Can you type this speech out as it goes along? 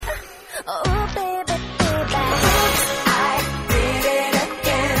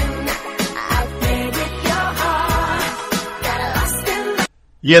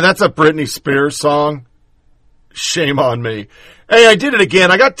Yeah, that's a Britney Spears song. Shame on me. Hey, I did it again.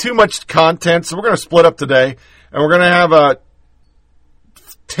 I got too much content, so we're going to split up today. And we're going to have a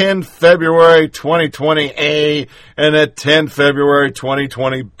 10 February 2020 A and a 10 February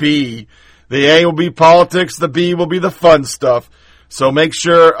 2020 B. The A will be politics. The B will be the fun stuff. So make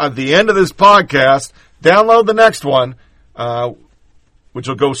sure at the end of this podcast, download the next one, which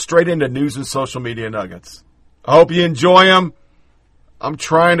will go straight into news and social media nuggets. I hope you enjoy them. I'm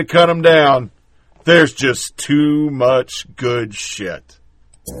trying to cut them down. There's just too much good shit.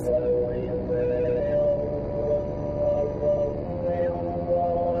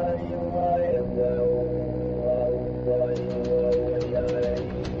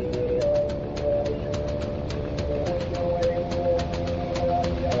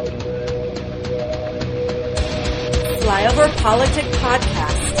 Flyover Politic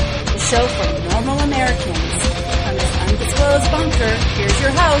Podcast, the show for normal Americans. From this undisclosed bunker, here's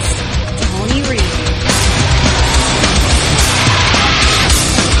your host, Tony Reed.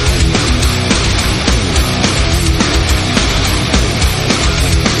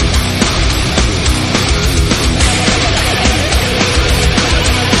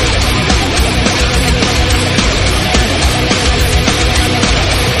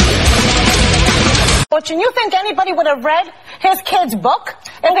 You think anybody would have read his kid's book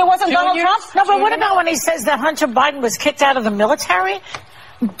if it wasn't Donald Trump? No, but what about when he says that Hunter Biden was kicked out of the military?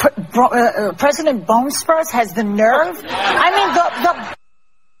 President Bone Spurs has the nerve? I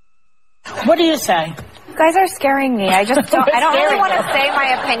mean, what do you say? You guys are scaring me. I just don't. I don't really want to say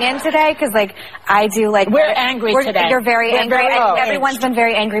my opinion today because, I do We're angry today. You're very angry. Everyone's been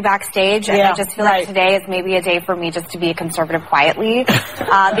very angry backstage, and I just feel like today is maybe a day for me just to be a conservative quietly, because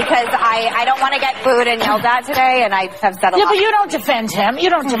I don't want to get booed and yelled at today, and I have said a lot. Yeah, but you don't defend him. You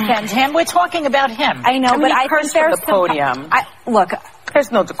don't defend him. We're talking about him. I know, but I think there's the podium. Look,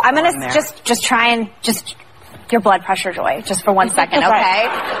 there's no decorum. I'm gonna just try and your blood pressure, Joy, just for 1 second, okay?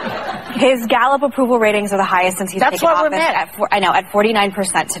 His Gallup approval ratings are the highest since he's taken office. At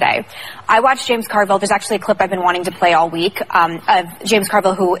 49% today. I watched James Carville. There's actually a clip I've been wanting to play all week of James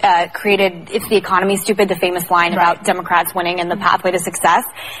Carville, who created "It's the Economy, Stupid," the famous line about Democrats winning and the pathway to success.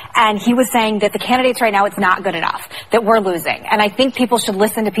 And he was saying that the candidates right now, it's not good enough, that we're losing. And I think people should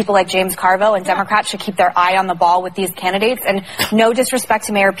listen to people like James Carville, and Democrats should keep their eye on the ball with these candidates. And no disrespect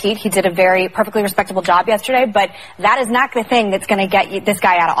to Mayor Pete. He did a very perfectly respectable job yesterday, but that is not the thing that's going to get this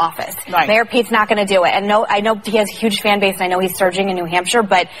guy out of office. Right. Mayor Pete's not going to do it. And I know he has a huge fan base, and I know he's surging in New Hampshire,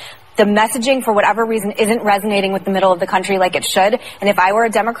 but the messaging, for whatever reason, isn't resonating with the middle of the country like it should. And if I were a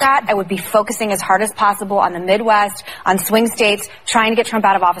Democrat, I would be focusing as hard as possible on the Midwest, on swing states, trying to get Trump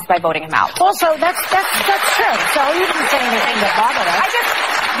out of office by voting him out. Also, that's true. So you didn't say anything that bothered us.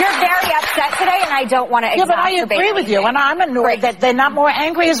 You're very upset today, and I don't want to exacerbate. Yeah, but I agree with you, and I'm annoyed that they're not more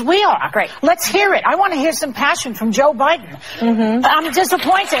angry as we are. Great. Let's hear it. I want to hear some passion from Joe Biden. Mm-hmm. I'm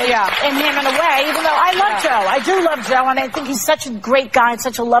disappointed in him in a way, even though I love Joe. I do love Joe, and I think he's such a great guy and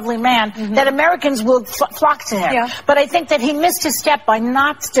such a lovely man that Americans will flock to him. Yeah. But I think that he missed his step by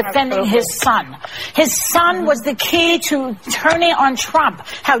not defending his son. His son was the key to turning on Trump.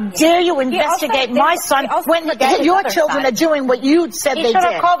 How dare you investigate my son when your children are doing what you said they did? He should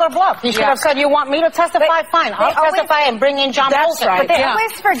have called her bluff. He should have said, "You want me to testify? Fine, I'll testify and bring in John Bolton." But they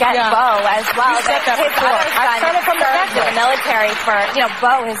always forget Bo as well. His other son served in the military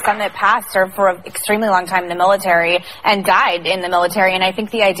Bo, his son that passed, served for an extremely long time in the military and died in the military. And I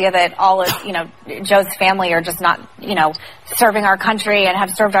think the idea that all of, Joe's family are just not, serving our country and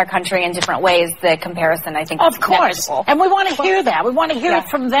have served our country in different ways, the comparison, I think, of course. And we want to hear that. We want to hear it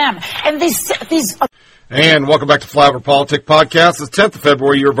from them. And these. And welcome back to Flyover Politic Podcast. It's 10th of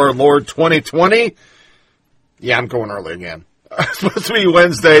February, year of our Lord 2020. Yeah, I'm going early again. It's supposed to be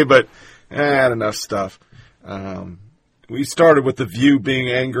Wednesday, but I had enough stuff. We started with The View being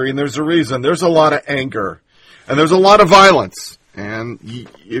angry, and there's a reason. There's a lot of anger, and there's a lot of violence. And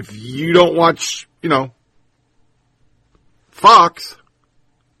if you don't watch, Fox,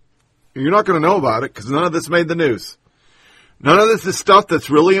 you're not going to know about it because none of this made the news. None of this is stuff that's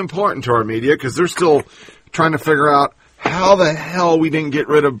really important to our media because they're still trying to figure out how the hell we didn't get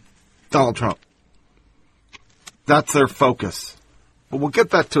rid of Donald Trump. That's their focus. But we'll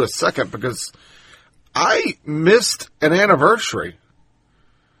get that to a second because I missed an anniversary.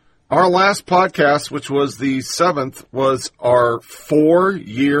 Our last podcast, which was the 7th, was our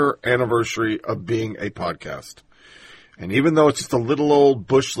 4-year anniversary of being a podcast. And even though it's just a little old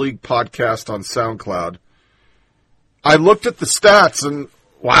Bush League podcast on SoundCloud, I looked at the stats and,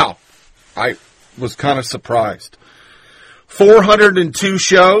 wow, I was kind of surprised. 402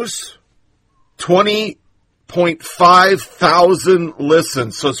 shows, 20 28.5 thousand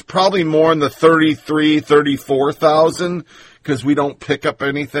listens. So it's probably more in the 34,000 because we don't pick up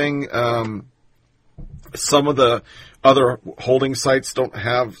anything. Some of the other holding sites don't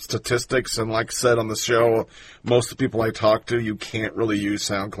have statistics. And like I said on the show, most of the people I talk to, you can't really use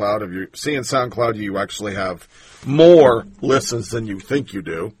SoundCloud. If you're seeing SoundCloud, you actually have more listens than you think you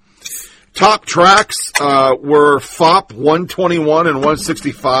do. Top tracks were FOP 121 and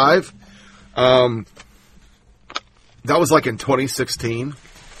 165. That was like in 2016.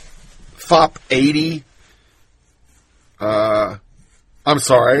 FOP 80. I'm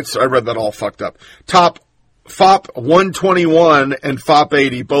sorry, I read that all fucked up. Top FOP 121 and FOP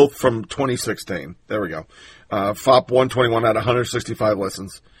 80, both from 2016. There we go. FOP 121 had 165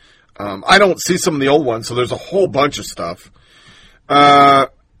 listens. I don't see some of the old ones, so there's a whole bunch of stuff.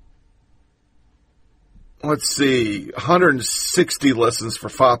 Let's see, 160 listens for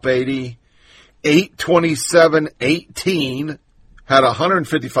FOP 80. 82718 had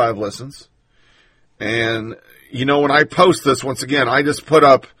 155 listens. And, you know, when I post this, once again, I just put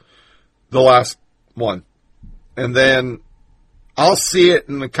up the last one. And then I'll see it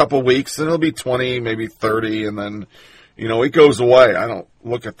in a couple weeks, and it'll be 20, maybe 30, and then, you know, it goes away. I don't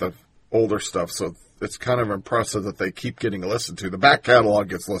look at the older stuff, so it's kind of impressive that they keep getting listened to. The back catalog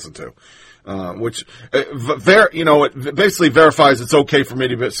gets listened to. Which, it basically verifies it's okay for me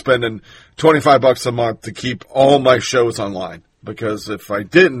to be spending $25 a month to keep all my shows online. Because if I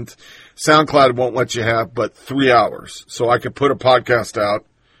didn't, SoundCloud won't let you have but 3 hours. So I could put a podcast out.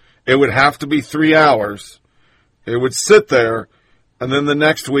 It would have to be 3 hours. It would sit there, and then the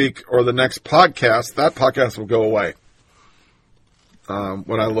next week or the next podcast, that podcast will go away.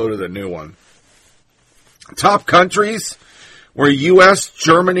 When I loaded a new one. Top countries were U.S.,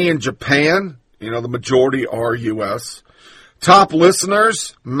 Germany, and Japan. You know, the majority are U.S. Top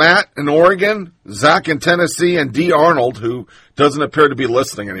listeners, Matt in Oregon, Zach in Tennessee, and D. Arnold, who doesn't appear to be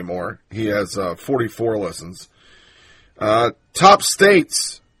listening anymore. He has 44 listens. Top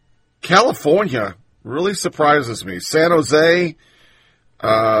states, California really surprises me. San Jose,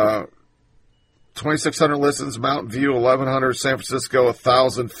 2,600 listens. Mountain View, 1,100. San Francisco,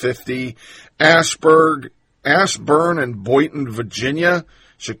 1,050. Ashburn and Boynton, Virginia,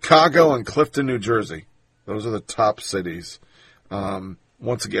 Chicago, and Clifton, New Jersey. Those are the top cities.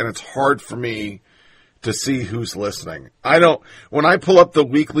 Once again, it's hard for me to see who's listening. When I pull up the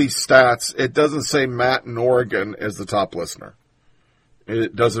weekly stats, it doesn't say Matt in Oregon as the top listener.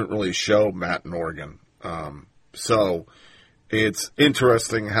 It doesn't really show Matt in Oregon. So it's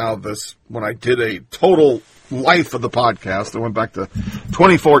interesting how when I did a total life of the podcast, I went back to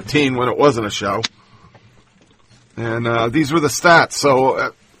 2014 when it wasn't a show. And these were the stats.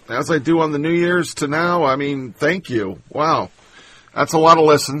 So as I do on the New Year's to now, I mean, thank you. Wow. That's a lot of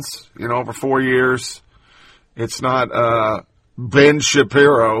listens, over 4 years. It's not Ben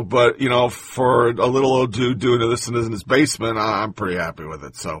Shapiro, but, for a little old dude doing this in his basement, I'm pretty happy with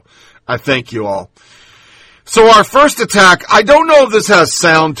it. So I thank you all. So our first attack, I don't know if this has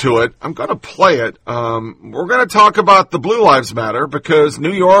sound to it. I'm going to play it. We're going to talk about the Blue Lives Matter because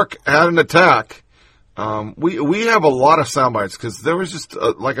New York had an attack. We have a lot of sound bites because there was just,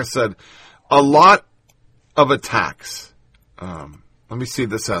 like I said, a lot of attacks. Let me see if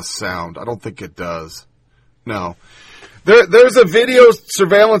this has sound. I don't think it does. No. There's a video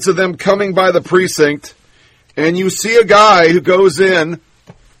surveillance of them coming by the precinct, and you see a guy who goes in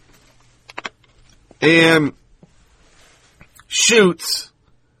and shoots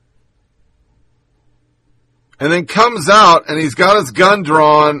and then comes out, and he's got his gun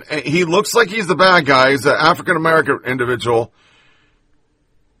drawn. And he looks like he's the bad guy. He's an African-American individual.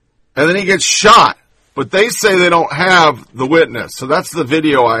 And then he gets shot. But they say they don't have the witness. So that's the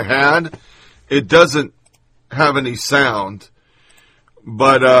video I had. It doesn't have any sound.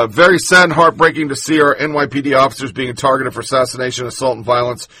 But very sad and heartbreaking to see our NYPD officers being targeted for assassination, assault, and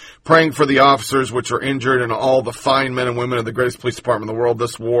violence. Praying for the officers which are injured and all the fine men and women of the greatest police department in the world.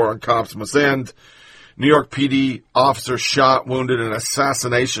 This war on cops must end. New York PD officer shot, wounded in an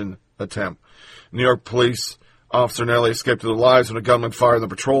assassination attempt. New York police officer narrowly escaped to their lives when a gunman fired in the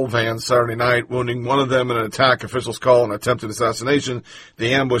patrol van Saturday night, wounding one of them in an attack. Officials call an attempted assassination.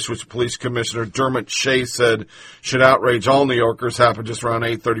 The ambush, which Police Commissioner Dermot Shea said should outrage all New Yorkers, happened just around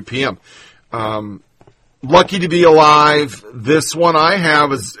 8:30 p.m. Lucky to be alive. This one I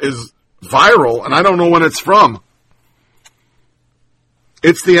have is viral, and I don't know when it's from.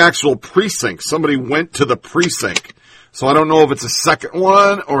 It's the actual precinct. Somebody went to the precinct. So I don't know if it's a second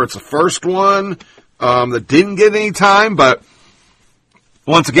one or it's a first one that didn't get any time. But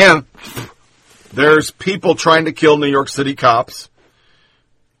once again, there's people trying to kill New York City cops.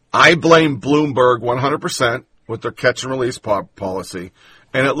 I blame Bloomberg 100%. with their catch and release policy.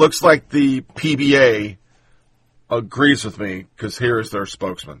 And it looks like the PBA agrees with me, because here is their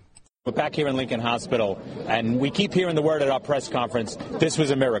spokesman. We're back here in Lincoln Hospital, and we keep hearing the word at our press conference, this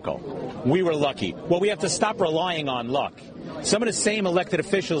was a miracle. We were lucky. Well, we have to stop relying on luck. Some of the same elected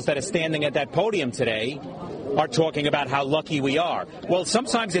officials that are standing at that podium today are talking about how lucky we are. Well,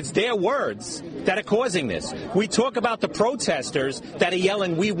 sometimes it's their words that are causing this. We talk about the protesters that are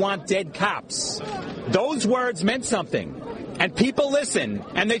yelling, we want dead cops. Those words meant something, and people listen,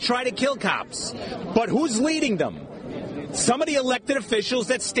 and they try to kill cops. But who's leading them? Some of the elected officials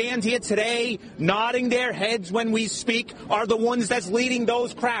that stand here today nodding their heads when we speak are the ones that's leading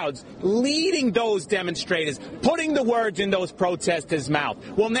those crowds, leading those demonstrators, putting the words in those protesters' mouth.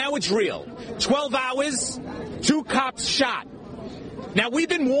 Well, now it's real. 12 hours, 2 cops shot. Now, we've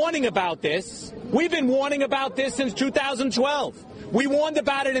been warning about this. We've been warning about this since 2012. We warned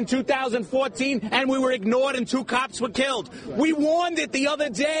about it in 2014, and we were ignored, and 2 cops were killed. We warned it the other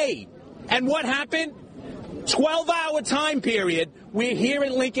day. And what happened? 12-hour time period, we're here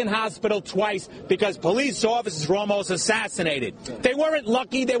at Lincoln Hospital twice because police officers were almost assassinated. They weren't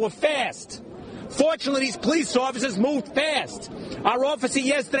lucky, they were fast. Fortunately, these police officers moved fast. Our officer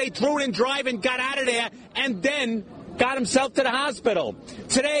yesterday threw it in drive and got out of there and then got himself to the hospital.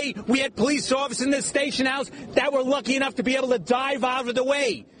 Today, we had police officers in the station house that were lucky enough to be able to dive out of the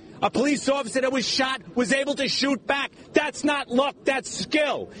way. A police officer that was shot was able to shoot back. That's not luck, that's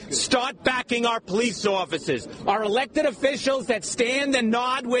skill. Start backing our police officers. Our elected officials that stand and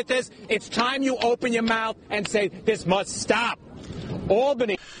nod with us, it's time you open your mouth and say, this must stop.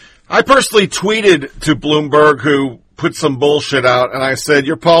 Albany. I personally tweeted to Bloomberg, who put some bullshit out, and I said,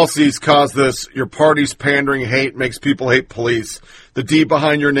 your policies cause this. Your party's pandering hate makes people hate police. The D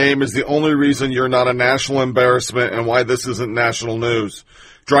behind your name is the only reason you're not a national embarrassment and why this isn't national news.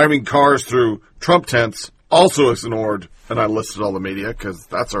 Driving cars through Trump tents also ignored, and I listed all the media because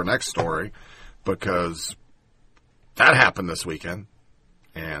that's our next story, because that happened this weekend.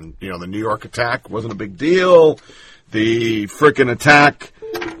 And, you know, the New York attack wasn't a big deal. The frickin' attack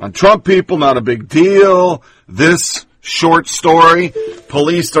on Trump people, not a big deal. This short story,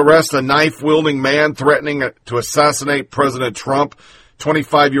 police arrest a knife-wielding man threatening to assassinate President Trump.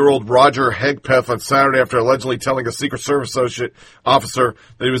 25-year-old Roger Hegpeth on Saturday after allegedly telling a Secret Service officer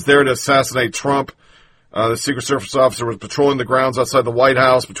that he was there to assassinate Trump. The Secret Service officer was patrolling the grounds outside the White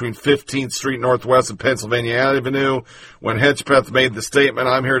House between 15th Street Northwest and Pennsylvania Avenue when Hegpeth made the statement,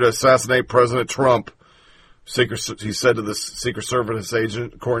 I'm here to assassinate President Trump. He said to the Secret Service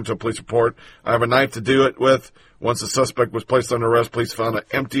agent, according to a police report, I have a knife to do it with. Once the suspect was placed under arrest, police found an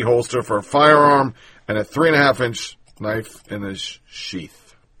empty holster for a firearm and a 3.5-inch knife in his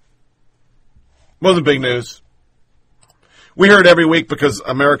sheath. Wasn't big news. We hear it every week because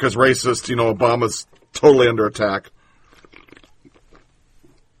America's racist. You know, Obama's totally under attack.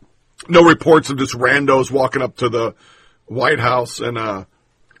 No reports of just randos walking up to the White House and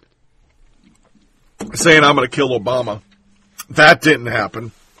saying, I'm going to kill Obama. That didn't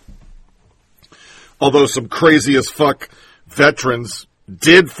happen. Although some crazy as fuck veterans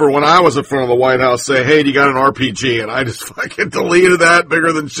did, for when I was in front of the White House, say, hey, do you got an RPG? And I just fucking deleted that,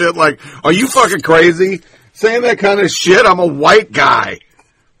 bigger than shit. Like, are you fucking crazy? Saying that kind of shit? I'm a white guy.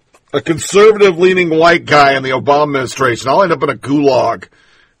 A conservative-leaning white guy in the Obama administration. I'll end up in a gulag.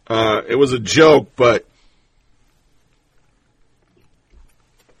 It was a joke, but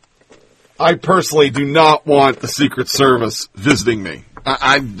I personally do not want the Secret Service visiting me.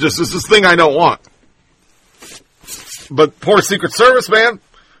 It's this thing I don't want. But poor Secret Service, man.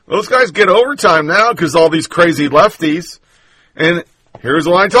 Those guys get overtime now because all these crazy lefties. And here's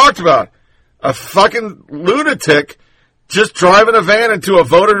what I talked about. A fucking lunatic just driving a van into a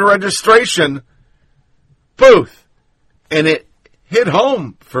voter registration booth. And it hit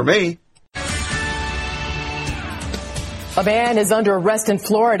home for me. A man is under arrest in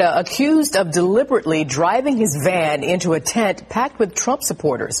Florida accused of deliberately driving his van into a tent packed with Trump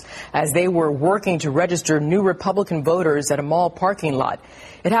supporters as they were working to register new Republican voters at a mall parking lot.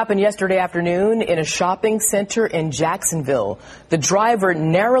 It happened yesterday afternoon in a shopping center in Jacksonville. The driver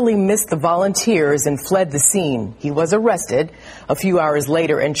narrowly missed the volunteers and fled the scene. He was arrested a few hours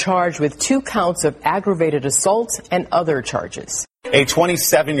later and charged with 2 counts of aggravated assault and other charges. A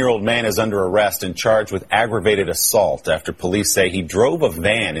 27-year-old man is under arrest and charged with aggravated assault after police say he drove a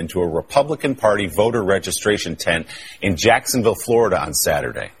van into a Republican Party voter registration tent in Jacksonville, Florida on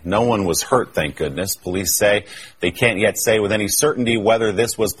Saturday. No one was hurt, thank goodness. Police say they can't yet say with any certainty whether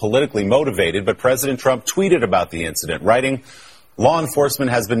this was politically motivated, but President Trump tweeted about the incident, writing, law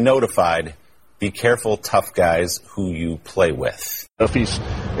enforcement has been notified. Be careful, tough guys, who you play with. If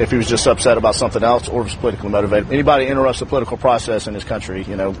he was just upset about something else or was politically motivated, anybody interrupts the political process in this country,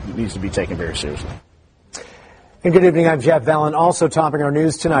 needs to be taken very seriously. And good evening, I'm Jeff Vallon. Also topping our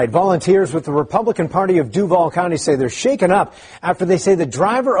news tonight, volunteers with the Republican Party of Duval County say they're shaken up after they say the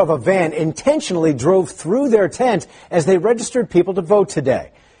driver of a van intentionally drove through their tent as they registered people to vote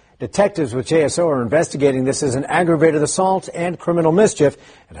today. Detectives with JSO are investigating this as an aggravated assault and criminal mischief.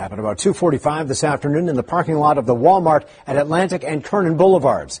 It happened about 2:45 this afternoon in the parking lot of the Walmart at Atlantic and Kernan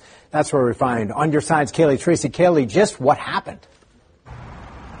Boulevards. That's where we find On Your Side's Kaylee Tracy. Kaylee, just what happened?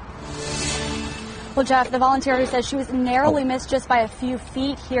 Well, Jeff, the volunteer who says she was narrowly missed just by a few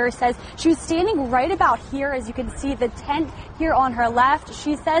feet here says she was standing right about here, as you can see the tent here on her left.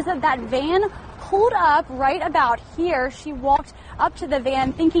 She says that van pulled up right about here. She walked up to the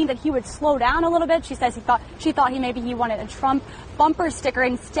van thinking that he would slow down a little bit. She says she thought he wanted a Trump bumper sticker.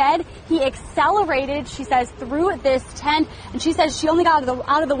 Instead, he accelerated, she says, through this tent, and she says she only got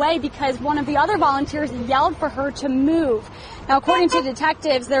out of the way because one of the other volunteers yelled for her to move. Now, according to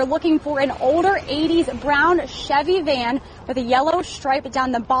detectives, they're looking for an older 80s brown Chevy van with a yellow stripe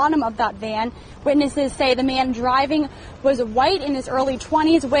down the bottom of that van. Witnesses say the man driving was white, in his early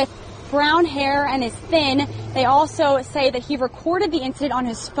 20s with brown hair and is thin. They also say that he recorded the incident on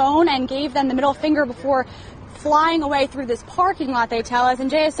his phone and gave them the middle finger before flying away through this parking lot, they tell us.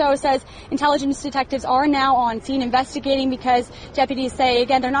 And JSO says intelligence detectives are now on scene investigating because deputies say,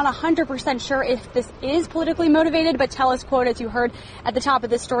 again, they're not 100% sure if this is politically motivated, but tell us, quote, as you heard at the top of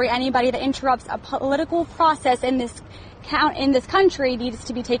this story, anybody that interrupts a political process in this country needs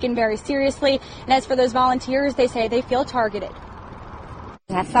to be taken very seriously. And as for those volunteers, they say they feel targeted.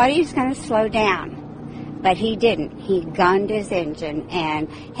 I thought he was going to slow down, but he didn't. He gunned his engine and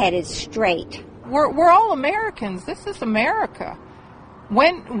headed straight. We're all Americans. This is America.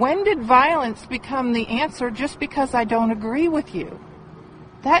 When did violence become the answer just because I don't agree with you?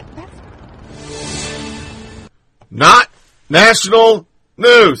 That's not national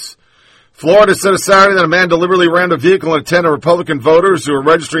news. Florida said Saturday that a man deliberately rammed a vehicle in a tent of Republican voters who were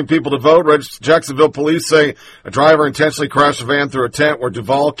registering people to vote. Jacksonville police say a driver intentionally crashed a van through a tent where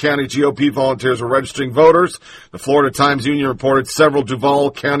Duval County GOP volunteers were registering voters. The Florida Times-Union reported several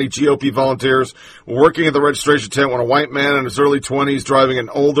Duval County GOP volunteers were working at the registration tent when a white man in his early 20s driving an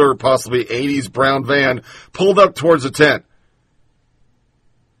older, possibly 80s brown van pulled up towards the tent.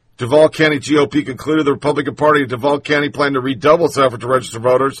 Duval County GOP concluded the Republican Party of Duval County planned to redouble its effort to register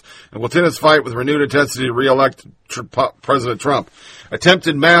voters and will continue its fight with renewed intensity to re-elect President Trump.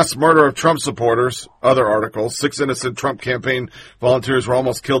 Attempted mass murder of Trump supporters, other articles. 6 innocent Trump campaign volunteers were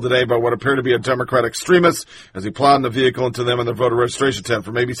almost killed today by what appeared to be a Democrat extremist as he plowed in the vehicle into them in their voter registration tent.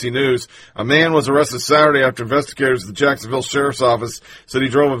 From ABC News, a man was arrested Saturday after investigators at the Jacksonville Sheriff's Office said he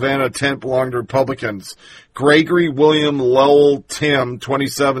drove a van in a tent belonging to Republicans. Gregory William Lowell Tim,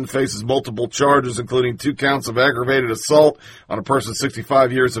 27, faces multiple charges, including 2 counts of aggravated assault on a person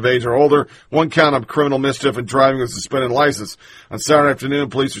 65 years of age or older, 1 count of criminal mischief and driving with a suspended license. On Saturday afternoon,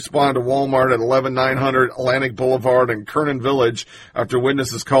 police responded to Walmart at 11900 Atlantic Boulevard in Kernan Village after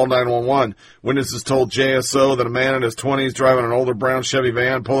witnesses called 911. Witnesses told JSO that a man in his 20s driving an older brown Chevy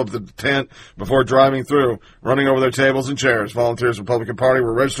van pulled up to the tent before driving through, running over their tables and chairs. Volunteers of the Republican Party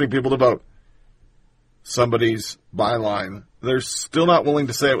were registering people to vote. Somebody's byline. They're still not willing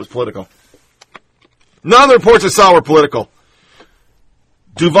to say it was political. None of the reports I saw were political.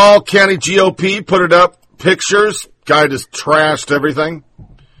 Duval County GOP put it up. Pictures. Guy just trashed everything.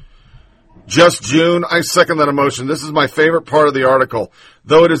 Just June. I second that emotion. This is my favorite part of the article.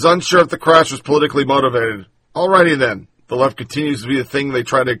 Though it is unsure if the crash was politically motivated. Alrighty then. The left continues to be the thing they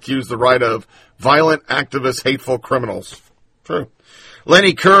try to accuse the right of. Violent, activist, hateful criminals. True.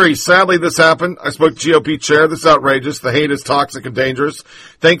 Lenny Curry, sadly this happened. I spoke to GOP chair. This is outrageous. The hate is toxic and dangerous.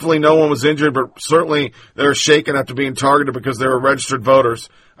 Thankfully no one was injured, but certainly they're shaken after being targeted because they were registered voters.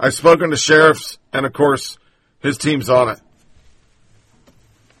 I've spoken to sheriffs, and of course, his team's on it.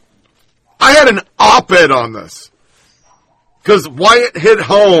 I had an op-ed on this. Because why it hit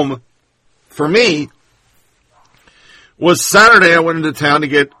home for me was Saturday I went into town to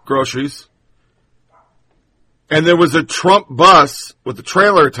get groceries. And there was a Trump bus with a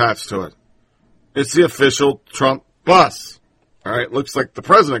trailer attached to it. It's the official Trump bus. All right, looks like the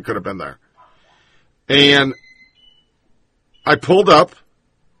president could have been there. And I pulled up,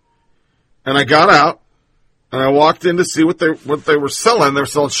 and I got out, and I walked in to see what they were selling. They were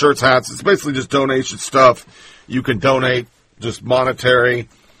selling shirts, hats. It's basically just donation stuff. You can donate just monetary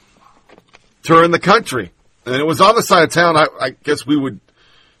touring the country. And it was on the side of town. I guess we would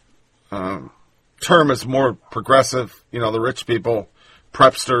term as more progressive, the rich people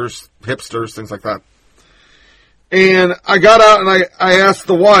prepsters, hipsters, things like that. And I got out and I asked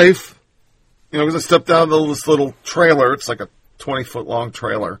the wife, because I stepped down to this little trailer. It's like a 20-foot long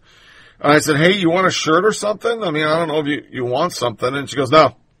trailer. And I said, hey, you want a shirt or something? I mean, I don't know if you want something. And she goes,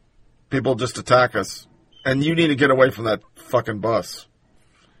 no, people just attack us. And you need to get away from that fucking bus.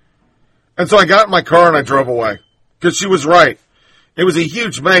 And so I got in my car and I drove away. Because she was right. It was a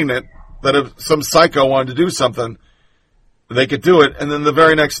huge magnet that if some psycho wanted to do something, they could do it. And then the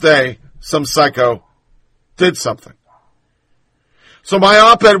very next day, some psycho did something. So my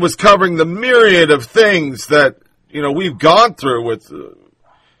op-ed was covering the myriad of things that, we've gone through with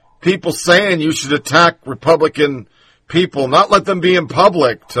people saying you should attack Republican people, not let them be in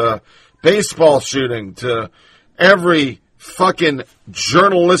public, to baseball shooting, to every fucking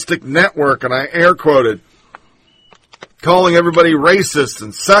journalistic network, and I air quoted, calling everybody racist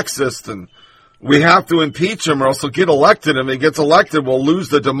and sexist, and we have to impeach him or else he'll get elected. And if he gets elected, we'll lose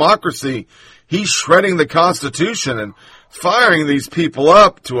the democracy. He's shredding the Constitution and firing these people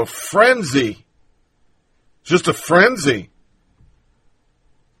up to a frenzy. Just a frenzy.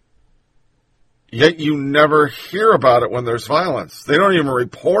 Yet you never hear about it when there's violence. They don't even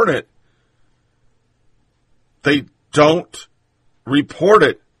report it. They don't report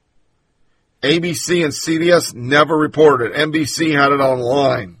it. ABC and CBS never reported it. NBC had it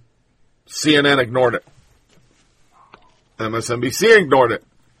online. CNN ignored it. MSNBC ignored it.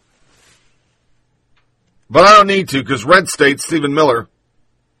 But I don't need to, because Red State, Stephen Miller,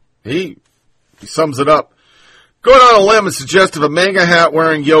 he sums it up. Going on a limb and suggest if a MAGA hat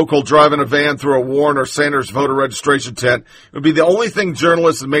wearing yokel driving a van through a Warren or Sanders voter registration tent, it would be the only thing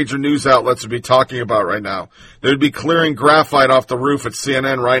journalists and major news outlets would be talking about right now. They would be clearing graphite off the roof at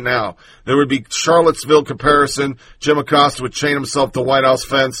CNN right now. There would be Charlottesville comparison. Jim Acosta would chain himself to White House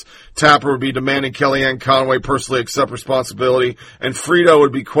fence. Tapper would be demanding Kellyanne Conway personally accept responsibility. And Frito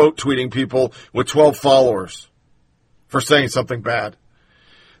would be quote tweeting people with 12 followers for saying something bad.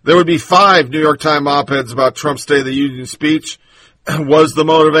 There would be 5 New York Times op-eds about Trump's State of the Union speech was the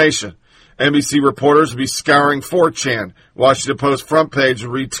motivation. NBC reporters would be scouring 4chan. Washington Post front page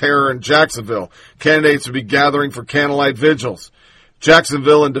would read terror in Jacksonville. Candidates would be gathering for candlelight vigils.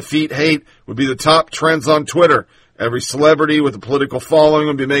 Jacksonville and defeat hate would be the top trends on Twitter. Every celebrity with a political following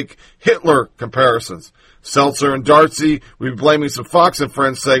would be make Hitler comparisons. Seltzer and Darcy would be blaming some Fox and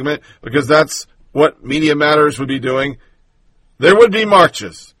Friends segment because that's what Media Matters would be doing. There would be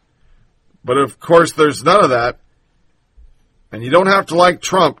marches. But of course there's none of that. And you don't have to like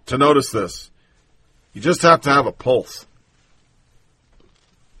Trump to notice this. You just have to have a pulse.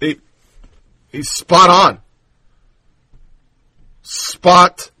 He's spot on.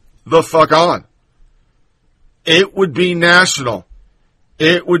 Spot the fuck on. It would be national.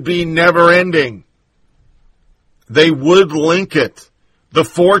 It would be never ending. They would link it. The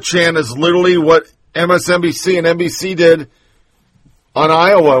 4chan is literally what MSNBC and NBC did on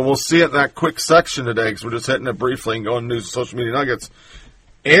Iowa. We'll see it in that quick section today because we're just hitting it briefly and going news and social media nuggets.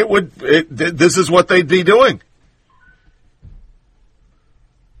 This is what they'd be doing.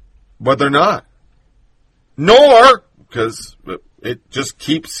 But they're not. Nor, because it just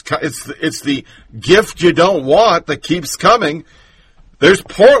keeps, it's the gift you don't want that keeps coming. There's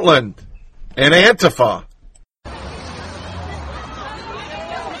Portland and Antifa.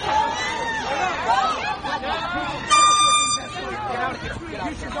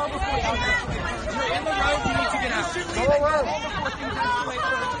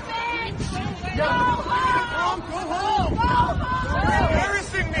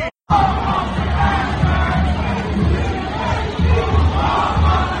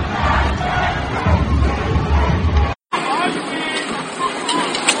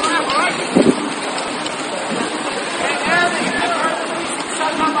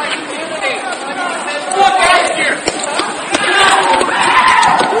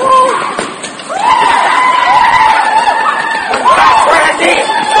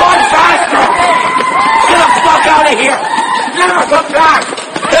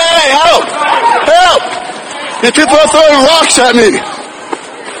 These people are throwing rocks at me.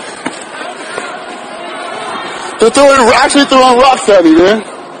 They're actually throwing rocks at me, man.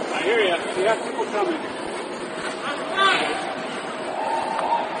 I hear you. You have people coming.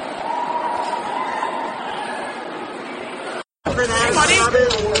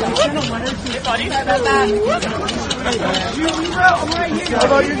 How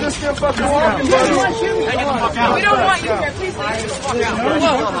about you just get fucking walking, buddy? We don't want you here. Please just walk out.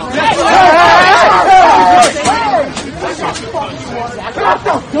 Back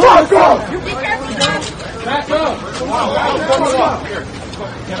up! Back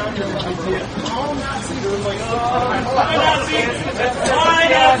up!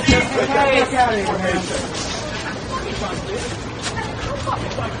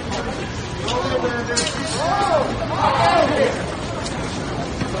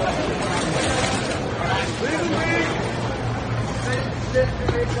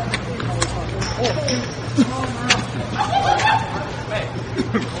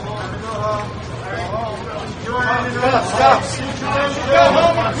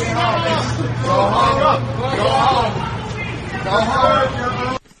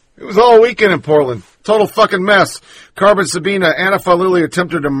 It was all weekend in Portland. Total fucking mess. Carmen Sabina, Antifa literally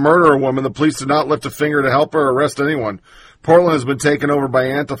attempted to murder a woman. The police did not lift a finger to help her or arrest anyone. Portland has been taken over by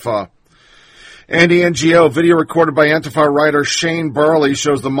Antifa. Andy NGO, video recorded by Antifa writer Shane Barley,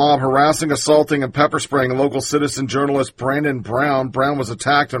 shows the mob harassing, assaulting, and pepper spraying a local citizen journalist Brandon Brown. Brown was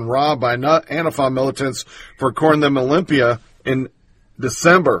attacked and robbed by Antifa militants for recording them in Olympia in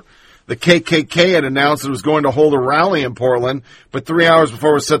December. The KKK had announced it was going to hold a rally in Portland, but 3 hours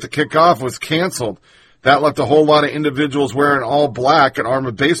before it was set to kick off, it was canceled. That left a whole lot of individuals wearing all black and armed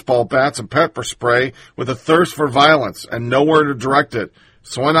with baseball bats and pepper spray with a thirst for violence and nowhere to direct it.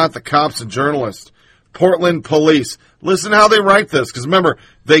 So why not the cops and journalists? Portland police. Listen how they write this, because remember,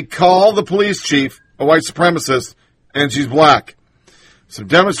 they call the police chief a white supremacist, and she's black. Some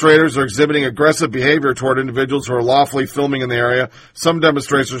demonstrators are exhibiting aggressive behavior toward individuals who are lawfully filming in the area. Some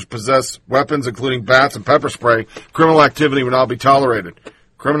demonstrators possess weapons, including bats and pepper spray. Criminal activity will not be tolerated.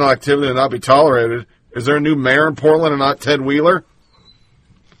 Criminal activity will not be tolerated. Is there a new mayor in Portland and not Ted Wheeler?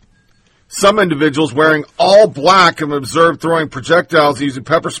 Some individuals wearing all black have been observed throwing projectiles using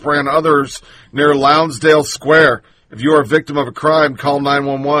pepper spray on others near Lonsdale Square. If you are a victim of a crime, call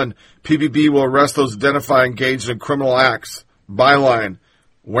 911. PBB will arrest those identified engaged in criminal acts. Byline: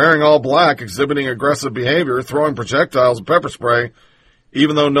 wearing all black, exhibiting aggressive behavior, throwing projectiles and pepper spray.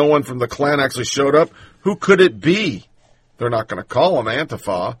 Even though no one from the Klan actually showed up, who could it be? They're not going to call them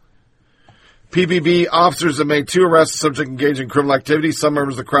Antifa. PBB officers have made 2 arrests of subject engaged in criminal activity. Some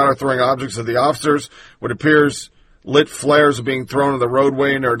members of the crowd are throwing objects at the officers. What appears lit flares are being thrown in the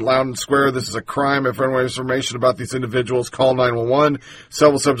roadway near Loudon Square. This is a crime. If anyone has information about these individuals, call 911.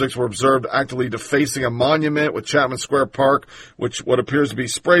 Several subjects were observed actively defacing a monument with Chapman Square Park, which what appears to be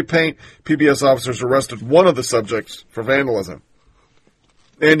spray paint. PBS officers arrested one of the subjects for vandalism.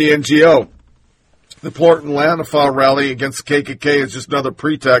 Andy NGO. The Portland Antifa rally against the KKK is just another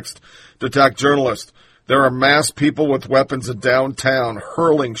pretext to attack journalists. There are masked people with weapons in downtown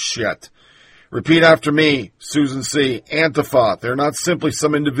hurling shit. Repeat after me, Susan C. Antifa. They're not simply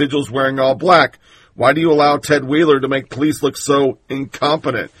some individuals wearing all black. Why do you allow Ted Wheeler to make police look so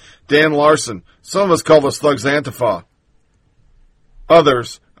incompetent? Dan Larson. Some of us call those thugs Antifa.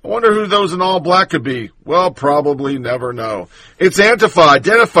 Others. I wonder who those in all black could be. Well, probably never know. It's Antifa.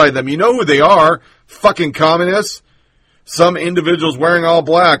 Identify them. You know who they are. Fucking communists. Some individuals wearing all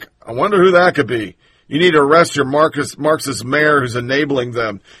black. I wonder who that could be. You need to arrest your Marxist mayor who's enabling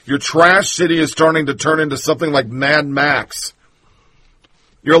them. Your trash city is starting to turn into something like Mad Max.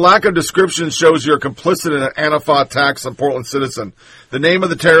 Your lack of description shows you're complicit in an Antifa attacks on Portland citizen. The name of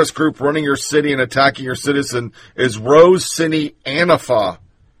the terrorist group running your city and attacking your citizen is Rose City Antifa.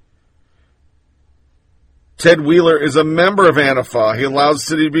 Ted Wheeler is a member of Antifa. He allows the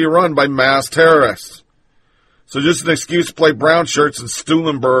city to be run by mass terrorists. So just an excuse to play brown shirts in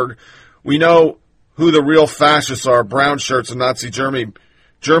Stuhlenberg. We know who the real fascists are, brown shirts and Nazi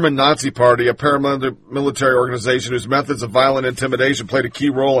German Nazi Party, a paramilitary organization whose methods of violent intimidation played a key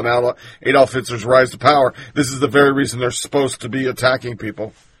role in Adolf Hitler's rise to power. This is the very reason they're supposed to be attacking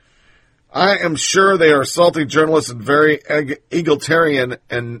people. I am sure they are assaulting journalists in a very egalitarian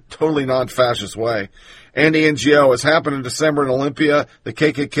and totally non-fascist way. Andy NGO has happened in December in Olympia. The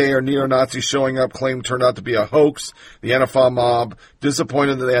KKK or neo-Nazis showing up claimed turned out to be a hoax. The Antifa mob,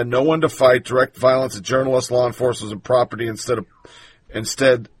 disappointed that they had no one to fight, direct violence at journalists, law enforcement, and property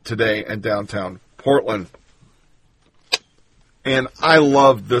instead today in downtown Portland. And I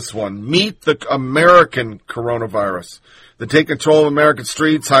love this one. Meet the American coronavirus. They take control of American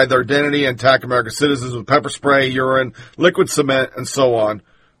streets, hide their identity, and attack American citizens with pepper spray, urine, liquid cement, and so on.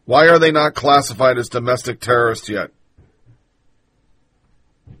 Why are they not classified as domestic terrorists yet?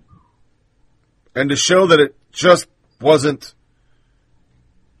 And to show that it just wasn't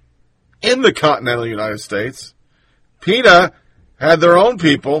in the continental United States, PETA had their own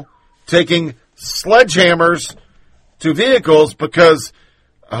people taking sledgehammers to vehicles because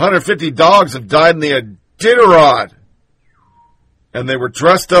 150 dogs have died in the Iditarod. And they were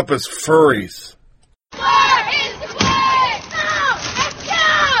dressed up as furries.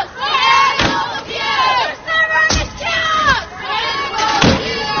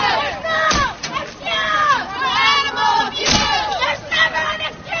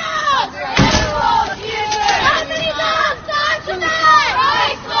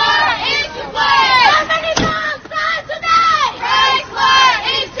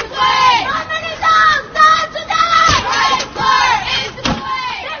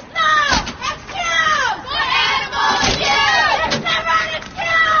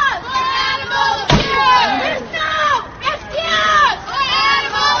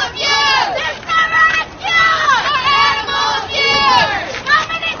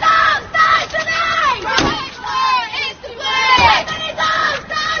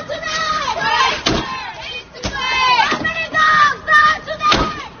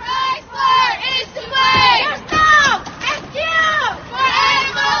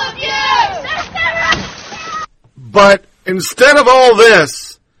 But instead of all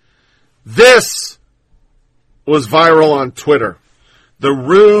this was viral on Twitter. The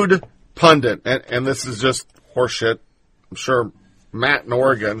rude pundit, and this is just horseshit. I'm sure Matt in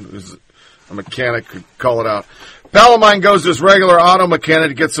Oregon, who's a mechanic, could call it out. Pal of mine goes to his regular auto mechanic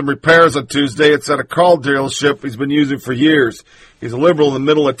to get some repairs on Tuesday. It's at a car dealership he's been using for years. He's a liberal in the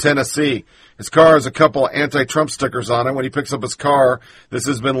middle of Tennessee. His car has a couple of anti-Trump stickers on it. When he picks up his car, this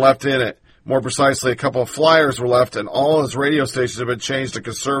has been left in it. More precisely, a couple of flyers were left, and all his radio stations have been changed to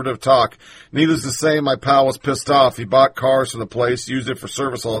conservative talk. Needless to say, my pal was pissed off. He bought cars from the place, used it for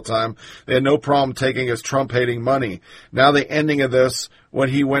service all the time. They had no problem taking his Trump-hating money. Now the ending of this, when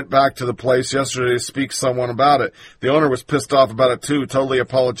he went back to the place yesterday to speak to someone about it. The owner was pissed off about it too, totally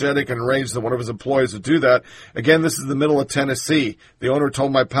apologetic and enraged that one of his employees would do that. Again, this is the middle of Tennessee. The owner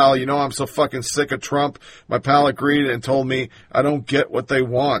told my pal, I'm so fucking sick of Trump. My pal agreed and told me, I don't get what they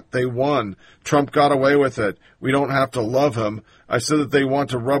want. They won. Trump got away with it. We don't have to love him. I said that they want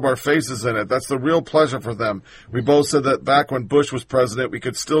to rub our faces in it. That's the real pleasure for them. We both said that back when Bush was president, we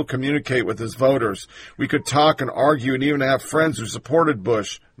could still communicate with his voters. We could talk and argue and even have friends who supported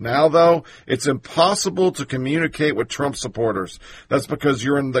Bush. Now, though, it's impossible to communicate with Trump supporters. That's because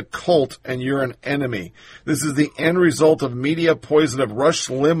you're in the cult and you're an enemy. This is the end result of media poison of Rush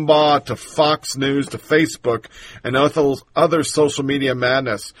Limbaugh to Fox News to Facebook and other social media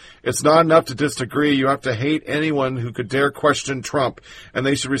madness. It's not enough to disagree. You have to hate anyone who could dare question Trump, and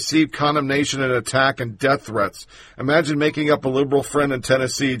they should receive condemnation and attack and death threats. Imagine making up a liberal friend in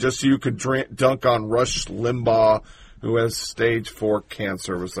Tennessee just so you could dunk on Rush Limbaugh, who has stage 4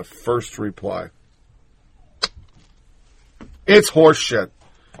 cancer, was the first reply. It's horseshit.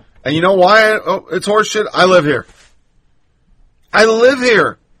 And you know why it's horseshit? I live here.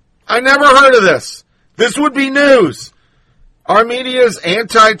 I never heard of this. This would be news. Our media is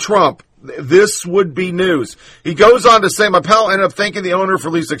anti-Trump. This would be news. He goes on to say, my pal ended up thanking the owner for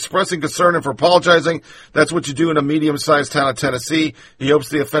at least expressing concern and for apologizing. That's what you do in a medium-sized town of Tennessee. He hopes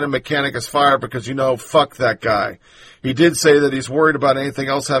the offended mechanic is fired because, fuck that guy. He did say that he's worried about anything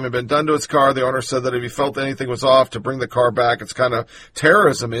else having been done to his car. The owner said that if he felt anything was off, to bring the car back. It's kind of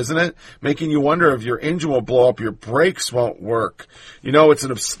terrorism, isn't it? Making you wonder if your engine will blow up, your brakes won't work.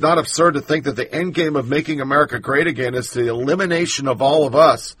 It's not absurd to think that the end game of making America great again is the elimination of all of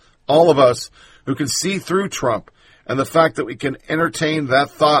us who can see through Trump. And the fact that we can entertain that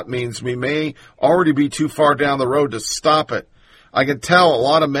thought means we may already be too far down the road to stop it. I can tell a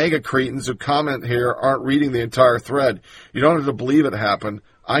lot of mega cretins who comment here aren't reading the entire thread. You don't have to believe it happened.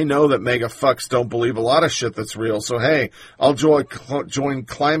 I know that mega fucks don't believe a lot of shit that's real. So, hey, I'll join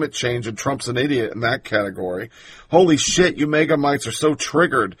climate change and Trump's an idiot in that category. Holy shit, you megamites are so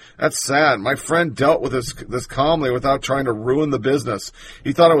triggered. That's sad. My friend dealt with this calmly without trying to ruin the business.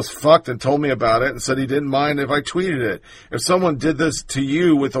 He thought I was fucked and told me about it and said he didn't mind if I tweeted it. If someone did this to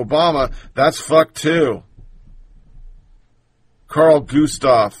you with Obama, that's fucked too. Carl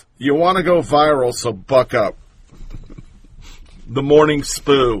Gustav, you want to go viral, so buck up. The Morning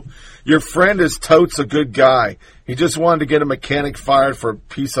Spoo. Your friend is totes a good guy. He just wanted to get a mechanic fired for a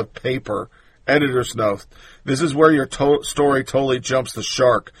piece of paper. Editor's note. This is where your story totally jumps the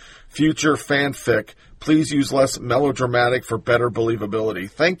shark. Future fanfic. Please use less melodramatic for better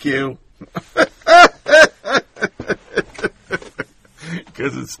believability. Thank you.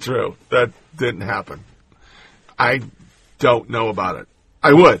 Because it's true. That didn't happen. I don't know about it.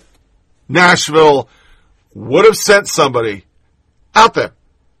 I would. Nashville would have sent somebody out there.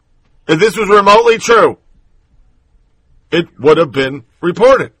 If this was remotely true, it would have been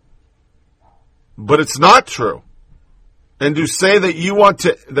reported. But it's not true. And to say that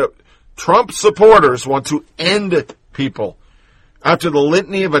that Trump supporters want to end people after the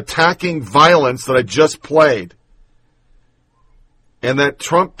litany of attacking violence that I just played, and that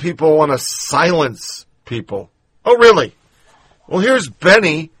Trump people want to silence people. Oh, really? Well, here's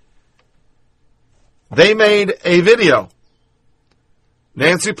Benny. They made a video.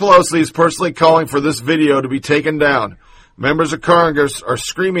 Nancy Pelosi is personally calling for this video to be taken down. Members of Congress are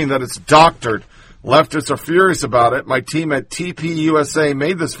screaming that it's doctored. Leftists are furious about it. My team at TPUSA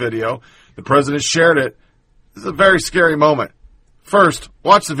made this video. The president shared it. This is a very scary moment. First,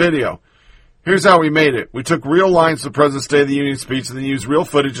 watch the video. Here's how we made it. We took real lines from the President's State of the Union speech and then used real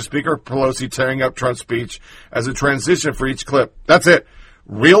footage of Speaker Pelosi tearing up Trump's speech as a transition for each clip. That's it.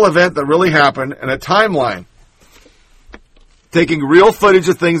 Real event that really happened and a timeline. Taking real footage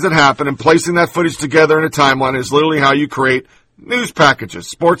of things that happened and placing that footage together in a timeline is literally how you create news packages,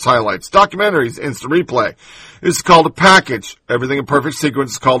 sports highlights, documentaries, instant replay. This is called a package. Everything in perfect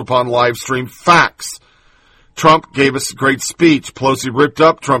sequence is called upon live stream facts. Trump gave us a great speech. Pelosi ripped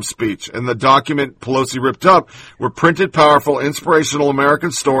up Trump's speech. And the document Pelosi ripped up were printed, powerful, inspirational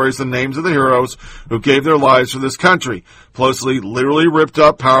American stories and names of the heroes who gave their lives for this country. Pelosi literally ripped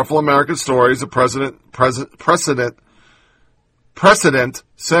up powerful American stories. The precedent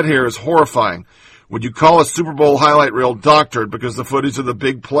set here is horrifying. Would you call a Super Bowl highlight reel doctored because the footage of the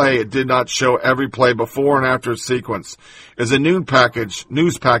big play, it did not show every play before and after sequence? Is a news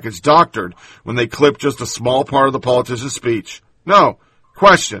package doctored when they clip just a small part of the politician's speech? No.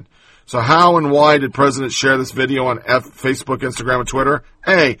 Question. So how and why did President share this video on Facebook, Instagram, and Twitter?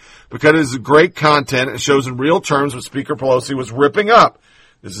 A, because it is great content and shows in real terms what Speaker Pelosi was ripping up.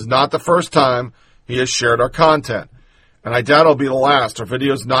 This is not the first time he has shared our content. And I doubt it'll be the last. Our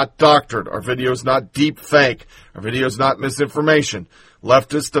video's not doctored. Our video's not deep fake. Our video's not misinformation.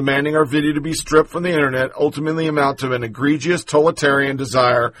 Leftists demanding our video to be stripped from the internet ultimately amount to an egregious totalitarian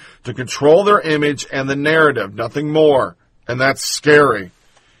desire to control their image and the narrative, nothing more. And that's scary.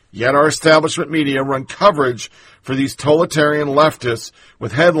 Yet our establishment media run coverage for these totalitarian leftists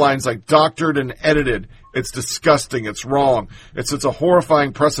with headlines like doctored and edited. It's disgusting. It's wrong. It sets a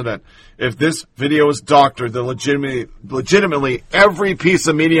horrifying precedent. If this video is doctored, then legitimately every piece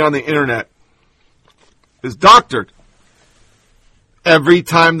of media on the internet is doctored. Every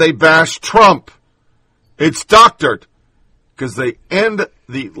time they bash Trump, it's doctored. Because they end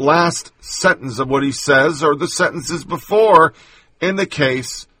the last sentence of what he says or the sentences before in the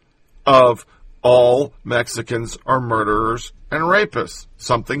case of all Mexicans are murderers and rapists.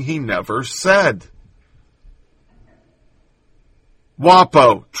 Something he never said.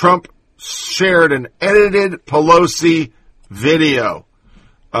 WAPO, Trump shared an edited Pelosi video.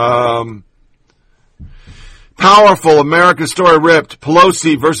 Powerful American story ripped.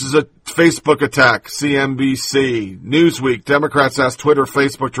 Pelosi versus a Facebook attack. CNBC. Newsweek. Democrats asked Twitter,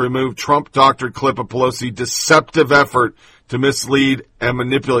 Facebook to remove Trump doctored clip of Pelosi. Deceptive effort to mislead and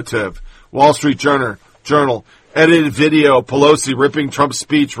manipulative. Wall Street Journal. Edited video. Pelosi ripping Trump's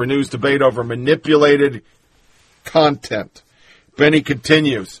speech. Renews debate over manipulated content. Benny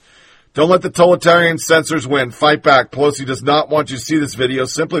continues. Don't let the totalitarian censors win. Fight back. Pelosi does not want you to see this video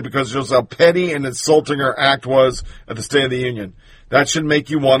simply because it shows how petty and insulting her act was at the State of the Union. That should make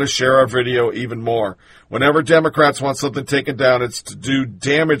you want to share our video even more. Whenever Democrats want something taken down, it's to do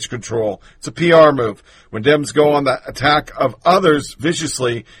damage control. It's a PR move. When Dems go on the attack of others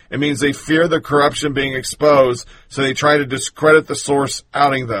viciously, it means they fear the corruption being exposed, so they try to discredit the source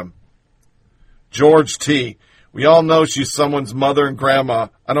outing them. George T. We all know she's someone's mother and grandma.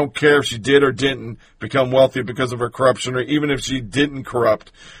 I don't care if she did or didn't become wealthy because of her corruption, or even if she didn't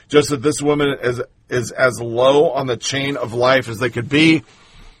corrupt. Just that this woman is as low on the chain of life as they could be.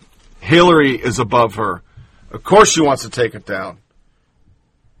 Hillary is above her. Of course she wants to take it down.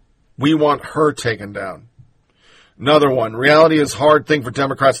 We want her taken down. Another one. Reality is a hard thing for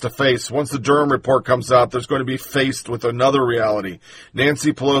Democrats to face. Once the Durham report comes out, there's going to be faced with another reality.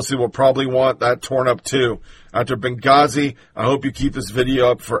 Nancy Pelosi will probably want that torn up too. After Benghazi, I hope you keep this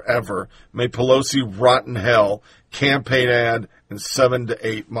video up forever. May Pelosi rot in hell. Campaign ad in 7 to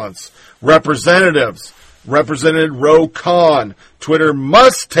 8 months. Representatives. Representative Ro Khan. Twitter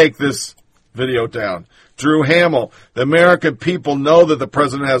must take this video down. Drew Hamill. The American people know that the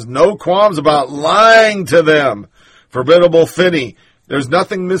president has no qualms about lying to them. Formidable Finney. There's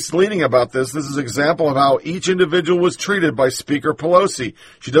nothing misleading about this. This is an example of how each individual was treated by Speaker Pelosi.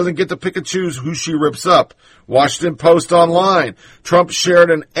 She doesn't get to pick and choose who she rips up. Washington Post Online. Trump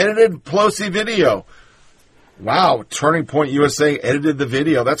shared an edited Pelosi video. Wow, Turning Point USA edited the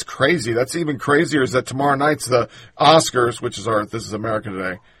video. That's crazy. That's even crazier is that tomorrow night's the Oscars, which is This is America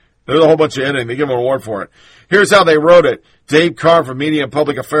Today. There's a whole bunch of editing. They give them an award for it. Here's how they wrote it. Dave Carr, a media and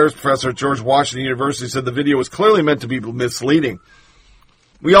public affairs professor at George Washington University, said the video was clearly meant to be misleading.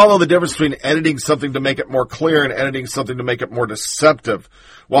 We all know the difference between editing something to make it more clear and editing something to make it more deceptive.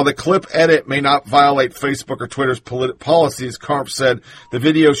 While the clip edit may not violate Facebook or Twitter's policies, Karp said the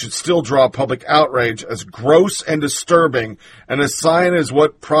video should still draw public outrage as gross and disturbing, and a sign is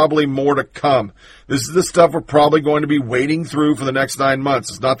what probably more to come. This is the stuff we're probably going to be wading through for the next 9 months.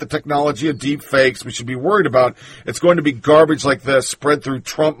 It's not the technology of deep fakes we should be worried about. It's going to be garbage like this spread through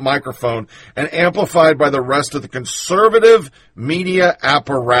Trump microphone and amplified by the rest of the conservative media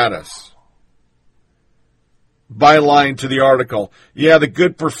apparatus. Byline to the article. Yeah, the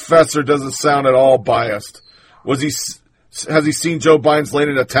good professor doesn't sound at all biased. Has he seen Joe Biden's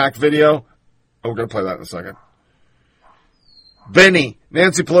latest attack video? Oh, we're going to play that in a second. Benny,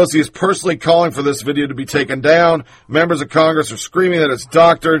 Nancy Pelosi is personally calling for this video to be taken down. Members of Congress are screaming that it's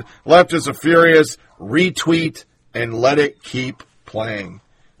doctored. Leftists are furious. Retweet and let it keep playing.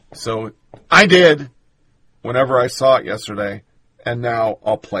 So I did. whenever I saw it yesterday, and now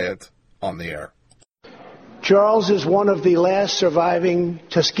I'll play it on the air. Charles is one of the last surviving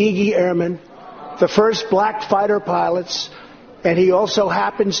Tuskegee Airmen, the first black fighter pilots, and he also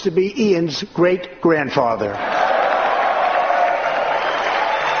happens to be Ian's great-grandfather.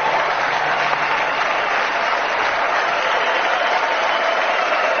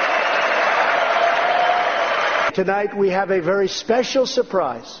 Tonight we have a very special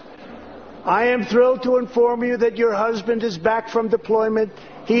surprise. I am thrilled to inform you that your husband is back from deployment.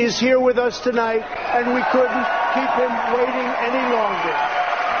 He is here with us tonight, and we couldn't keep him waiting any longer.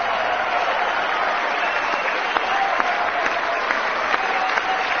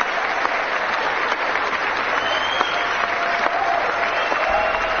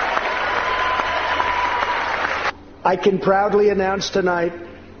 I can proudly announce tonight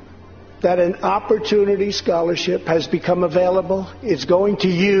that an Opportunity Scholarship has become available. It's going to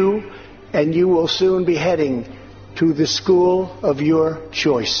you, and you will soon be heading to the school of your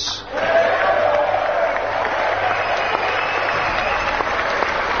choice.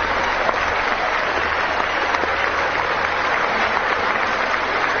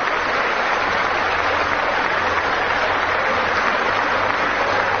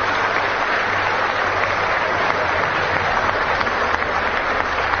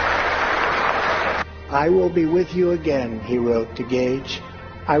 I will be with you again, he wrote to Gage.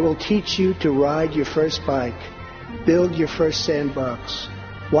 I will teach you to ride your first bike, build your first sandbox,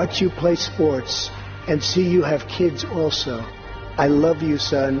 watch you play sports, and see you have kids also. I love you,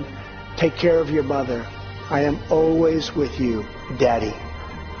 son. Take care of your mother. I am always with you, Daddy.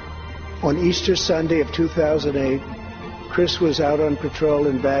 On Easter Sunday of 2008, Chris was out on patrol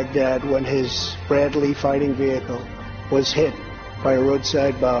in Baghdad when his Bradley fighting vehicle was hit by a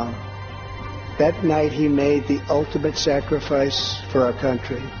roadside bomb. That night he made the ultimate sacrifice for our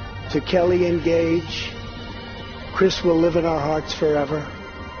country. To Kelly and Gage, Chris will live in our hearts forever.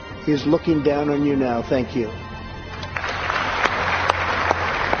 He is looking down on you now. Thank you.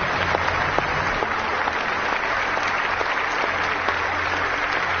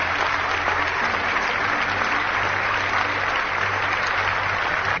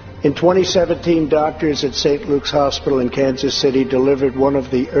 In 2017, doctors at St. Luke's Hospital in Kansas City delivered one of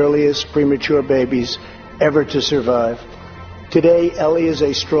the earliest premature babies ever to survive. Today, Ellie is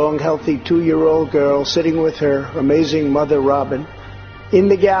a strong, healthy 2-year-old girl sitting with her amazing mother, Robin. In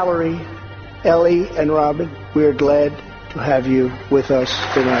the gallery, Ellie and Robin, we are glad to have you with us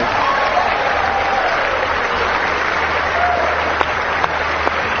tonight.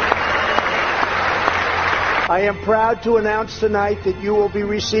 I am proud to announce tonight that you will be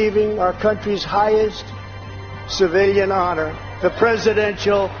receiving our country's highest civilian honor, the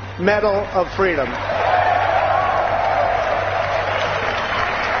Presidential Medal of Freedom.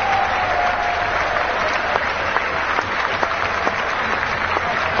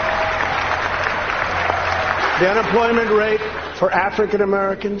 The unemployment rate for African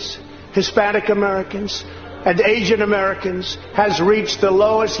Americans, Hispanic Americans, and Asian Americans has reached the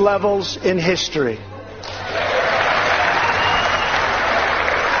lowest levels in history.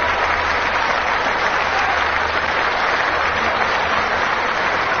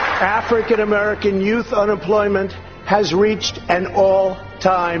 African American youth unemployment has reached an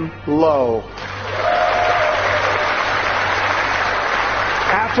all-time low.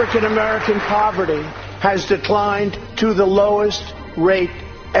 African American poverty has declined to the lowest rate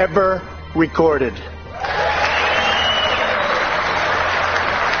ever recorded.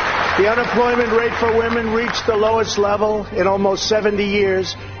 The unemployment rate for women reached the lowest level in almost 70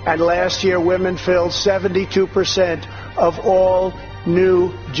 years, and last year women filled 72% of all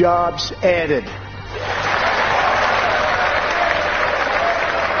new jobs added.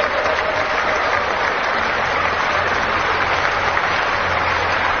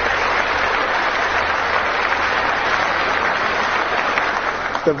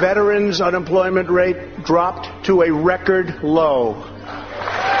 The veterans' unemployment rate dropped to a record low.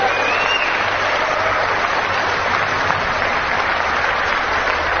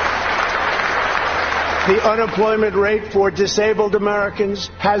 The unemployment rate for disabled Americans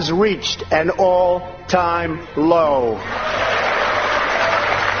has reached an all-time low.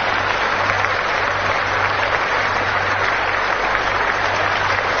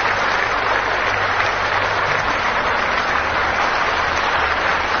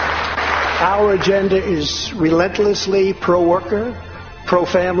 Our agenda is relentlessly pro-worker,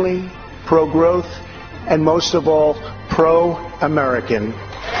 pro-family, pro-growth, and most of all, pro-American.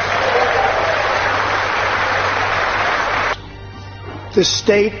 The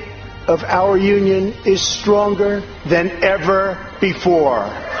state of our union is stronger than ever before.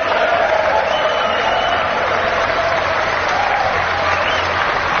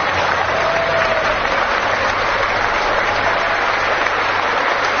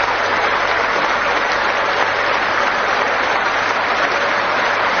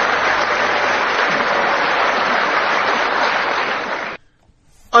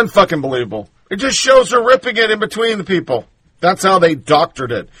 unfucking believable. It just shows her ripping it in between the people. That's how they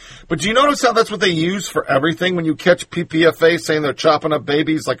doctored it. But do you notice how that's what they use for everything? When you catch PPFA saying they're chopping up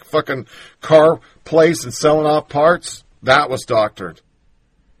babies like a fucking car place and selling off parts, that was doctored.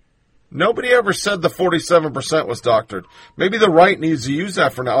 Nobody ever said the 47% was doctored. Maybe the right needs to use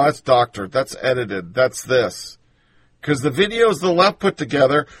that for now. Oh, that's doctored. That's edited. That's this. Because the videos the left put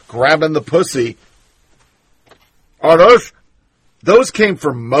together, grabbing the pussy, are those came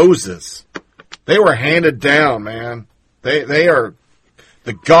from Moses. They were handed down, man. They are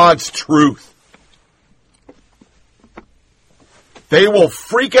the God's truth. They will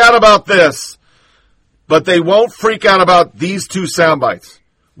freak out about this, but they won't freak out about these two sound bites.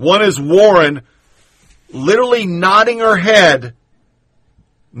 One is Warren literally nodding her head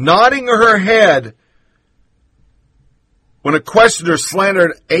when a questioner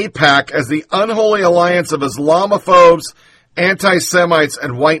slandered AIPAC as the unholy alliance of Islamophobes, anti-Semites,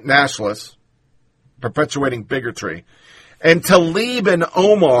 and white nationalists, perpetuating bigotry. And Tlaib and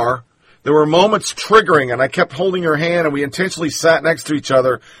Omar, there were moments triggering, and I kept holding her hand, and we intentionally sat next to each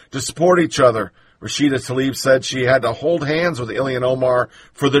other to support each other. Rashida Tlaib said she had to hold hands with Ilhan Omar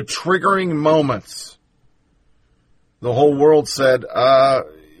for the triggering moments. The whole world said,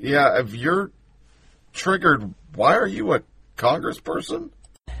 yeah, if you're triggered, why are you a congressperson?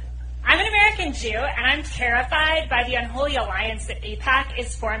 I'm an American Jew, and I'm terrified by the unholy alliance that AIPAC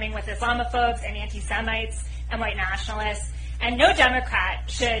is forming with Islamophobes and anti-Semites and white nationalists. And no Democrat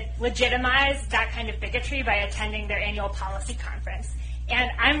should legitimize that kind of bigotry by attending their annual policy conference. And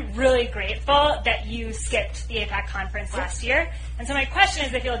I'm really grateful that you skipped the AIPAC conference last year. And so my question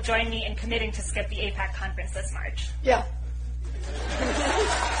is if you'll join me in committing to skip the AIPAC conference this March. Yeah.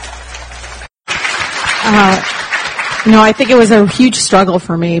 I think it was a huge struggle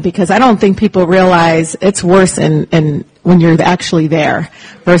for me because I don't think people realize it's worse in when you're actually there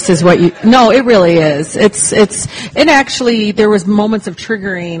versus what you. No, it really is. It actually there was moments of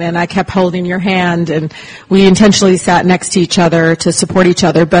triggering, and I kept holding your hand, and we intentionally sat next to each other to support each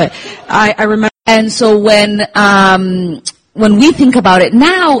other. But I remember. And so when we think about it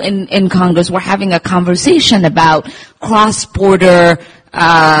now in Congress, we're having a conversation about cross-border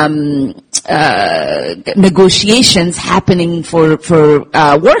negotiations happening for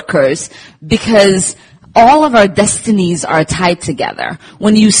workers because all of our destinies are tied together.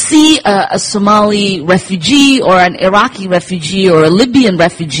 When you see a Somali refugee or an Iraqi refugee or a Libyan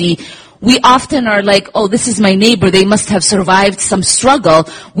refugee, we often are like, oh, this is my neighbor. They must have survived some struggle.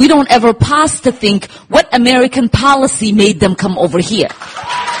 We don't ever pause to think what American policy made them come over here.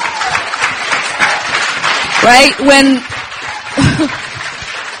 Right?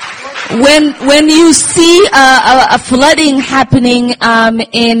 When you see a flooding happening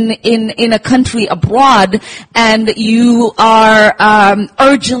in a country abroad, and you are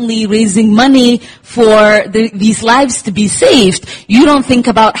urgently raising money for these lives to be saved, you don't think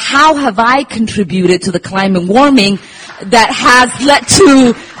about how have I contributed to the climate warming that has led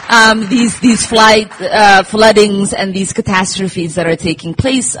to these floodings and these catastrophes that are taking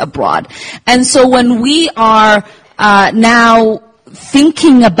place abroad. And so when we are now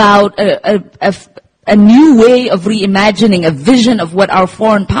thinking about a new way of reimagining, a vision of what our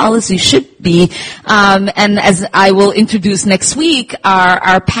foreign policy should be, and as I will introduce next week,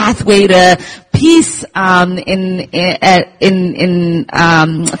 our pathway to peace in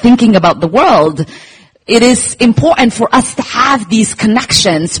thinking about the world. It is important for us to have these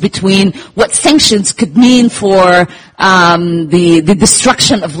connections between what sanctions could mean for the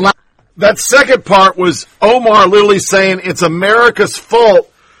destruction of life. That second part was Omar literally saying it's America's fault.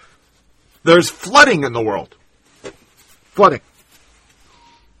 There's flooding in the world. Flooding.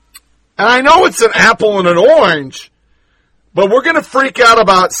 And I know it's an apple and an orange, but we're going to freak out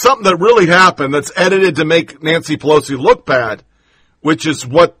about something that really happened that's edited to make Nancy Pelosi look bad, which is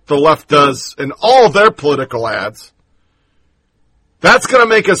what the left does in all their political ads. That's going to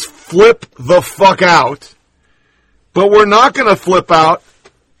make us flip the fuck out. But we're not going to flip out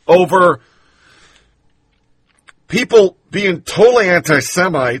over people being totally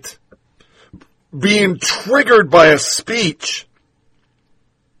anti-Semite, being triggered by a speech,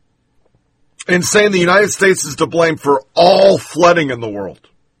 and saying the United States is to blame for all flooding in the world.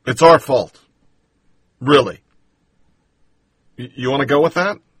 It's our fault. Really. You want to go with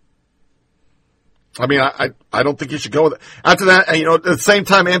that? I mean, I don't think you should go with it. After that, at the same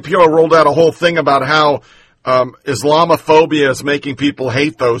time, NPR rolled out a whole thing about how Islamophobia is making people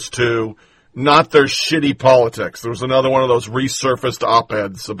hate those two, not their shitty politics. There was another one of those resurfaced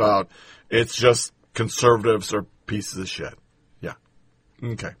op-eds about it's just conservatives are pieces of shit. Yeah.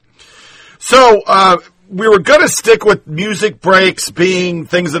 Okay. So, we were going to stick with music breaks being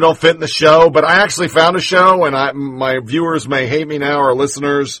things that don't fit in the show, but I actually found a show, and my viewers may hate me now, or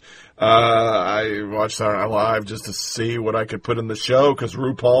listeners. I watched Saturday Night Live just to see what I could put in the show because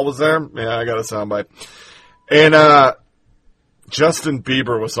RuPaul was there. Yeah, I got a soundbite. And Justin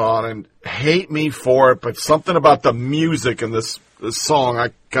Bieber was on, and hate me for it, but something about the music in this song I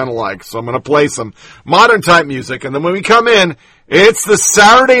kind of like. So I'm going to play some modern type music, and then when we come in, it's the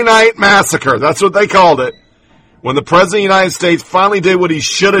Saturday Night Massacre. That's what they called it. When the President of the United States finally did what he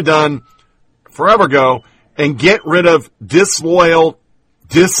should have done forever ago and get rid of disloyal,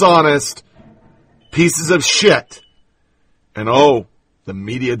 dishonest pieces of shit. And oh, the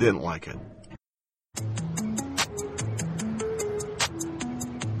media didn't like it.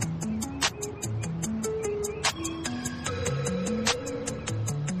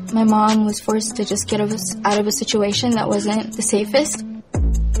 My mom was forced to just get us out of a situation that wasn't the safest.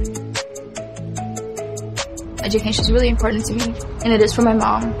 Education is really important to me, and it is for my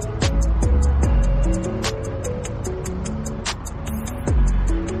mom.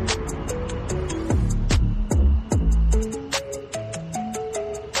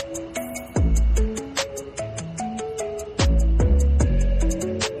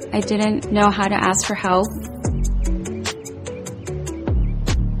 I didn't know how to ask for help.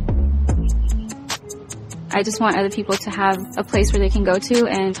 I just want other people to have a place where they can go to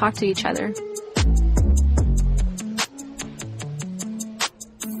and talk to each other.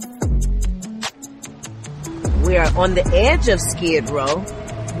 We are on the edge of Skid Row,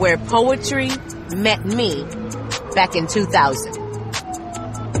 where poetry met me back in 2000.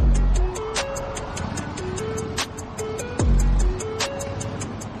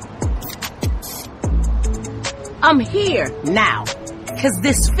 I'm here now, 'cause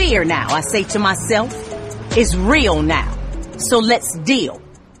this fear now, I say to myself, is real now. So let's deal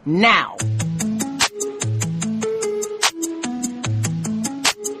now.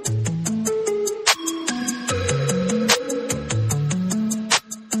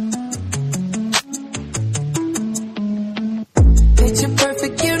 Picture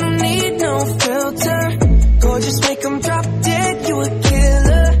perfect, you don't need no filter. Gorgeous, make them drop dead, you a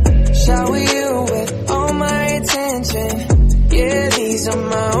killer. Shower you with all my attention. Yeah, these are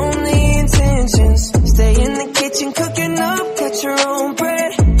my only intentions. Stay in the kitchen cooking up, cut your own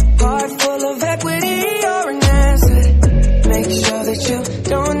bread. Heart full of equity, you're an asset. Make sure that you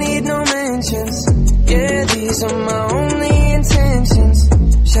don't need no mentions. Yeah, these are my only intentions.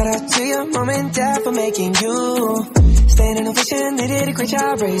 Shout out to your mom and dad for making you. Staying in a vision, they did a great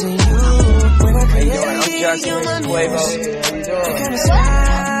job raising you. When I create, you're my muse. The kind of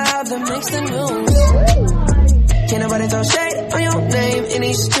style that makes the news. Can't nobody throw shade on your name in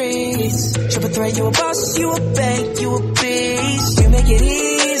these streets. Triple threat, you a boss, you a bank, you a beast. You make it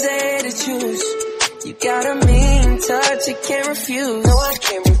easy to choose. You got a mean touch, you can't refuse. No, I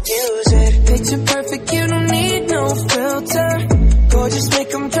can't refuse it. Picture perfect, you don't need no filter. Gorgeous, make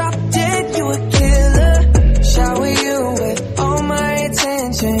them drop dead, you a killer. Shower you with all my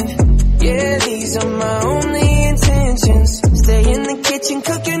attention. Yeah, these are my only intentions. Stay in the kitchen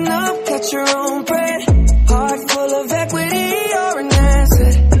cooking up, cut your own bread. Heart full of equity, you're an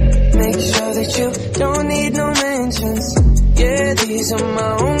asset. Make sure that you don't need no mentions. Yeah, these are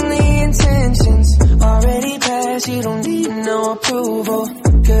my only intentions. Already passed, you don't need no approval.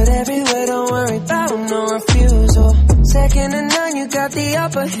 Good everywhere, don't worry about no refusal. Second to none, you got the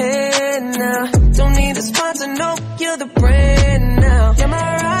upper hand now. Don't need a sponsor, no, you're the brand now. You're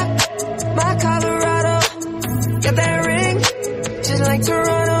my rock, my Colorado. Got that ring, just like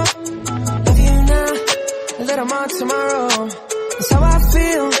Toronto. Love you now, let them on tomorrow. That's how I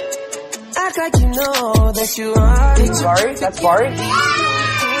feel. Act like you know that you are. That's Bari? That's Bari?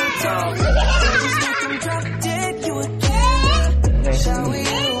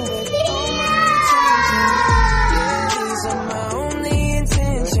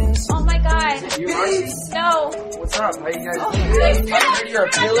 Oh my god. No. What's up? How you guys doing? You're a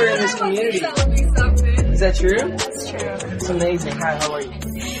pillar in this community. Is that true? That's true. It's amazing. Hi, how are you?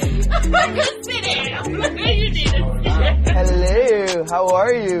 Hello, how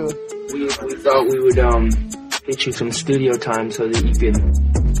are you? We thought we would get you some studio time so that you can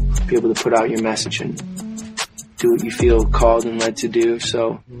be able to put out your message and do what you feel called and led to do.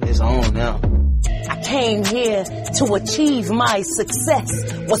 So it's on now. I came here to achieve my success.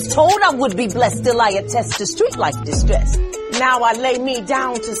 Was told I would be blessed till I attest to street life distress. Now I lay me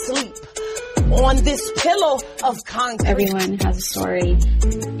down to sleep on this pillow of concrete. Everyone has a story,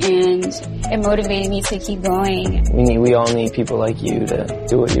 and it motivated me to keep going. We all need people like you to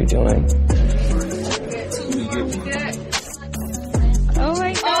do what you're doing. Oh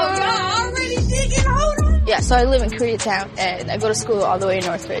my god. Oh, y'all already digging. Hold on. so I live in Koreatown, and I go to school all the way in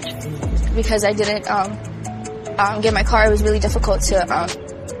Northridge. Because I didn't get my car, it was really difficult to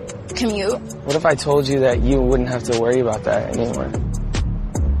commute. What if I told you that you wouldn't have to worry about that anymore?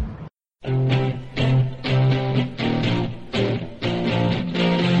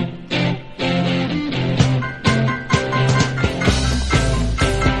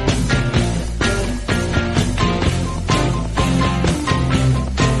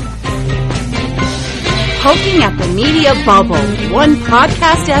 Poking at the media bubble, one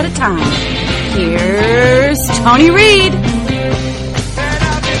podcast at a time. Here's Tony Reed.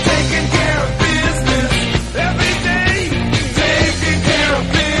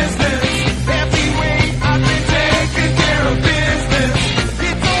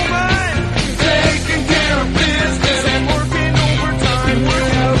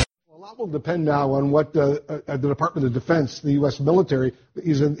 Will depend now on what the Department of Defense, the U.S. military,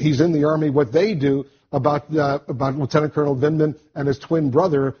 he's in the Army, what they do about Lieutenant Colonel Vindman and his twin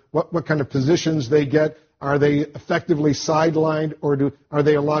brother, what kind of positions they get. Are they effectively sidelined, or are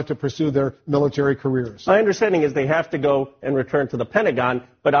they allowed to pursue their military careers? My understanding is they have to go and return to the Pentagon,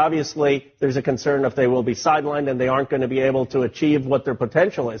 but obviously there's a concern if they will be sidelined and they aren't going to be able to achieve what their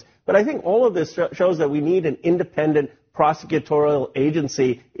potential is. But I think all of this shows that we need an independent prosecutorial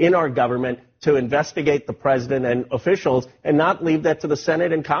agency in our government to investigate the president and officials and not leave that to the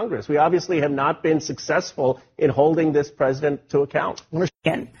Senate and Congress. We obviously have not been successful in holding this president to account.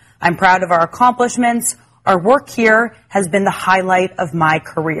 I'm proud of our accomplishments. Our work here has been the highlight of my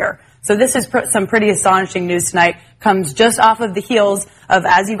career. So this is some pretty astonishing news tonight. Comes just off of the heels of,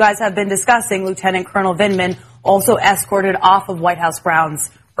 as you guys have been discussing, Lieutenant Colonel Vindman also escorted off of White House grounds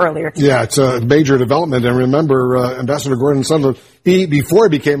earlier today. Yeah, it's a major development. And remember, Ambassador Gordon Sondland, before he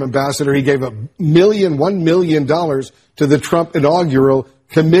became ambassador, he gave $1 million to the Trump inaugural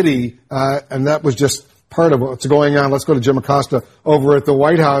committee, and that was just part of what's going on. Let's go to Jim Acosta over at the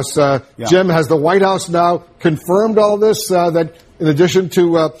White House. Jim, has the White House now confirmed all this, that in addition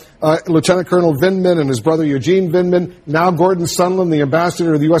to Lieutenant Colonel Vindman and his brother Eugene Vindman, now Gordon Sondland, the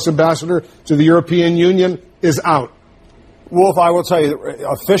ambassador, the U.S. ambassador to the European Union, is out? Wolf, I will tell you,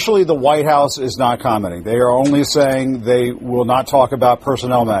 officially the White House is not commenting. They are only saying they will not talk about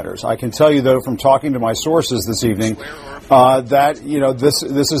personnel matters. I can tell you, though, from talking to my sources this evening, that, you know, this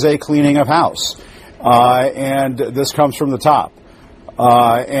is a cleaning of house. And this comes from the top.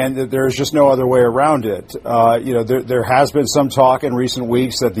 And there's just no other way around it. You know, there has been some talk in recent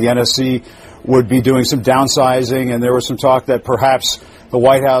weeks that the NSC would be doing some downsizing, and there was some talk that perhaps the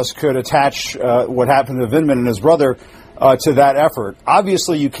White House could attach what happened to Vindman and his brother to that effort.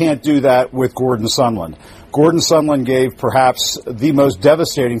 Obviously, you can't do that with Gordon Sondland. Gordon Sondland gave perhaps the most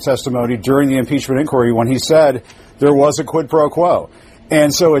devastating testimony during the impeachment inquiry when he said there was a quid pro quo.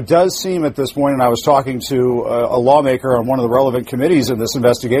 And so it does seem at this point, and I was talking to a lawmaker on one of the relevant committees in this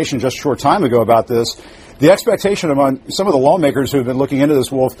investigation just a short time ago about this, the expectation among some of the lawmakers who have been looking into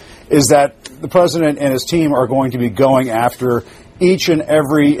this, Wolf, is that the president and his team are going to be going after each and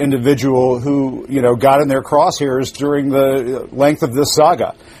every individual who, you know, got in their crosshairs during the length of this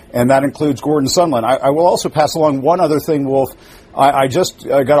saga. And that includes Gordon Sondland. I will also pass along one other thing, Wolf. I just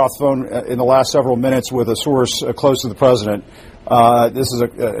got off the phone in the last several minutes with a source close to the president. This is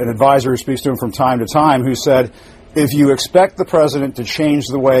an advisor who speaks to him from time to time, who said, if you expect the president to change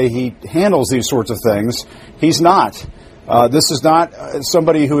the way he handles these sorts of things, he's not. This is not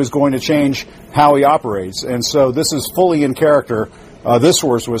somebody who is going to change how he operates. And so this is fully in character, this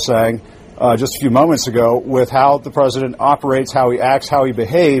source was saying just a few moments ago, with how the president operates, how he acts, how he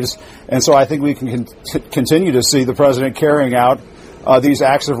behaves. And so I think we can continue to see the president carrying out these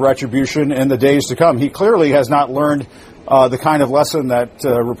acts of retribution in the days to come. He clearly has not learned the kind of lesson that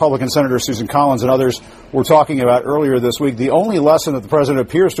Republican Senator Susan Collins and others were talking about earlier this week. The only lesson that the president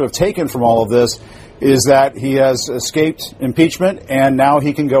appears to have taken from all of this is that he has escaped impeachment, and now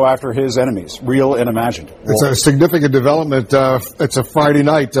he can go after his enemies, real and imagined. It's a significant development. It's a Friday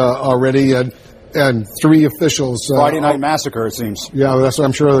night already, and three officials. Friday night massacre, it seems. Yeah, that's what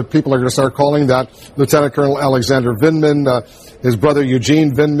I'm sure that people are going to start calling that. Lieutenant Colonel Alexander Vindman, his brother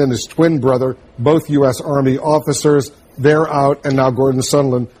Eugene Vindman, his twin brother, both U.S. Army officers. They're out, and now Gordon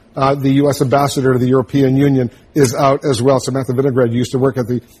Sondland, the U.S. ambassador to the European Union, is out as well. Samantha Vinograd used to work at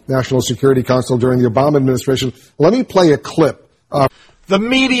the National Security Council during the Obama administration. Let me play a clip. The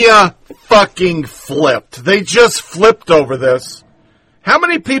media fucking flipped. They just flipped over this. How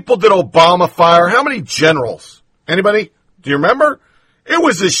many people did Obama fire? How many generals? Anybody? Do you remember? It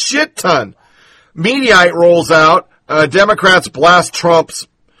was a shit ton. Mediaite rolls out. Democrats blast Trump's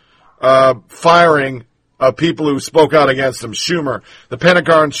firing of people who spoke out against him. Schumer, the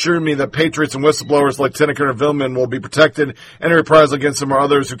Pentagon assured me that patriots and whistleblowers like Lieutenant Colonel Vindman will be protected. Any reprisal against them or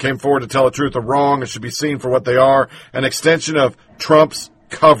others who came forward to tell the truth are wrong and should be seen for what they are, an extension of Trump's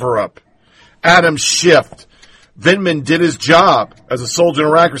cover-up. Adam Schiff, Vindman did his job as a soldier in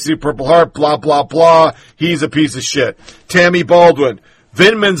Iraq, received Purple Heart, blah, blah, blah. He's a piece of shit. Tammy Baldwin,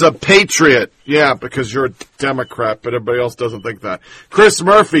 Vindman's a patriot. Yeah, because you're a Democrat, but everybody else doesn't think that. Chris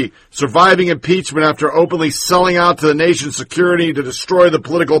Murphy, surviving impeachment after openly selling out to the nation's security to destroy the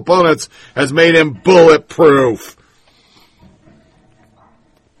political opponents has made him bulletproof.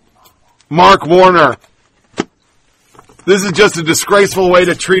 Mark Warner, this is just a disgraceful way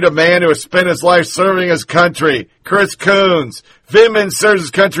to treat a man who has spent his life serving his country. Chris Coons, Vindman serves his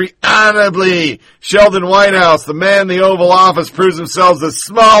country honorably. Sheldon Whitehouse, the man in the Oval Office, proves himself the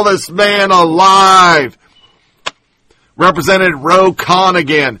smallest man alive. Representative Ro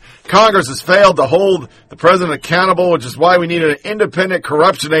Connigan, Congress has failed to hold the president accountable, which is why we need an independent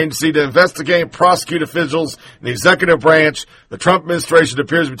corruption agency to investigate and prosecute officials in the executive branch. The Trump administration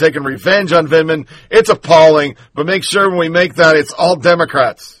appears to be taking revenge on Vindman. It's appalling, but make sure when we make that, it's all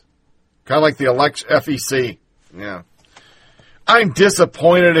Democrats. Kind of like the FEC. Yeah. I'm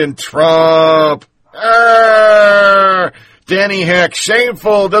disappointed in Trump. Danny Heck,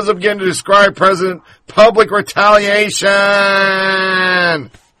 shameful, doesn't begin to describe President public retaliation.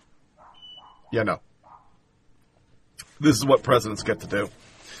 Yeah, no. This is what presidents get to do.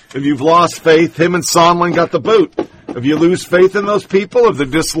 If you've lost faith, him and Sondland got the boot. If you lose faith in those people, if they're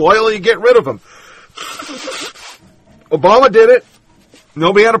disloyal, you get rid of them. Obama did it.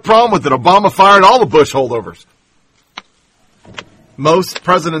 Nobody had a problem with it. Obama fired all the Bush holdovers. Most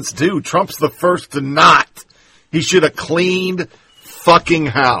presidents do. Trump's the first to not. He should have cleaned fucking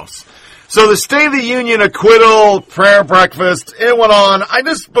house. So the State of the Union acquittal, prayer breakfast, it went on.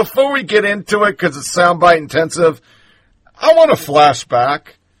 Before we get into it, because it's soundbite intensive, I want to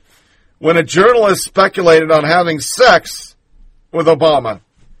flashback when a journalist speculated on having sex with Obama.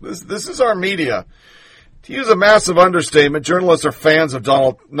 This is our media. To use a massive understatement, journalists are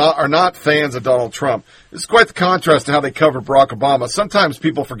not fans of Donald Trump. This is quite the contrast to how they cover Barack Obama. Sometimes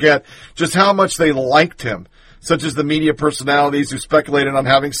people forget just how much they liked him, such as the media personalities who speculated on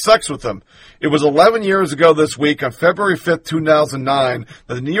having sex with him. It was 11 years ago this week, on February 5th, 2009,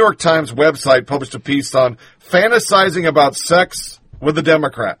 that the New York Times website published a piece on fantasizing about sex with a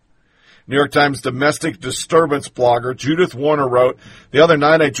Democrat. New York Times domestic disturbance blogger Judith Warner wrote, "The other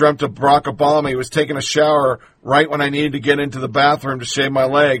night I dreamt of Barack Obama. He was taking a shower right when I needed to get into the bathroom to shave my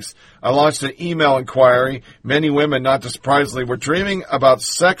legs. I launched an email inquiry. Many women, not surprisingly, were dreaming about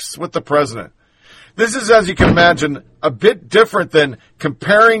sex with the president." This is, as you can imagine, a bit different than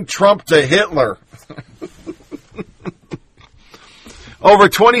comparing Trump to Hitler. Over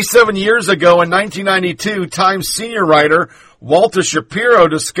 27 years ago in 1992, Times senior writer Walter Shapiro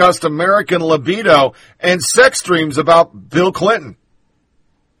discussed American libido and sex dreams about Bill Clinton.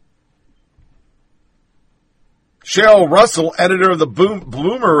 Cheryl Russell, editor of the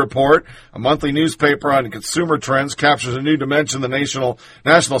Bloomer Report, a monthly newspaper on consumer trends, captures a new dimension of the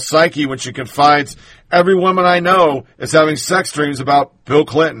national psyche when she confides, "Every woman I know is having sex dreams about Bill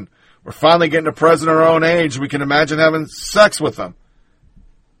Clinton. We're finally getting a president our own age. We can imagine having sex with him."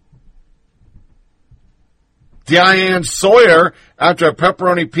 Diane Sawyer, after a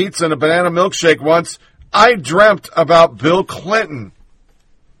pepperoni pizza and a banana milkshake once, "I dreamt about Bill Clinton."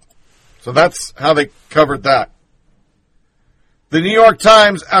 So that's how they covered that. The New York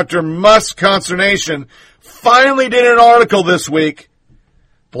Times, after much consternation, finally did an article this week.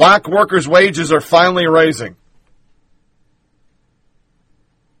 Black workers' wages are finally rising.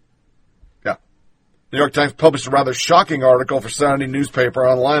 Yeah. New York Times published a rather shocking article for Saturday newspaper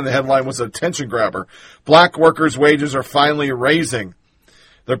online. The headline was an attention grabber. Black workers' wages are finally raising.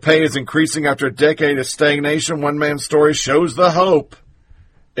 Their pay is increasing after a decade of stagnation. One man's story shows the hope.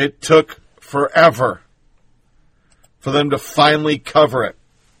 It took forever for them to finally cover it.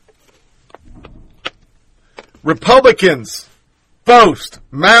 Republicans boast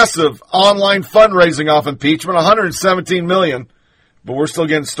massive online fundraising off impeachment, $117 million. But we're still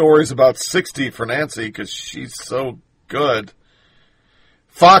getting stories about 60 for Nancy because she's so good.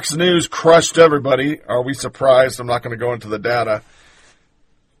 Fox News crushed everybody. Are we surprised? I'm not going to go into the data.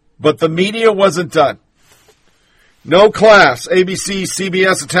 But the media wasn't done. No class. ABC,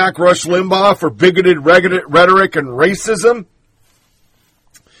 CBS attack Rush Limbaugh for bigoted rhetoric and racism.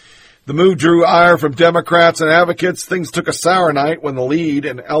 The move drew ire from Democrats and advocates. Things took a sour night when the lead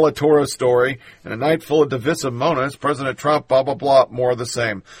in Ella Tora's story. In a night full of divisive moments, President Trump, blah, blah, blah, more of the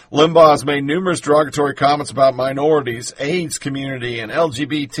same. Limbaugh has made numerous derogatory comments about minorities, AIDS community, and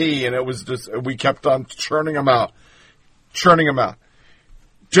LGBT, and it was just, we kept on churning them out.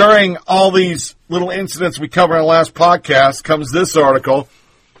 During all these little incidents we covered in the last podcast comes this article.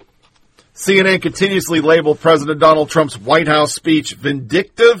 CNN continuously labeled President Donald Trump's White House speech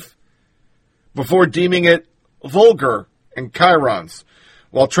vindictive before deeming it vulgar and chirons.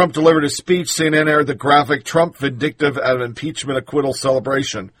 While Trump delivered his speech, CNN aired the graphic Trump vindictive at an impeachment acquittal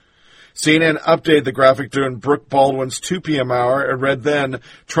celebration. CNN updated the graphic during Brooke Baldwin's 2 p.m. hour and read then,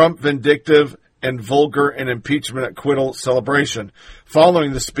 Trump vindictive and vulgar and impeachment acquittal celebration.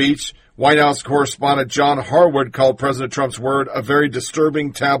 Following the speech, White House correspondent John Harwood called President Trump's word a very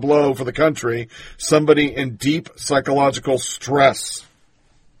disturbing tableau for the country, somebody in deep psychological stress.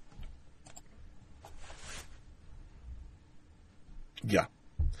 Yeah.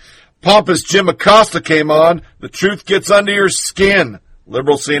 Pompous Jim Acosta came on. The truth gets under your skin.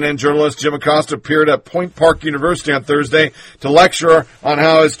 Liberal CNN journalist Jim Acosta appeared at Point Park University on Thursday to lecture on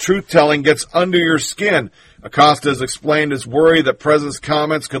how his truth-telling gets under your skin. Acosta has explained his worry that President's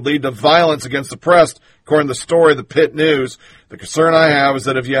comments could lead to violence against the press, according to the story of the Pitt News. The concern I have is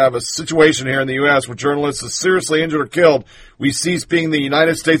that if you have a situation here in the U.S. where journalists are seriously injured or killed, we cease being the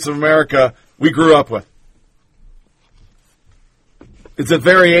United States of America we grew up with. It's a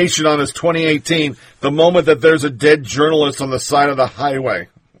variation on his 2018, the moment that there's a dead journalist on the side of the highway.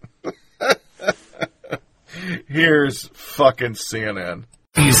 Here's fucking CNN.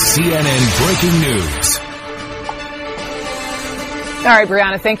 Is CNN breaking news. All right,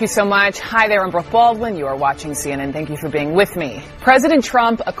 Brianna, thank you so much. Hi there, I'm Brooke Baldwin. You are watching CNN. Thank you for being with me. President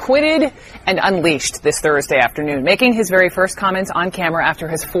Trump acquitted and unleashed this Thursday afternoon, making his very first comments on camera after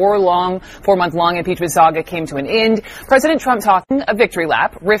his 4-month-long impeachment saga came to an end. President Trump talking a victory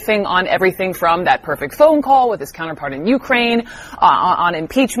lap, riffing on everything from that perfect phone call with his counterpart in Ukraine, on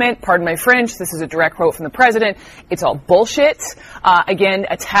impeachment. Pardon my French, this is a direct quote from the president. It's all bullshit. Again,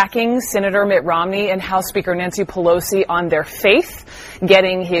 attacking Senator Mitt Romney and House Speaker Nancy Pelosi on their faith.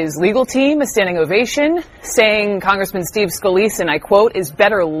 Getting his legal team a standing ovation, saying Congressman Steve Scalise, and I quote, is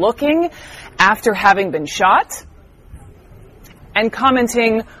better looking after having been shot, and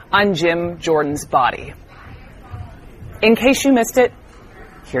commenting on Jim Jordan's body. In case you missed it,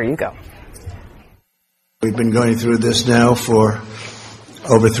 here you go. We've been going through this now for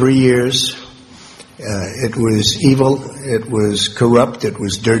over 3 years. It was evil, it was corrupt, it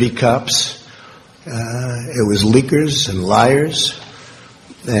was dirty cops, it was leakers and liars.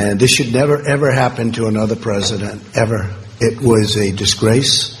 And this should never, ever happen to another president, ever. It was a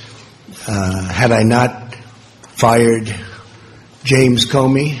disgrace. Had I not fired James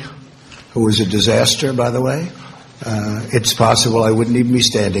Comey, who was a disaster, by the way, it's possible I wouldn't even be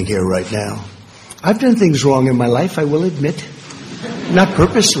standing here right now. I've done things wrong in my life, I will admit. Not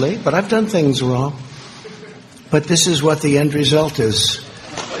purposely, but I've done things wrong. But this is what the end result is.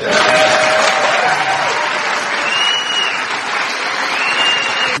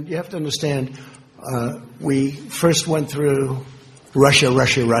 You have to understand, we first went through Russia.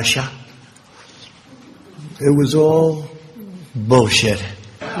 It was all bullshit.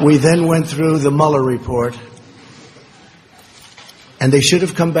 We then went through the Mueller report, and they should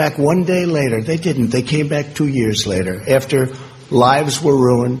have come back one day later. They didn't. They came back 2 years later, after lives were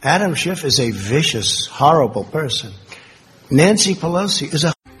ruined. Adam Schiff is a vicious, horrible person. Nancy Pelosi is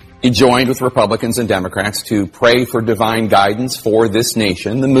a... He joined with Republicans and Democrats to pray for divine guidance for this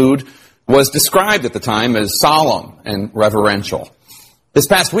nation. The mood was described at the time as solemn and reverential. This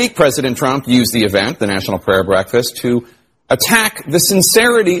past week, President Trump used the event, the National Prayer Breakfast, to attack the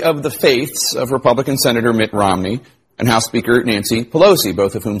sincerity of the faiths of Republican Senator Mitt Romney and House Speaker Nancy Pelosi,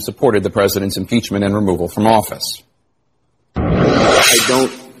 both of whom supported the president's impeachment and removal from office. I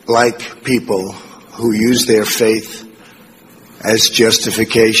don't like people who use their faith as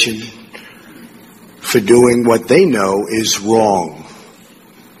justification for doing what they know is wrong.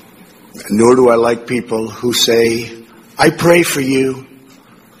 Nor do I like people who say, I pray for you,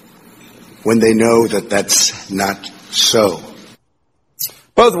 when they know that that's not so.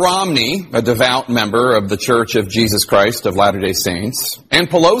 Both Romney, a devout member of the Church of Jesus Christ of Latter-day Saints, and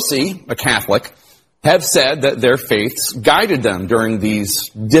Pelosi, a Catholic, have said that their faiths guided them during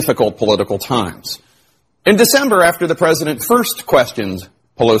these difficult political times. In December, after the president first questioned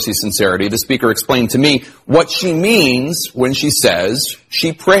Pelosi's sincerity, the speaker explained to me what she means when she says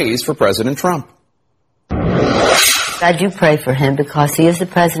she prays for President Trump. I do pray for him because he is the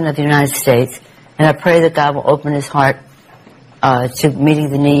President of the United States, and I pray that God will open his heart to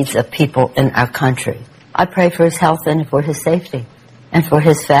meeting the needs of people in our country. I pray for his health and for his safety and for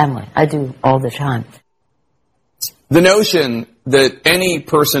his family. I do all the time. The notion that any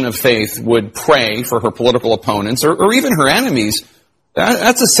person of faith would pray for her political opponents or even her enemies,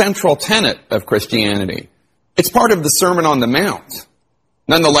 that's a central tenet of Christianity. It's part of the Sermon on the Mount.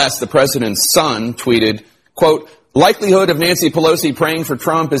 Nonetheless, the president's son tweeted, quote, likelihood of Nancy Pelosi praying for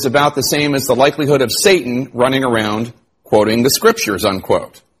Trump is about the same as the likelihood of Satan running around quoting the scriptures,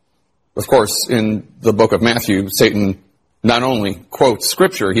 unquote. Of course, in the book of Matthew, Satan not only quotes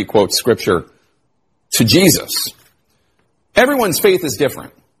scripture, he quotes scripture to Jesus. Everyone's faith is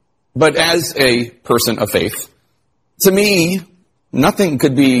different, but as a person of faith, to me, nothing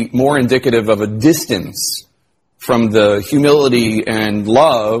could be more indicative of a distance from the humility and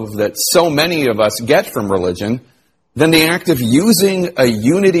love that so many of us get from religion than the act of using a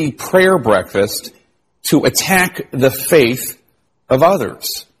unity prayer breakfast to attack the faith of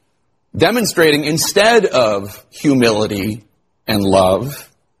others, demonstrating instead of humility and love,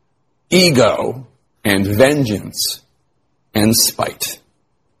 ego and vengeance and spite.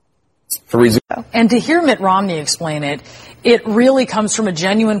 And to hear Mitt Romney explain it, it really comes from a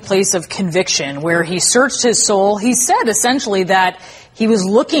genuine place of conviction where he searched his soul. He said essentially that he was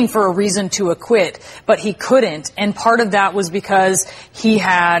looking for a reason to acquit, but he couldn't. And part of that was because he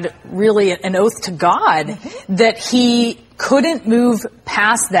had really an oath to God that he couldn't move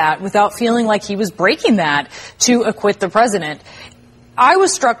past that without feeling like he was breaking that to acquit the president. I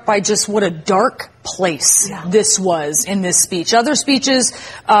was struck by just what a dark place this was in this speech. Other speeches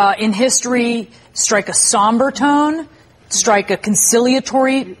in history strike a somber tone, strike a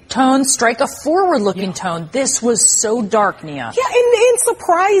conciliatory tone, strike a forward-looking tone. This was so dark, Nia. Yeah, and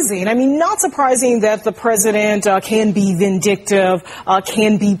surprising. I mean, not surprising that the president can be vindictive,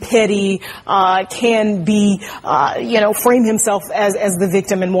 can be petty, can be, frame himself as the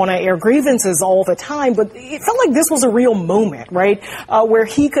victim and want to air grievances all the time. But it felt like this was a real moment, right, where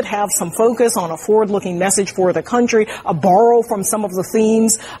he could have some focus on a forward-looking message for the country, borrow from some of the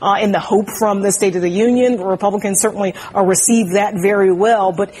themes and the hope from the State of the Union. Republicans certainly received that very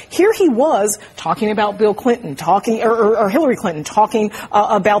well. But here he was talking about Bill Clinton, or Hillary Clinton, talking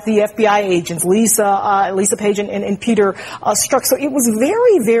about the FBI agents, Lisa Page and Peter Strzok. So it was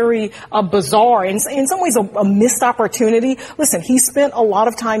very, very bizarre. In some ways, a missed opportunity. Listen, he spent a lot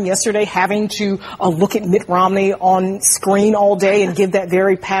of time yesterday having to look at Mitt Romney on screen all day and give that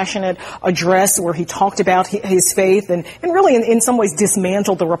very passionate address where he talked about his faith and really in some ways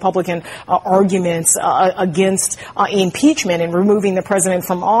dismantled the Republican arguments against impeachment and removing the president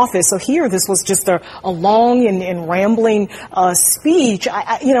from office. So here, this was just a long and rambling speech.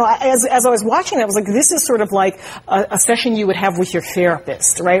 As I was watching it, I was like, this is sort of like a session you would have with your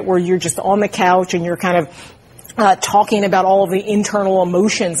therapist, right? Where you're just on the couch and you're kind of talking about all of the internal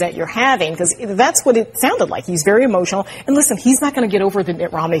emotions that you're having, because that's what it sounded like. He's very emotional. And listen, he's not going to get over the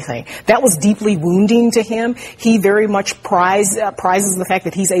Mitt Romney thing. That was deeply wounding to him. He very much prizes the fact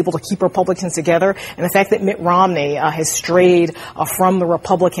that he's able to keep Republicans together, and the fact that Mitt Romney has strayed from the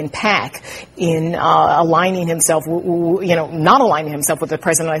Republican pack in aligning himself, not aligning himself with the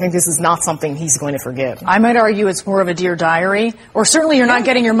president. I think this is not something he's going to forgive. I might argue it's more of a Dear Diary, or certainly you're not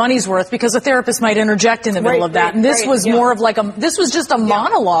getting your money's worth, because a therapist might interject in the middle of that. And this was more of like this was just a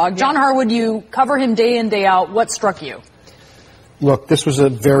monologue. John Harwood, you cover him day in, day out. What struck you? Look, this was a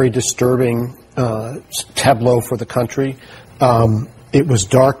very disturbing tableau for the country. It was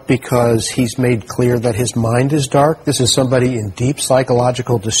dark because he's made clear that his mind is dark. This is somebody in deep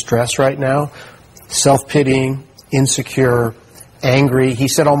psychological distress right now, self-pitying, insecure, angry. He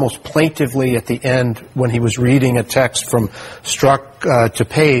said almost plaintively at the end when he was reading a text from Strzok to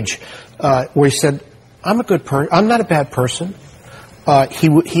Page, where he said, I'm a good person. I'm not a bad person.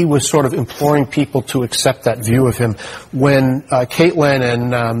 He was sort of imploring people to accept that view of him. When Caitlin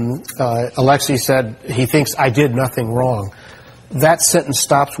and Alexei said he thinks I did nothing wrong, that sentence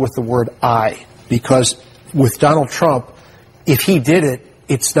stops with the word I, because with Donald Trump, if he did it,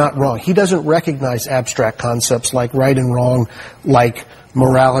 it's not wrong. He doesn't recognize abstract concepts like right and wrong, like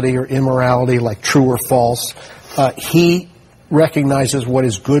morality or immorality, like true or false. He recognizes what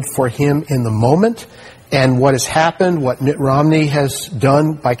is good for him in the moment. And what has happened, what Mitt Romney has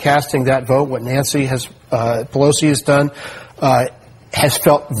done by casting that vote, what Nancy Pelosi has done, has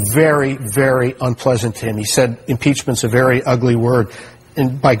felt very, very unpleasant to him. He said impeachment's a very ugly word.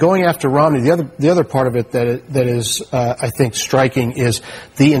 And by going after Romney, the other part of it that is, I think, striking is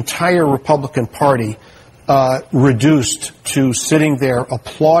the entire Republican Party reduced to sitting there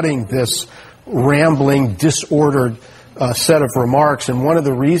applauding this rambling, disordered set of remarks. And one of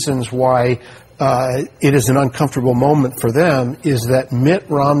the reasons why it is an uncomfortable moment for them is that Mitt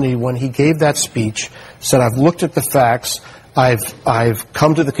Romney, when he gave that speech, said, I've looked at the facts, I've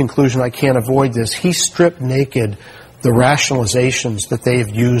come to the conclusion I can't avoid this. He stripped naked the rationalizations that they've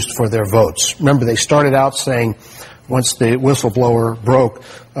used for their votes. Remember, they started out saying, once the whistleblower broke,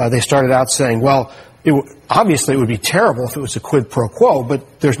 they started out saying, well, obviously it would be terrible if it was a quid pro quo,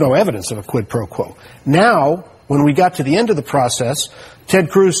 but there's no evidence of a quid pro quo. Now, when we got to the end of the process, Ted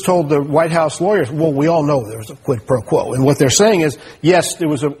Cruz told the White House lawyers, well, we all know there was a quid pro quo. And what they're saying is, yes, there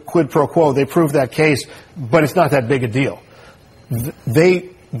was a quid pro quo. They proved that case, but it's not that big a deal.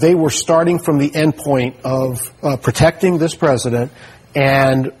 They were starting from the end point of protecting this president,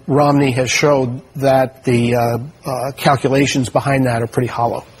 and Romney has showed that the calculations behind that are pretty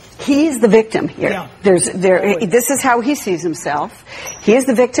hollow. He's the victim here. Yeah. This is how he sees himself. He is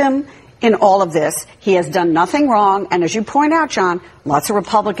the victim in all of this. He has done nothing wrong. And as you point out, John, lots of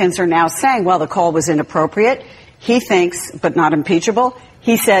Republicans are now saying, well, the call was inappropriate. He thinks, but not impeachable.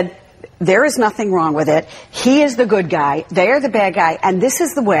 He said, there is nothing wrong with it. He is the good guy. They are the bad guy. And this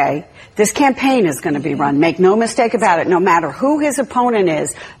is the way this campaign is going to be run. Make no mistake about it. No matter who his opponent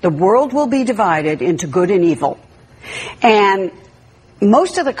is, the world will be divided into good and evil. And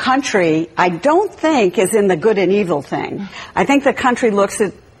most of the country, I don't think, is in the good and evil thing. I think the country looks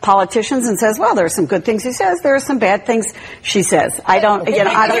at politicians and says, well, there are some good things he says, there are some bad things she says. I don't.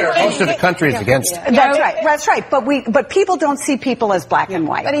 Most of the country is against it. That's right. But people don't see people as black and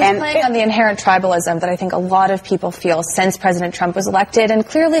white. But he's playing on the inherent tribalism that I think a lot of people feel since President Trump was elected, and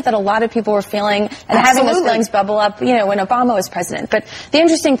clearly that a lot of people were feeling and having those feelings bubble up, when Obama was president. But the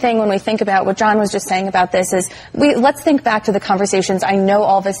interesting thing when we think about what John was just saying about this is let's think back to the conversations I know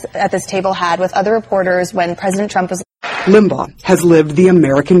all of us at this table had with other reporters when President Trump was. Limbaugh has lived the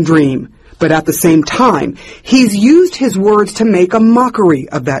American dream, but at the same time, he's used his words to make a mockery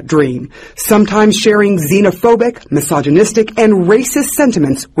of that dream, sometimes sharing xenophobic, misogynistic, and racist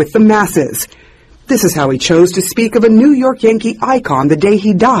sentiments with the masses. This is how he chose to speak of a New York Yankee icon the day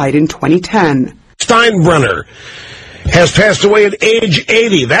he died in 2010. Steinbrenner has passed away at age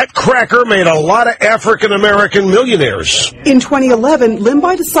 80. That cracker made a lot of African-American millionaires. In 2011,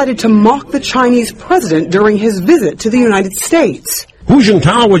 Limbaugh decided to mock the Chinese president during his visit to the United States. Hu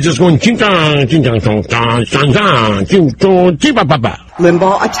Jintao was just going,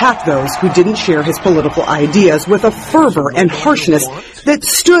 Limbaugh attacked those who didn't share his political ideas with a fervor and harshness that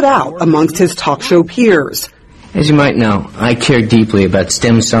stood out amongst his talk show peers. As you might know, I care deeply about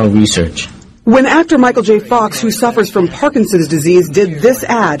stem cell research. When actor Michael J. Fox, who suffers from Parkinson's disease, did this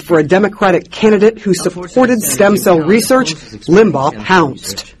ad for a Democratic candidate who supported stem cell research, Limbaugh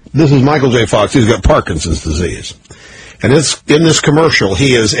pounced. This is Michael J. Fox. He's got Parkinson's disease. And in this commercial,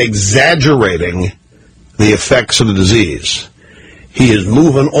 he is exaggerating the effects of the disease. He is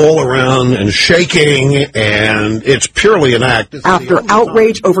moving all around and shaking, and it's purely an act. After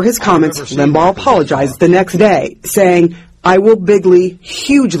outrage over his comments, Limbaugh apologized the next day, saying, I will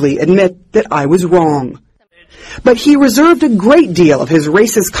hugely admit that I was wrong. But he reserved a great deal of his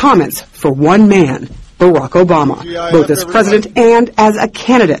racist comments for one man, Barack Obama, both as president and as a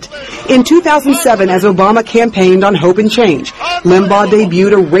candidate. In 2007, as Obama campaigned on Hope and Change, Limbaugh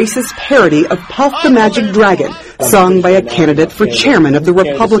debuted a racist parody of Puff the Magic Dragon, sung by a candidate for chairman of the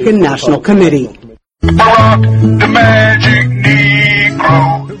Republican National Committee. Barack the Magic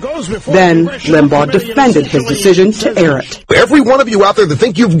Negro. Then Limbaugh defended his decision to air it. Every one of you out there that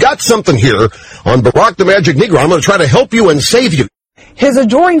think you've got something here on Barack the Magic Negro, I'm going to try to help you and save you. His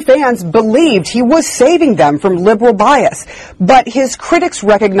adoring fans believed he was saving them from liberal bias, but his critics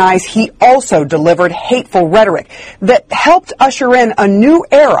recognize he also delivered hateful rhetoric that helped usher in a new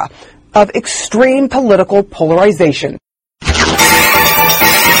era of extreme political polarization.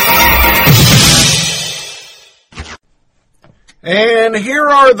 And here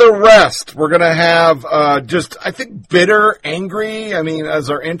are the rest. We're going to have I think, bitter, angry.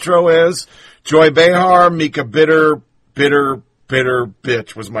 As our intro is, Joy Behar, Mika bitter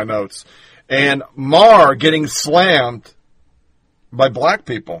bitch was my notes. And Maher getting slammed by black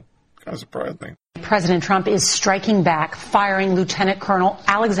people. Kind of surprised me. President Trump is striking back, firing Lieutenant Colonel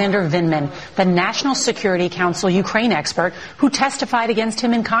Alexander Vindman, the National Security Council Ukraine expert who testified against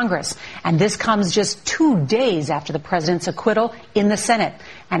him in Congress. And this comes just 2 days after the president's acquittal in the Senate.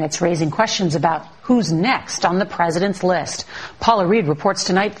 And it's raising questions about who's next on the president's list. Paula Reed reports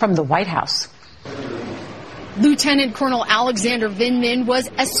tonight from the White House. Lieutenant Colonel Alexander Vindman was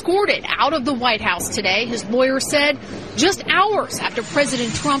escorted out of the White House today. His lawyer said just hours after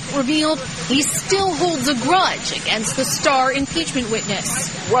President Trump revealed he still holds a grudge against the star impeachment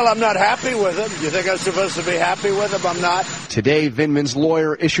witness. Well, I'm not happy with him. You think I'm supposed to be happy with him? I'm not. Today, Vindman's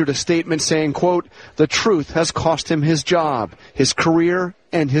lawyer issued a statement saying, quote, "The truth has cost him his job, his career,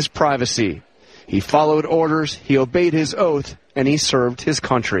 and his privacy. He followed orders, he obeyed his oath, and he served his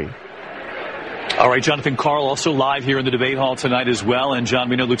country." All right, Jonathan Karl also live here in the debate hall tonight as well. And, John,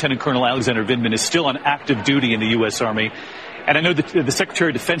 we know Lieutenant Colonel Alexander Vindman is still on active duty in the U.S. Army. And I know that the Secretary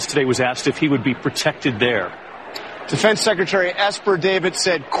of Defense today was asked if he would be protected there. Defense Secretary Esper David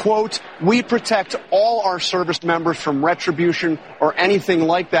said, quote, "We protect all our service members from retribution or anything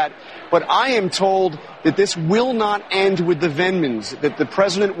like that. But I am told that this will not end with the Vindmans, that the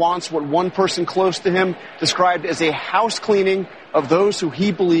president wants what one person close to him described as a house cleaning of those who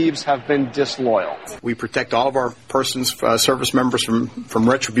he believes have been disloyal." We protect all of our service members from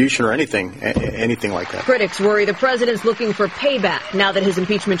retribution or anything like that. Critics worry the president's looking for payback now that his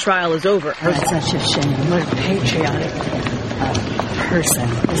impeachment trial is over. That's such a shame. What a patriotic person.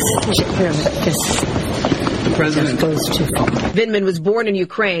 The president goes too far. Vindman was born in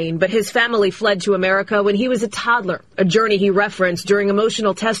Ukraine, but his family fled to America when he was a toddler, a journey he referenced during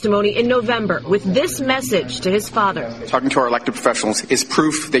emotional testimony in November with this message to his father. Talking to our elected professionals is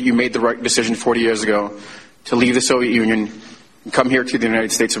proof that you made the right decision 40 years ago to leave the Soviet Union and come here to the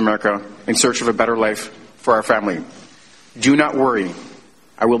United States of America in search of a better life for our family. Do not worry.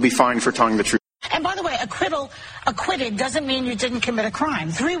 I will be fine for telling the truth. And by the way, acquitted doesn't mean you didn't commit a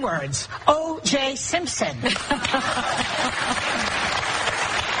crime. 3 words. O.J. Simpson. This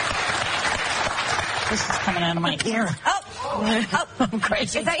is coming out of my ear. Oh, I'm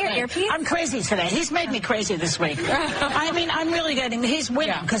crazy. Is that your earpiece? I'm crazy today. He's made me crazy this week. I mean, I'm really he's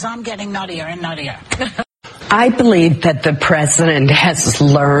winning because I'm getting nuttier and nuttier. I believe that the president has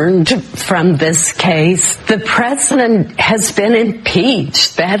learned from this case. The president has been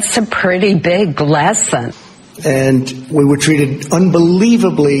impeached. That's a pretty big lesson. And we were treated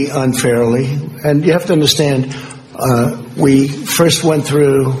unbelievably unfairly. And you have to understand, we first went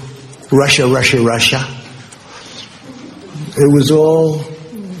through Russia. It was all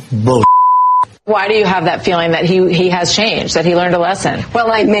bull. Why do you have that feeling that he has changed, that he learned a lesson? Well,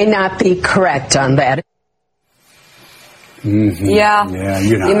 I may not be correct on that. Mm-hmm. Yeah,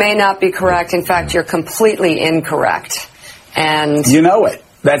 you may not be correct. In fact, you're completely incorrect. And you know it.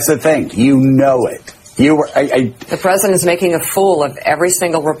 That's the thing. You know it. The president is making a fool of every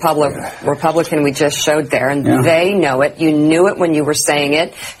single Republican we just showed there, and they know it. You knew it when you were saying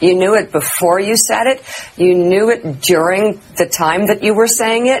it. You knew it before you said it. You knew it during the time that you were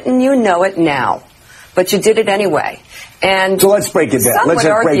saying it, and you know it now. But you did it anyway. And so let's break it down. Let's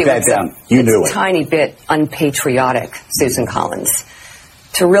just break that down. You knew it. It's a tiny bit unpatriotic, Susan Collins,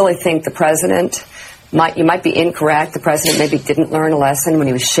 to really think the president you might be incorrect. The president maybe didn't learn a lesson when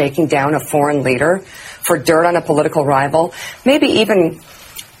he was shaking down a foreign leader for dirt on a political rival, maybe even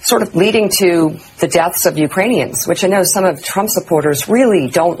sort of leading to the deaths of Ukrainians, which I know some of Trump supporters really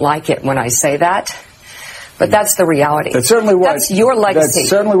don't like it when I say that. But that's the reality. That's your legacy. That's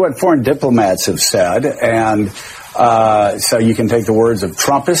certainly what foreign diplomats have said. And so you can take the words of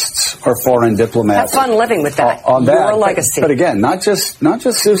Trumpists or foreign diplomats. Have fun living with that. On your that. legacy. But again, not just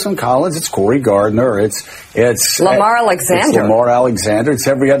Susan Collins. It's Cory Gardner. It's Lamar Alexander. It's Lamar Alexander. It's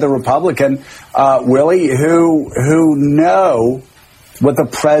every other Republican, Willie, who know what the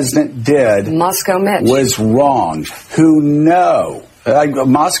president did. Moscow Mitch was wrong. Who know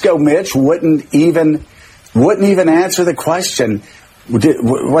Moscow Mitch wouldn't even answer the question.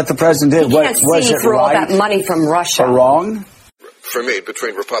 What the president did. You can't see through all that money from Russia. Or wrong? For me,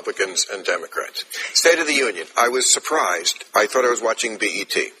 between Republicans and Democrats. State of the Union. I was surprised. I thought I was watching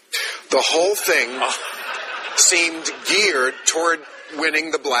BET. The whole thing seemed geared toward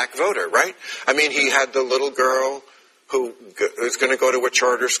winning the black voter, right? I mean, he had the little girl who is going to go to a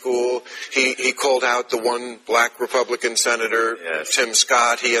charter school. He called out the one black Republican senator, Tim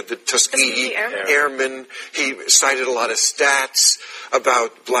Scott. He had the Tuskegee Airmen. He cited a lot of stats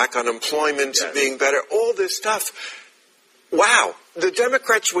about black unemployment being better. All this stuff. Wow. The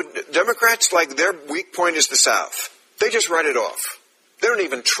Democrats, like, their weak point is the South. They just write it off. They don't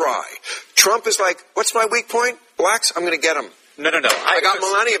even try. Trump is like, what's my weak point? Blacks? I'm going to get them. No. I got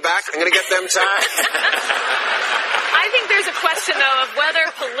Melania back. I'm going to get them too. I think there's a question, though, of whether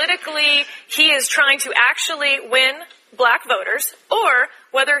politically he is trying to actually win black voters, or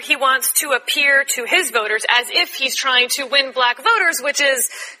whether he wants to appear to his voters as if he's trying to win black voters, which is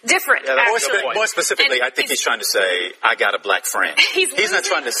different, actually. More specifically, I think he's trying to say, I got a black friend. He's not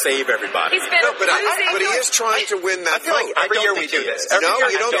trying to save everybody. He's been but he is trying to win that vote. Like every year we do this. No,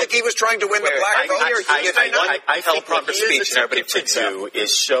 you don't think he was trying to win the black vote? I think what he is attempting to do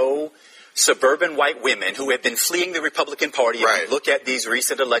is show suburban white women who have been fleeing the Republican Party. If you look at these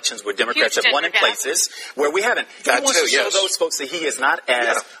recent elections where Democrats have won in places where we haven't. He wants to show those folks that he is not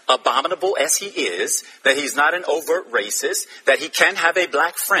as abominable as he is, that he's not an overt racist, that he can have a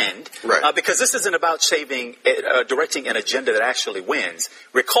black friend, because this isn't about directing an agenda that actually wins.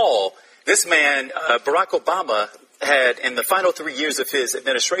 Recall, this man, Barack Obama, had, in the final 3 years of his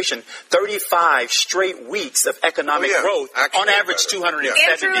administration, 35 straight weeks of economic growth, on average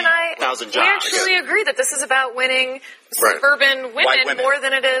 270,000 jobs. We actually agree that this is about winning suburban women more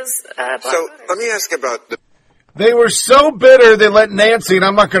than it is black voters. Let me ask about They were so bitter they let Nancy, and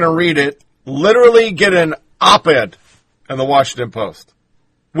I'm not going to read it, literally get an op-ed in the Washington Post,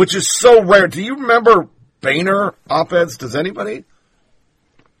 which is so rare. Do you remember Boehner op-eds? Does anybody?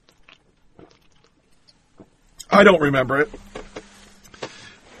 I don't remember it.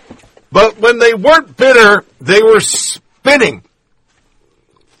 But when they weren't bitter, they were spinning.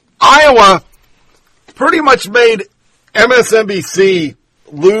 Iowa pretty much made MSNBC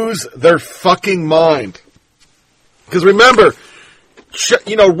lose their fucking mind. Because remember,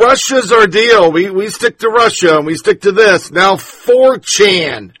 Russia's our deal. We stick to Russia and we stick to this. Now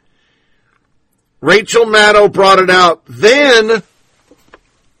 4chan. Rachel Maddow brought it out. Then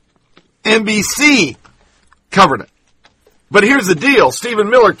NBC covered it. But here's the deal. Stephen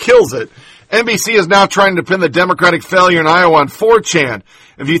Miller kills it. NBC is now trying to pin the Democratic failure in Iowa on 4chan.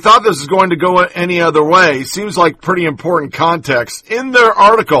 If you thought this was going to go any other way, seems like pretty important context. In their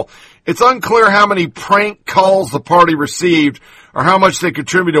article, it's unclear how many prank calls the party received or how much they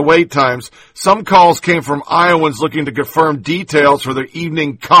contribute to wait times. Some calls came from Iowans looking to confirm details for their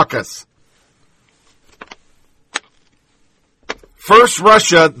evening caucus. First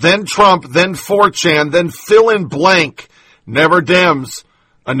Russia, then Trump, then 4chan, then fill in blank. Never Dems.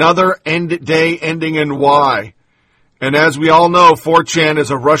 Another day ending in Y. And as we all know, 4chan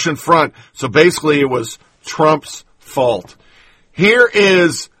is a Russian front. So basically it was Trump's fault. Here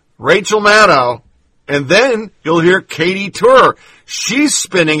is Rachel Maddow. And then you'll hear Katie Tur. She's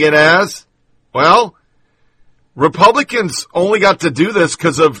spinning it as, well, Republicans only got to do this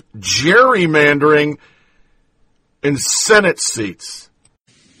because of gerrymandering in Senate seats.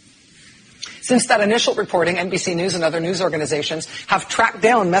 Since that initial reporting, NBC News and other news organizations have tracked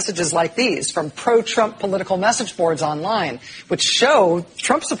down messages like these from pro-Trump political message boards online, which show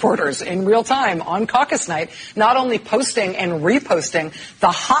Trump supporters in real time on caucus night not only posting and reposting the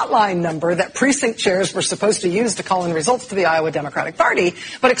hotline number that precinct chairs were supposed to use to call in results to the Iowa Democratic Party,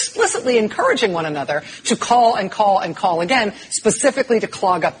 but explicitly encouraging one another to call and call and call again, specifically to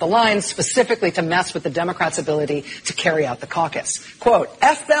clog up the lines, specifically to mess with the Democrats' ability to carry out the caucus. Quote,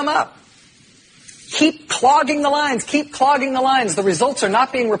 F them up. Keep clogging the lines. Keep clogging the lines. The results are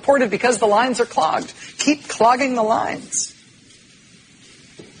not being reported because the lines are clogged. Keep clogging the lines.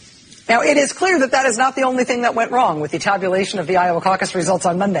 Now, it is clear that that is not the only thing that went wrong with the tabulation of the Iowa caucus results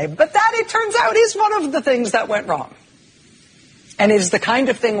on Monday, but that, it turns out, is one of the things that went wrong. And is the kind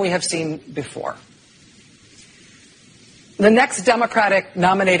of thing we have seen before. The next Democratic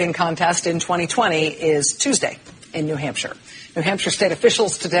nominating contest in 2020 is Tuesday in New Hampshire. New Hampshire state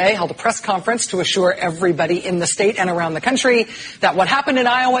officials today held a press conference to assure everybody in the state and around the country that what happened in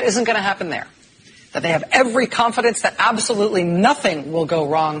Iowa isn't going to happen there. That they have every confidence that absolutely nothing will go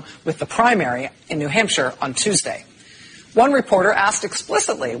wrong with the primary in New Hampshire on Tuesday. One reporter asked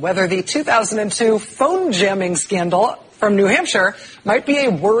explicitly whether the 2002 phone jamming scandal from New Hampshire might be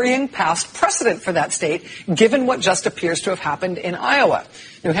a worrying past precedent for that state, given what just appears to have happened in Iowa.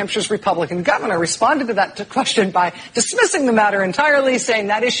 New Hampshire's Republican governor responded to that question by dismissing the matter entirely, saying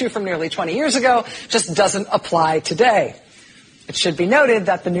that issue from nearly 20 years ago just doesn't apply today. It should be noted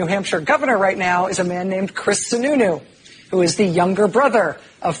that the New Hampshire governor right now is a man named Chris Sununu, who is the younger brother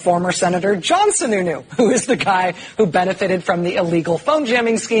of former Senator John Sununu, who is the guy who benefited from the illegal phone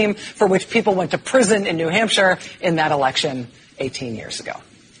jamming scheme for which people went to prison in New Hampshire in that election 18 years ago.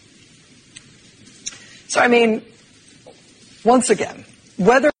 So, I mean, once again,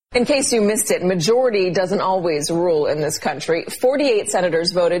 in case you missed it, majority doesn't always rule in this country. 48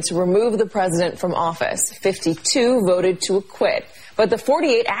 senators voted to remove the president from office. 52 voted to acquit. But the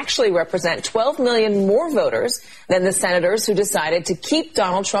 48 actually represent 12 million more voters than the senators who decided to keep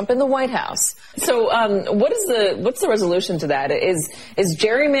Donald Trump in the White House. So what's the resolution to that? Is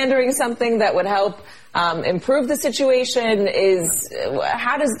gerrymandering something that would help improve the situation?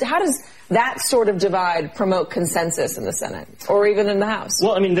 How does that sort of divide promote consensus in the Senate or even in the House?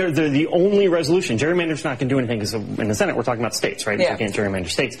 Well, I mean, they're the only resolution. Gerrymander's not going to do anything because in the Senate we're talking about states, right? Yeah. You can't gerrymander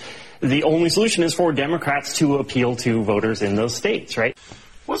states. The only solution is for Democrats to appeal to voters in those states, right?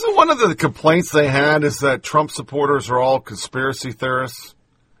 Wasn't one of the complaints they had is that Trump supporters are all conspiracy theorists?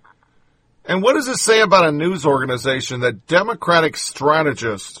 And what does it say about a news organization that Democratic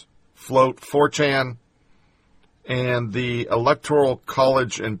strategists float 4chan and the Electoral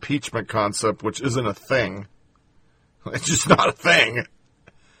College impeachment concept, which isn't a thing? It's just not a thing.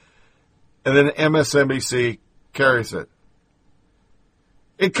 And then MSNBC carries it.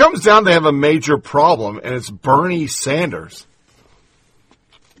 It comes down to have a major problem, and it's Bernie Sanders.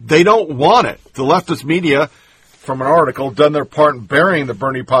 They don't want it. The leftist media, from an article, done their part in burying the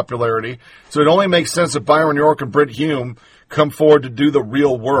Bernie popularity, so it only makes sense that Byron York and Britt Hume come forward to do the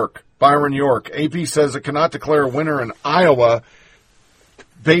real work. Byron York, AP says it cannot declare a winner in Iowa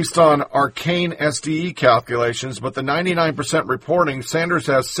based on arcane SDE calculations, but the 99% reporting, Sanders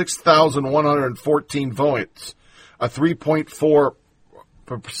has 6,114 votes, a 3.4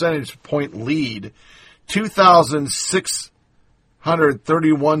 percentage point lead,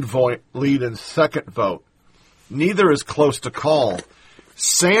 2,631 vote lead in second vote. Neither is close to call.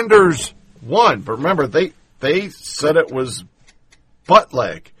 Sanders won, but remember, they said it was butt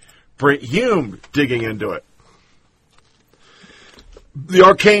leg. Britt Hume digging into it. The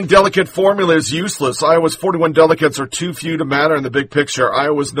arcane delegate formula is useless. Iowa's 41 delegates are too few to matter in the big picture.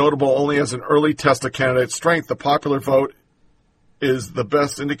 Iowa's notable only as an early test of candidate strength. The popular vote is the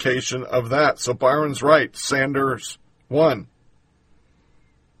best indication of that. So Byron's right. Sanders won.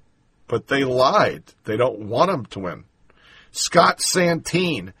 But they lied. They don't want him to win. Scott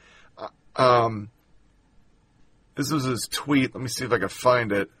Santine. This was his tweet. Let me see if I can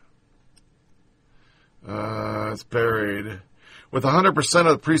find it. It's buried. With 100%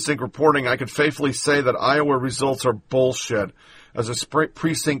 of the precinct reporting, I can faithfully say that Iowa results are bullshit. As a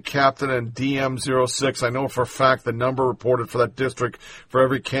precinct captain in DM06, I know for a fact the number reported for that district for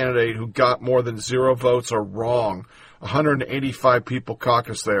every candidate who got more than 0 votes are wrong. 185 people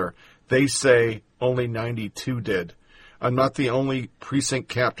caucused there. They say only 92 did. I'm not the only precinct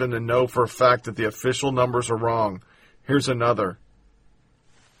captain to know for a fact that the official numbers are wrong. Here's another.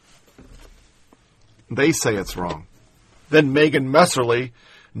 They say it's wrong. Then Megan Messerly,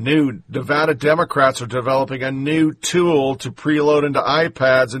 new Nevada Democrats are developing a new tool to preload into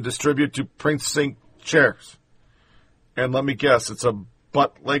iPads and distribute to precinct chairs. And let me guess, it's a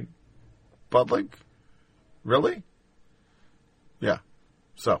butt link? Really? Yeah.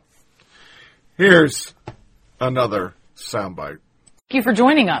 So, here's another soundbite. Thank you for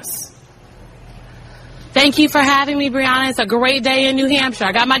joining us. Thank you for having me, Brianna. It's a great day in New Hampshire.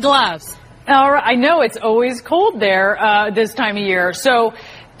 I got my gloves. All right. I know it's always cold there this time of year. So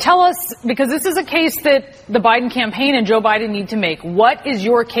tell us, because this is a case that the Biden campaign and Joe Biden need to make. What is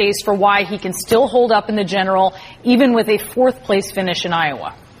your case for why he can still hold up in the general, even with a 4th place finish in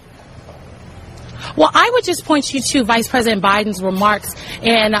Iowa? Well, I would just point you to Vice President Biden's remarks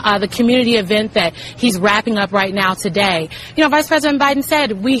in the community event that he's wrapping up right now today. You know, Vice President Biden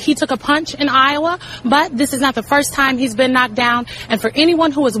said he took a punch in Iowa, but this is not the first time he's been knocked down. And for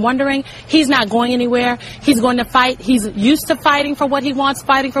anyone who is wondering, he's not going anywhere. He's going to fight. He's used to fighting for what he wants,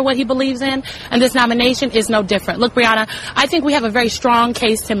 fighting for what he believes in. And this nomination is no different. Look, Brianna, I think we have a very strong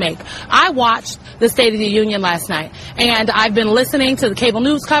case to make. I watched the State of the Union last night, and I've been listening to the cable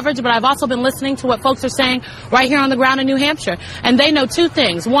news coverage, but I've also been listening to what folks are saying right here on the ground in New Hampshire. And they know 2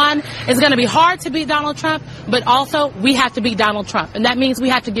 things. One, it's going to be hard to beat Donald Trump, but also we have to beat Donald Trump. And that means we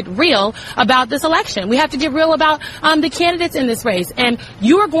have to get real about this election. We have to get real about the candidates in this race. And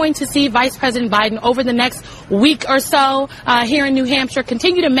you are going to see Vice President Biden over the next week or so here in New Hampshire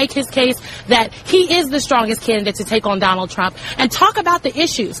continue to make his case that he is the strongest candidate to take on Donald Trump and talk about the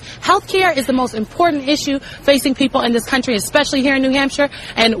issues. Healthcare is the most important issue facing people in this country, especially here in New Hampshire.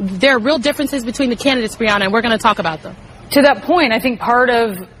 And there are real differences between the candidates, Brianna, and we're going to talk about them. To that point, I think part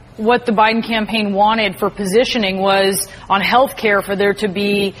of what the Biden campaign wanted for positioning was on health care for there to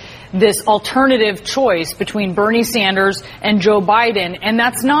be this alternative choice between Bernie Sanders and Joe Biden. And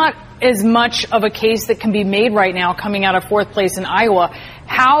that's not as much of a case that can be made right now coming out of 4th place in Iowa.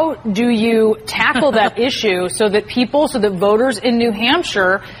 How do you tackle that issue so that voters in New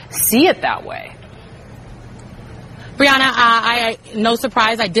Hampshire see it that way? Brianna, no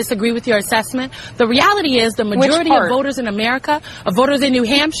surprise, I disagree with your assessment. The reality is the majority of voters in America, of voters in New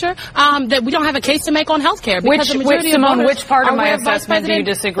Hampshire, that we don't have a case to make on health care. Which part of my assessment do you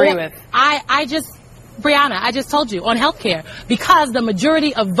disagree with? Brianna, I just told you, on health care, because the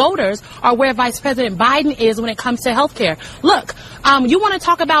majority of voters are where Vice President Biden is when it comes to health care. Look, you want to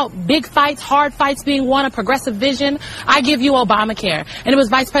talk about big fights, hard fights being won, a progressive vision? I give you Obamacare. And it was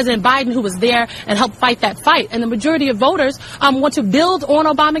Vice President Biden who was there and helped fight that fight. And the majority of voters want to build on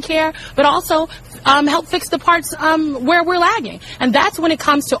Obamacare, but also help fix the parts where we're lagging. And that's when it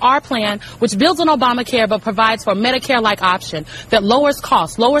comes to our plan, which builds on Obamacare but provides for a Medicare-like option that lowers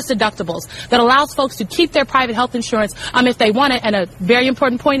costs, lowers deductibles, that allows folks to keep their private health insurance if they want it. And a very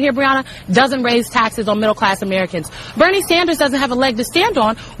important point here, Brianna, doesn't raise taxes on middle-class Americans. Bernie Sanders doesn't have a leg to stand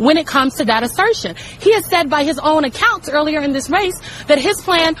on when it comes to that assertion. He has said by his own accounts earlier in this race that his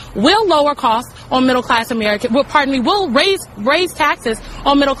plan will lower costs on middle-class Americans, will raise taxes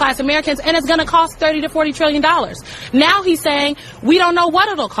on middle-class Americans, and it's going to cost $30 to $40 trillion. Now he's saying we don't know what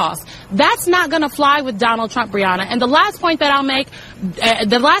it'll cost. That's not going to fly with Donald Trump, Brianna. And the last point that I'll make,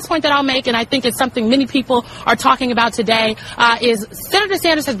 and I think it's something many people are talking about today, is Senator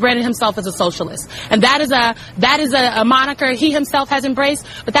Sanders has branded himself as a socialist, and that is a moniker he himself has embraced.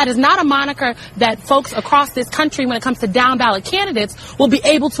 But that is not a moniker that folks across this country, when it comes to down ballot candidates, will be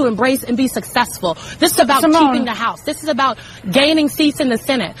able to embrace and be successful. This is about keeping the House. This is about gaining seats in the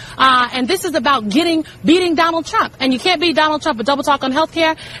Senate, and this is about beating Donald Trump. And you can't beat Donald Trump with double talk on health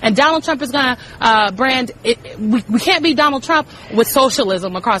care, and Donald Trump is going to brand it. We can't beat Donald Trump with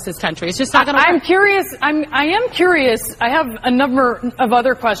socialism across this country. It's just not going to work. I am curious. I have a number of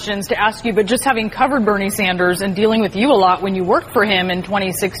other questions to ask you, but just having covered Bernie Sanders and dealing with you a lot when you worked for him in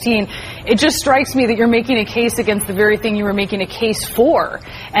 2016, it just strikes me that you're making a case against the very thing you were making a case for,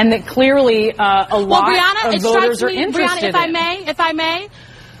 and that clearly a lot of voters are interested in. Brianna, if I may,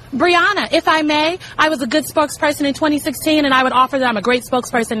 Brianna, if I may, I was a good spokesperson in 2016, and I would offer that I'm a great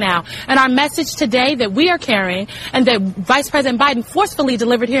spokesperson now. And our message today that we are carrying, and that Vice President Biden forcefully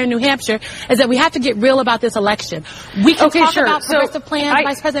delivered here in New Hampshire, is that we have to get real about this election. We can talk about progressive plans.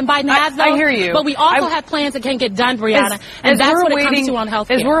 Vice President Biden has those. I hear you. But we also have plans that can't get done, Brianna. And that's what it comes to on health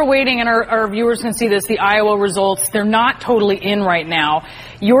care. As we're awaiting, and our viewers can see this, the Iowa results, they're not totally in right now.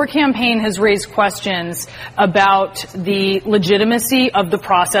 Your campaign has raised questions about the legitimacy of the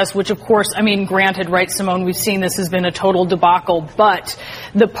process, which, of course, granted, right, Simone, we've seen this has been a total debacle, but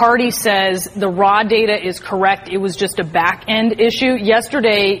the party says the raw data is correct. It was just a back-end issue.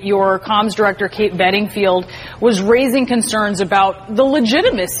 Yesterday, your comms director, Kate Bedingfield, was raising concerns about the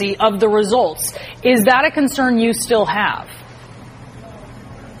legitimacy of the results. Is that a concern you still have?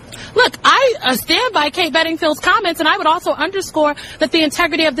 Look, I stand by Kate Bedingfield's comments, and I would also underscore that the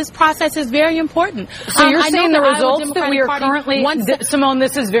integrity of this process is very important. So you're saying the results that we are currently, Simone,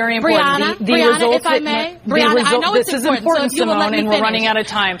 this is very important. Brianna, if I may, Brianna, I know it's important, Simone, and we're running out of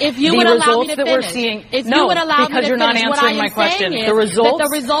time. If you would allow me to finish, we're seeing, because you're not answering my question. The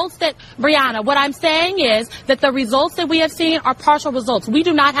results that Brianna, what I'm saying is that the results that we have seen are partial results. We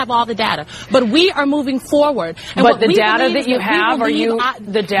do not have all the data, but we are moving forward. And but the data that you have, are you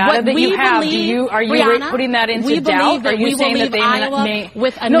the data that you have, are you putting that into doubt? Are you saying that they may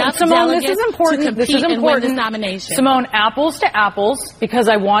with enough Simone, this is important. This is important. This nomination. Simone, apples to apples, because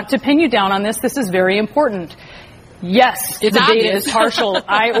I want to pin you down on this. This is very important. Yes, the data is partial.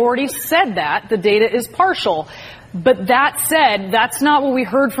 I already said that. The data is partial. But that said, that's not what we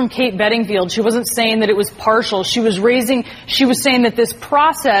heard from Kate Bedingfield. She wasn't saying that it was partial. She was saying that this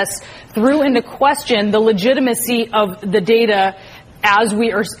process threw into question the legitimacy of the data as we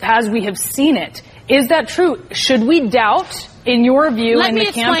have seen it. Is that true? Should we doubt, in your view, in the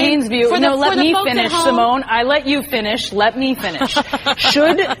campaign's view? Let me finish, Simone. I let you finish. Let me finish.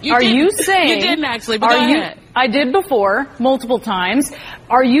 Are you saying? You didn't actually, but go ahead. I did before, multiple times.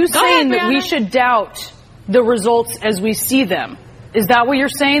 Are you saying that we should doubt the results as we see them? Is that what you're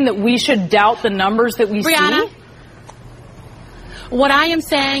saying, that we should doubt the numbers that we see? What I am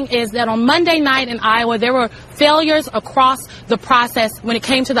saying is that on Monday night in Iowa, there were failures across the process when it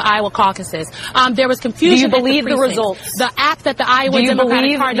came to the Iowa caucuses. There was confusion. Do you believe the results? The app that the Iowa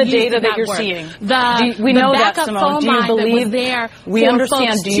Democratic Party used did not work. Do you believe the data that you're seeing? We know that, Simone. Do you believe? We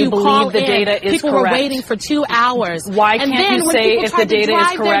understand. Do you believe the data is correct? People were waiting for 2 hours. Why can't you say if the data is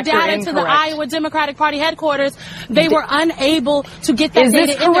correct or incorrect? To the Iowa Democratic Party headquarters, they were unable to get that data in there. Is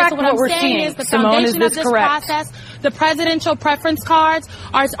this correct, what we're seeing? Simone, is this correct? The presidential preference cards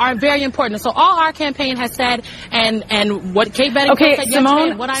are very important. So all our campaign has said, and what Kate Bedingfield said yesterday,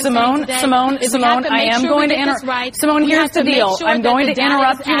 and what I'm saying today, Simone, I am going to interrupt. Simone, here's the deal. I'm going to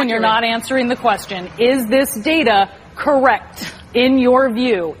interrupt you when you're not answering the question. Is this data correct in your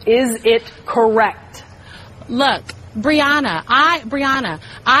view? Is it correct? Look, Brianna,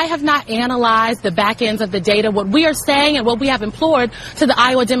 I have not analyzed the back ends of the data. What we are saying and what we have implored to the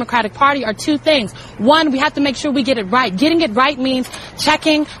Iowa Democratic Party are two things. One, we have to make sure we get it right. Getting it right means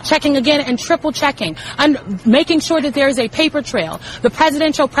checking again, and triple checking, and making sure that there is a paper trail. The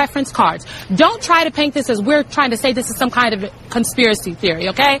presidential preference cards. Don't try to paint this as we're trying to say this is some kind of conspiracy theory,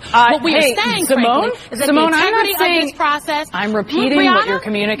 okay? What we are saying, Simone, frankly, is that the integrity I'm not saying, of this process. I'm repeating what your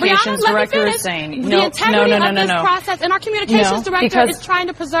communications director is saying. No. And our communications director is trying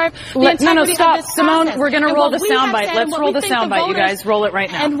to preserve the integrity of this process. Simone, we're going to roll the soundbite. Let's roll the soundbite, you guys. Roll it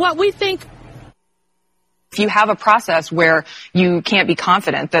right now. And what we think... If you have a process where you can't be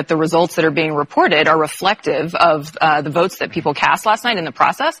confident that the results that are being reported are reflective of the votes that people cast last night in the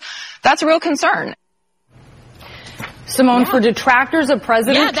process, that's a real concern. Simone, for detractors of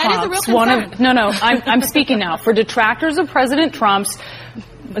President Trump's, I'm speaking now. For detractors of President Trump's,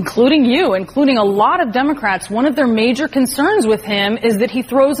 including you, including a lot of Democrats, one of their major concerns with him is that he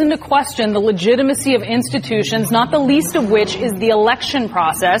throws into question the legitimacy of institutions, not the least of which is the election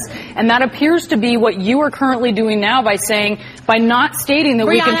process. And that appears to be what you are currently doing now by not stating that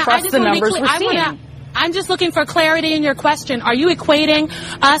we can trust the numbers we're seeing. I'm just looking for clarity in your question. Are you equating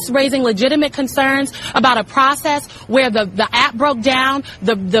us raising legitimate concerns about a process where the app broke down,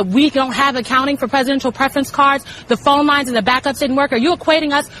 we don't have accounting for presidential preference cards, the phone lines and the backups didn't work? Are you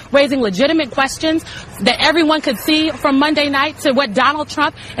equating us raising legitimate questions that everyone could see from Monday night to what Donald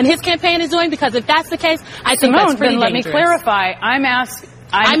Trump and his campaign is doing? Because if that's the case, I think that's pretty dangerous. Let me clarify. I'm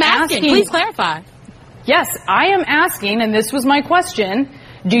asking. Please clarify. Yes, I am asking, and this was my question.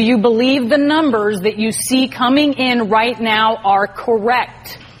 Do you believe the numbers that you see coming in right now are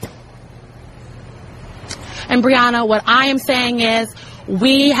correct? And Brianna, what I am saying is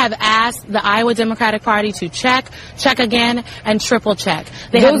we have asked the Iowa Democratic Party to check again, and triple check.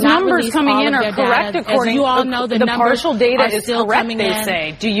 Those numbers coming in are correct according to you all know. The partial data is correct, they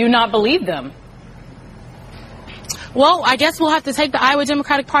say. Do you not believe them? Well, I guess we'll have to take the Iowa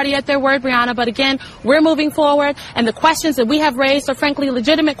Democratic Party at their word, Brianna. But again, we're moving forward, and the questions that we have raised are frankly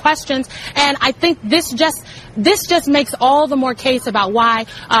legitimate questions. And I think this just makes all the more case about why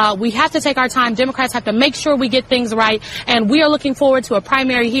we have to take our time. Democrats have to make sure we get things right. And we are looking forward to a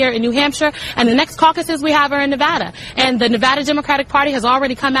primary here in New Hampshire. And the next caucuses we have are in Nevada. And the Nevada Democratic Party has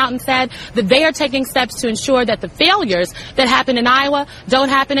already come out and said that they are taking steps to ensure that the failures that happen in Iowa don't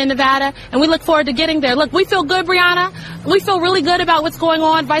happen in Nevada. And we look forward to getting there. Look, we feel good, Brianna. We feel really good about what's going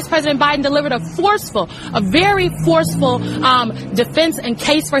on. Vice President Biden delivered a very forceful defense and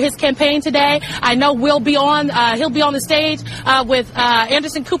case for his campaign today. I know he'll be on the stage with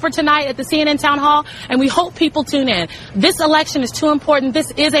Anderson Cooper tonight at the CNN Town Hall, and we hope people tune in. This election is too important. This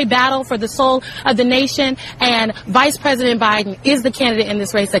is a battle for the soul of the nation, and Vice President Biden is the candidate in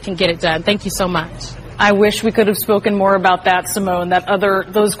this race that can get it done. Thank you so much. I wish we could have spoken more about that, Simone.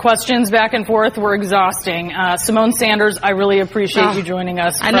 Those questions back and forth were exhausting. Simone Sanders, I really appreciate you joining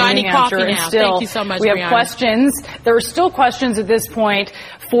us. I know I need coffee now. Thank you so much, we have Brianna. questions. There are still questions at this point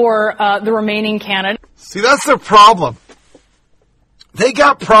for the remaining candidates. See, that's their problem. They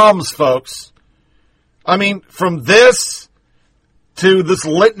got problems, folks. I mean, from this to this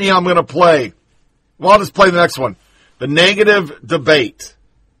litany I'm going to play. Well, I'll just play the next one. The negative debate.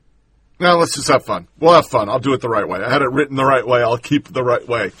 Now, let's just have fun. We'll have fun. I'll do it the right way. I had it written the right way. I'll keep it the right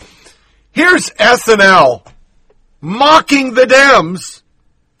way. Here's SNL mocking the Dems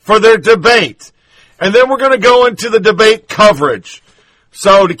for their debate. And then we're going to go into the debate coverage.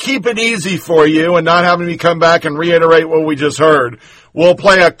 So to keep it easy for you and not having me come back and reiterate what we just heard, we'll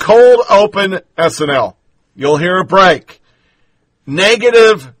play a cold open SNL. You'll hear a break.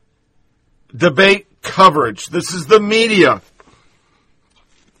 Negative debate coverage. This is the media.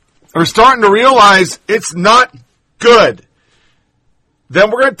 Are starting to realize it's not good.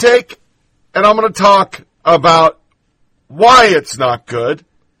 Then we're going to take, and I'm going to talk about why it's not good.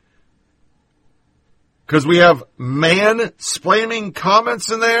 Because we have man-splaining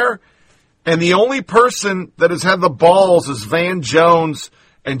comments in there, and the only person that has had the balls is Van Jones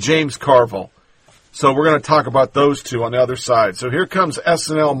and James Carville. So we're going to talk about those two on the other side. So here comes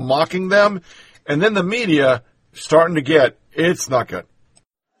SNL mocking them, and then the media starting to get, it's not good.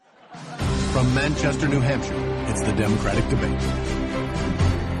 From Manchester, New Hampshire, it's the Democratic Debate.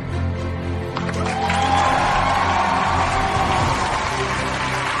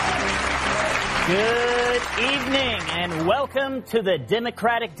 Good evening and welcome to the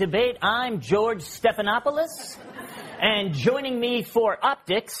Democratic Debate. I'm George Stephanopoulos, and joining me for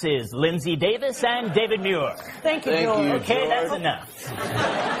optics is Lindsay Davis and David Muir. Thank you, George. Okay, that's enough.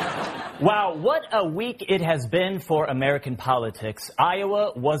 Wow, what a week it has been for American politics.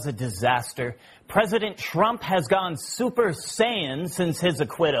 Iowa was a disaster. President Trump has gone Super Saiyan since his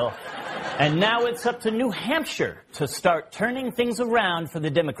acquittal. And now it's up to New Hampshire to start turning things around for the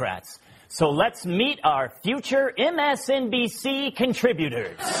Democrats. So let's meet our future MSNBC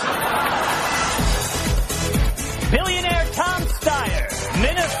contributors. Billionaire Tom Steyer,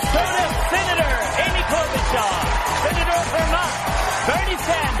 Minnesota Senator Amy Klobuchar, Senator of Vermont, Bernie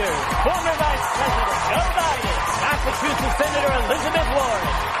Sanders, former Vice President Joe Biden, Massachusetts Senator Elizabeth Warren,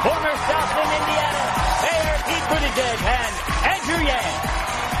 former South Bend, Indiana Mayor Pete Buttigieg, and Andrew Yang.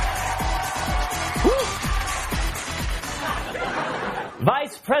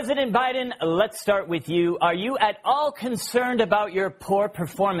 Vice President Biden, let's start with you. Are you at all concerned about your poor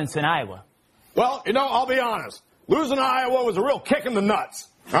performance in Iowa? Well, I'll be honest. Losing Iowa was a real kick in the nuts,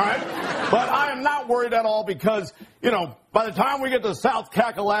 all right? But I am not worried at all because, by the time we get to South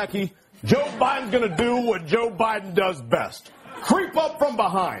Kakalaki, Joe Biden's going to do what Joe Biden does best. Creep up from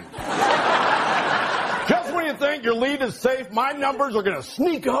behind. Just when you think your lead is safe, my numbers are going to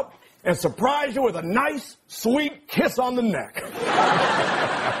sneak up and surprise you with a nice, sweet kiss on the neck.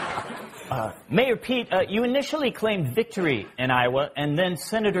 Mayor Pete, you initially claimed victory in Iowa, and then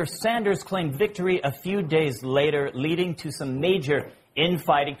Senator Sanders claimed victory a few days later, leading to some major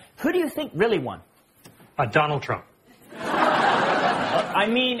infighting. Who do you think really won? Donald Trump. I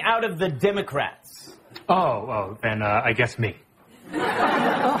mean, out of the Democrats. Then I guess me.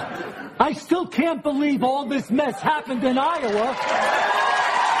 I still can't believe all this mess happened in Iowa.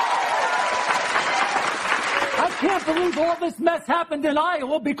 I can't believe all this mess happened in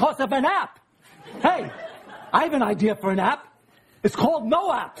Iowa because of an app. Hey, I have an idea for an app. It's called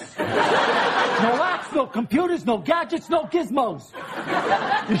No Apps. No apps, no computers, no gadgets, no gizmos.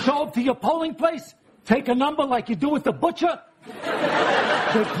 You show up to your polling place, take a number like you do at the butcher.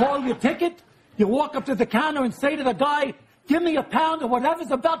 They call your ticket. You walk up to the counter and say to the guy, "Give me a pound of whatever's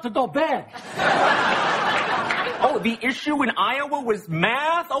about to go bad." Oh, the issue in Iowa was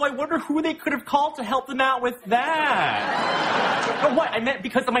math? Oh, I wonder who they could have called to help them out with that. Oh, what? I meant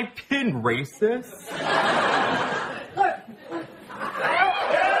because of my pin, racist.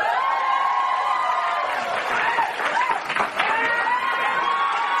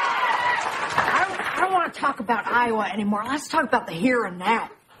 I don't want to talk about Iowa anymore. Let's talk about the here and now.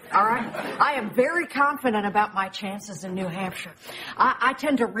 All right? I am very confident about my chances in New Hampshire. I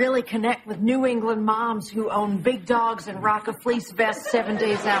tend to really connect with New England moms who own big dogs and rock a fleece vest 7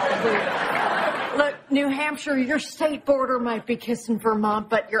 days out of the week. Look, New Hampshire, your state border might be kissing Vermont,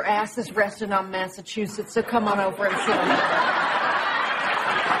 but your ass is resting on Massachusetts, so come on over and sit on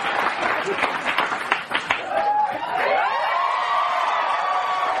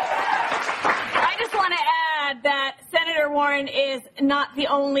that Senator Warren is not the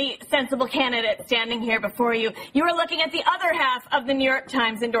only sensible candidate standing here before you. You are looking at the other half of the New York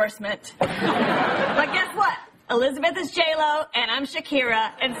Times endorsement. But guess what? Elizabeth is J-Lo, and I'm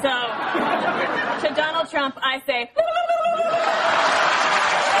Shakira. And so, to Donald Trump, I say...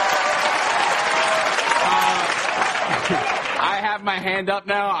 I have my hand up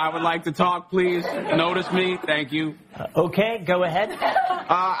now. I would like to talk, please. Notice me. Thank you. Okay, go ahead.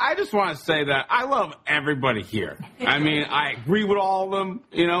 I just want to say that I love everybody here. I mean, I agree with all of them,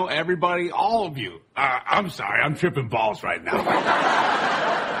 everybody, all of you. I'm sorry, I'm tripping balls right now.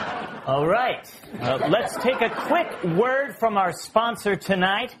 All right. Let's take a quick word from our sponsor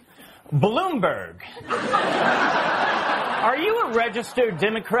tonight, Bloomberg. Are you a registered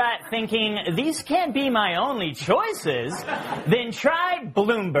Democrat thinking, these can't be my only choices? Then try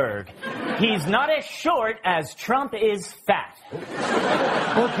Bloomberg. He's not as short as Trump is fat.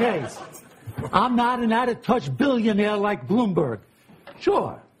 Okay, I'm not an out-of-touch billionaire like Bloomberg.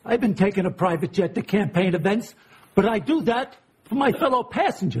 Sure, I've been taking a private jet to campaign events, but I do that for my fellow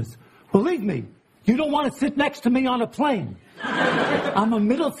passengers. Believe me, you don't want to sit next to me on a plane. I'm a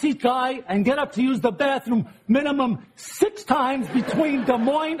middle seat guy and get up to use the bathroom minimum 6 times between Des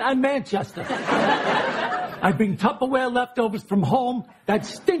Moines and Manchester. I bring Tupperware leftovers from home that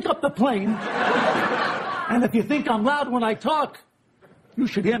stink up the plane. And if you think I'm loud when I talk, you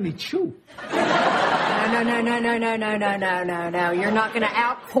should hear me chew. No. You're not going to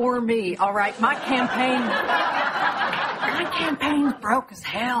outpour me, all right? My campaign's broke as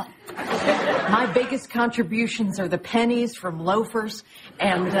hell. My biggest contributions are the pennies from loafers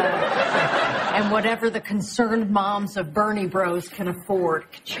and whatever the concerned moms of Bernie Bros can afford.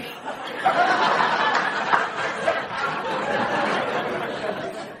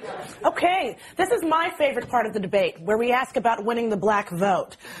 Okay, this is my favorite part of the debate, where we ask about winning the black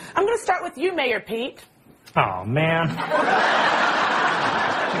vote. I'm going to start with you, Mayor Pete. Oh, man.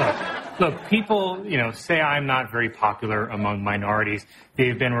 Look, people, say I'm not very popular among minorities.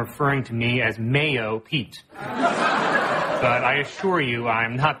 They've been referring to me as Mayo Pete. But I assure you,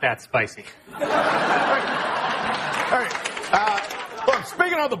 I'm not that spicy. Look,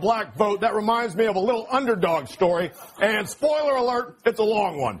 speaking of the black vote, that reminds me of a little underdog story. And spoiler alert, it's a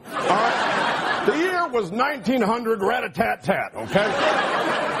long one. All right? The year was 1900, rat-a-tat-tat, okay?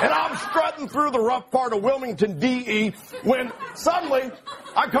 And I'm strutting through the rough part of Wilmington, D.E., when suddenly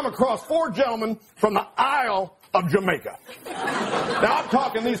I come across 4 gentlemen from the Isle of Jamaica. Now, I'm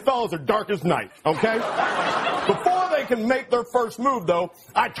talking, these fellows are dark as night, okay? Before they can make their first move, though,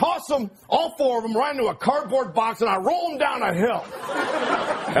 I toss them, all 4 of them, right into a cardboard box, and I roll them down a hill.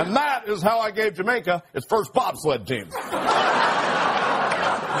 And that is how I gave Jamaica its first bobsled team.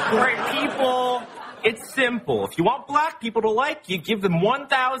 Great people. It's simple. If you want black people to like you, give them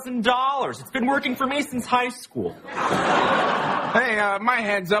 $1,000. It's been working for me since high school. Hey, my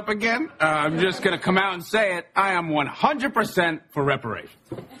head's up again. I'm just going to come out and say it. I am 100% for reparations.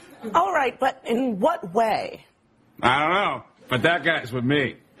 All right, but in what way? I don't know, but that guy's with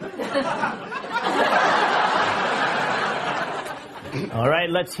me. All right,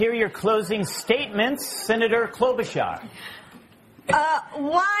 let's hear your closing statements. Senator Klobuchar.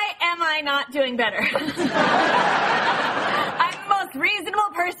 Why am I not doing better? I'm the most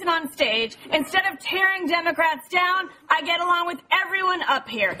reasonable person on stage. Instead of tearing Democrats down, I get along with everyone up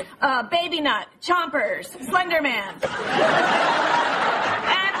here. Baby Nut, Chompers, Slender Man. And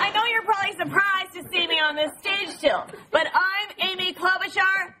I know you're probably surprised to see me on this stage still, but I'm Amy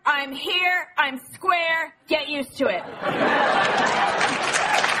Klobuchar. I'm here. I'm square. Get used to it.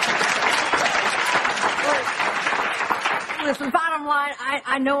 Listen, bottom line,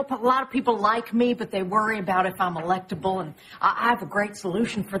 I know a lot of people like me, but they worry about if I'm electable, and I have a great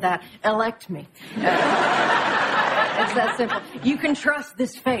solution for that. Elect me. It's that simple. You can trust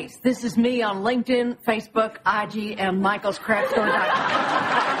this face. This is me on LinkedIn, Facebook, IG, and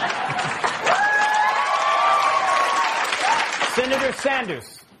michaelscrapstore.com. Senator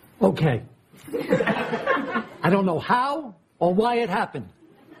Sanders. Okay. I don't know how or why it happened,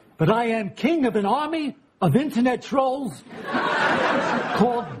 but I am king of an army of internet trolls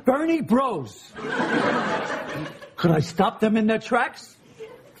called Bernie Bros. Could I stop them in their tracks?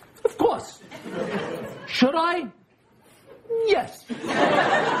 Of course. Should I? Yes.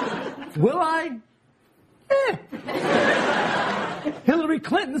 Will I? Hillary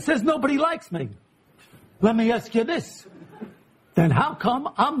Clinton says nobody likes me. Let me ask you this. Then how come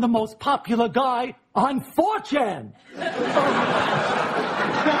I'm the most popular guy on 4chan?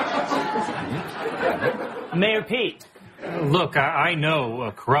 Mayor Pete. Look, I know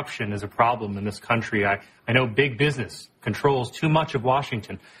corruption is a problem in this country. I know big business controls too much of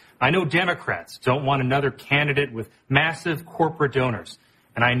Washington. I know Democrats don't want another candidate with massive corporate donors.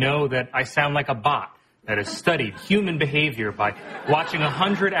 And I know that I sound like a bot that has studied human behavior by watching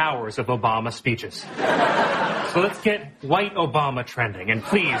 100 hours of Obama speeches. So let's get white Obama trending. And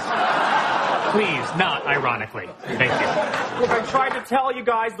please, not ironically. Thank you. Look, I tried to tell you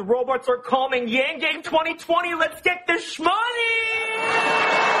guys the robots are coming. Yang Game 2020, let's get the shmoney!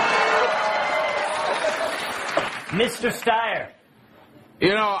 Mr. Steyer.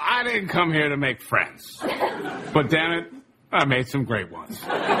 I didn't come here to make friends. But damn it, I made some great ones.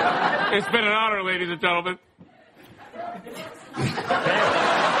 It's been an honor, ladies and gentlemen.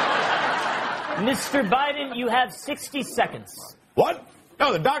 Mr. Biden, you have 60 seconds. What?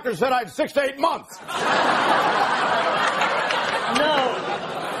 No, the doctor said I had 6 to 8 months. No,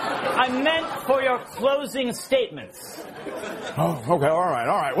 I meant for your closing statements. Oh, okay, all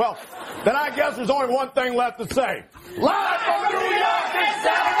right. Well, then I guess there's only one thing left to say. Live from New York, it's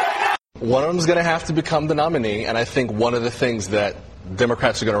Saturday! One of them is going to have to become the nominee, and I think one of the things that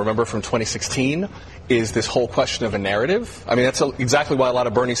Democrats are going to remember from 2016 is this whole question of a narrative. I mean, that's exactly why a lot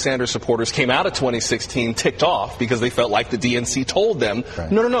of Bernie Sanders supporters came out of 2016 ticked off, because they felt like the DNC told them,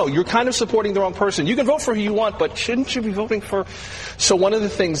 no, you're kind of supporting the wrong person. You can vote for who you want, but shouldn't you be voting for... So one of the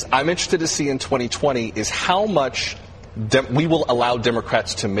things I'm interested to see in 2020 is how much we will allow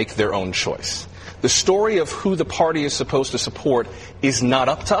Democrats to make their own choice. The story of who the party is supposed to support is not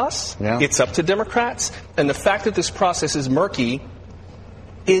up to us. Yeah. It's up to Democrats. And the fact that this process is murky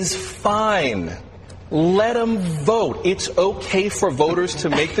is fine. Let them vote. It's okay for voters to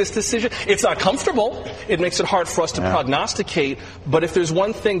make this decision. It's not comfortable. It makes it hard for us to prognosticate. But if there's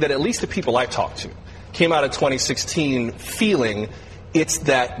one thing that at least the people I talked to came out of 2016 feeling, it's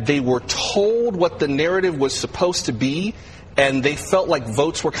that they were told what the narrative was supposed to be, and they felt like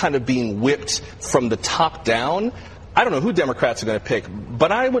votes were kind of being whipped from the top down. I don't know who Democrats are going to pick,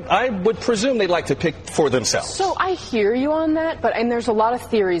 but I would presume they'd like to pick for themselves. So I hear you on that, and there's a lot of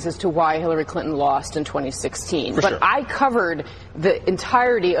theories as to why Hillary Clinton lost in 2016. For but sure. I covered the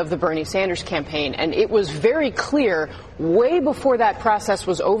entirety of the Bernie Sanders campaign, and it was very clear way before that process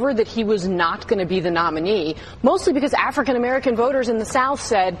was over that he was not going to be the nominee, mostly because African American voters in the South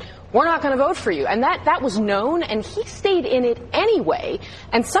said, we're not going to vote for you. And that was known, and he stayed in it anyway.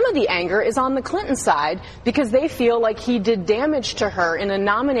 And some of the anger is on the Clinton side because they feel like he did damage to her in a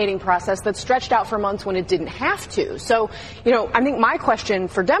nominating process that stretched out for months when it didn't have to. So, I think my question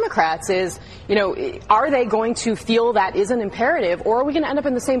for Democrats is, are they going to feel that is an imperative, or are we going to end up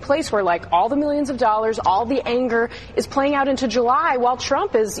in the same place where, like, all the millions of dollars, all the anger is playing out into July while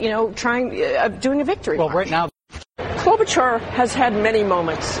Trump is, doing a victory march? Right now, Klobuchar has had many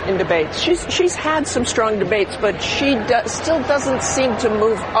moments in debates. She's had some strong debates, but she still doesn't seem to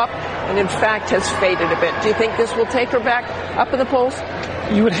move up, and in fact has faded a bit. Do you think this will take her back up in the polls?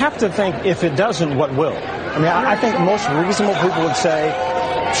 You would have to think if it doesn't, what will? I mean, I think most reasonable people would say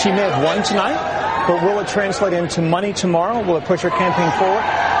she may have won tonight, but will it translate into money tomorrow? Will it push her campaign forward?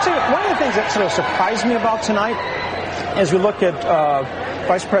 So one of the things that sort of surprised me about tonight, as we look at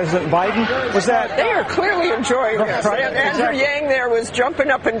Vice President Biden, was that they are clearly enjoying this. Right, Andrew Yang there was jumping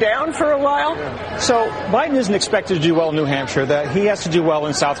up and down for a while. So Biden isn't expected to do well in New Hampshire. That he has to do well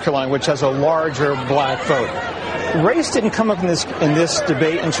in South Carolina, which has a larger black vote. Race didn't come up in this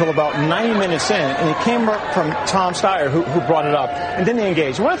debate until about 90 minutes in, and it came up from Tom Steyer, who brought it up, and then they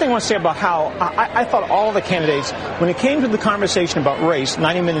engaged. One thing I want to say about how I thought all the candidates, when it came to the conversation about race,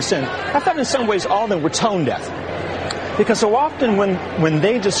 90 minutes in, I thought in some ways all of them were tone deaf. Because so often when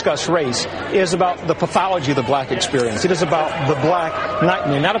they discuss race, it is about the pathology of the black experience. It is about the black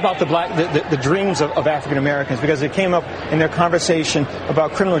nightmare, not about the dreams of African Americans, because it came up in their conversation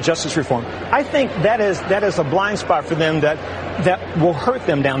about criminal justice reform. I think that is a blind spot for them that will hurt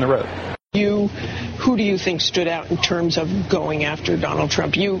them down the road. Who do you think stood out in terms of going after Donald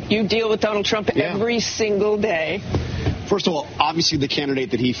Trump? You deal with Donald Trump every single day. First of all, obviously the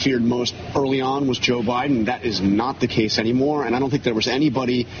candidate that he feared most early on was Joe Biden. That is not the case anymore, and I don't think there was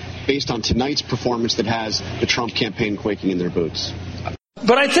anybody, based on tonight's performance, that has the Trump campaign quaking in their boots.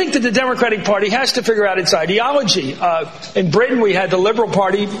 But I think that the Democratic Party has to figure out its ideology. In Britain, we had the Liberal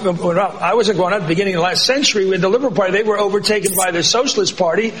Party. I wasn't growing up at the beginning of the last century. We had the Liberal Party. They were overtaken by the Socialist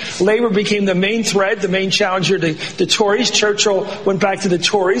Party. Labour became the main threat, the main challenger to the Tories. Churchill went back to the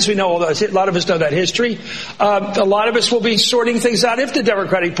Tories. We know all that. A lot of us know that history. A lot of us will be sorting things out if the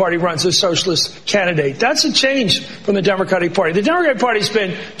Democratic Party runs a socialist candidate. That's a change from the Democratic Party. The Democratic Party's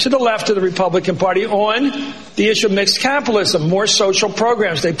been to the left of the Republican Party on the issue of mixed capitalism, more social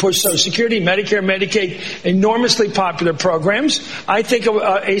programs. They push Social Security, Medicare, Medicaid, enormously popular programs. I think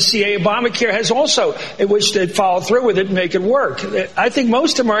ACA, Obamacare has also, which they'd follow through with it and make it work. I think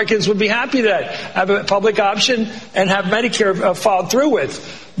most Americans would be happy to have a public option and have Medicare followed through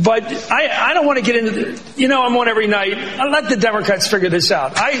with. But I don't want to get into I'm on every night. I'll let the Democrats figure this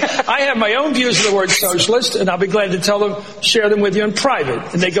out. I have my own views of the word socialist, and I'll be glad to share them with you in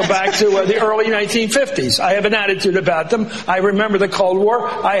private. And they go back to the early 1950s. I have an attitude about them. I remember the Cold War.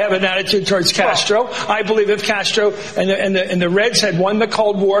 I have an attitude towards Castro. I believe if Castro and the Reds had won the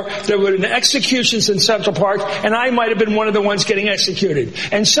Cold War, there would have been executions in Central Park, and I might have been one of the ones getting executed.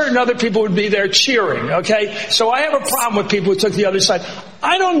 And certain other people would be there cheering, okay? So I have a problem with people who took the other side.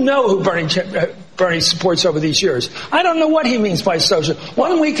 I don't know who Bernie supports over these years. I don't know what he means by social.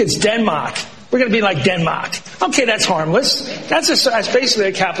 1 week it's Denmark. We're going to be like Denmark. Okay, that's harmless. That's basically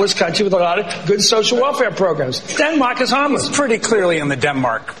a capitalist country with a lot of good social welfare programs. Denmark is harmless. It's pretty clearly in the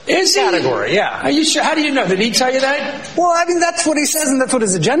Denmark category, yeah. Are you sure? How do you know? Did he tell you that? Well, I mean, that's what he says, and that's what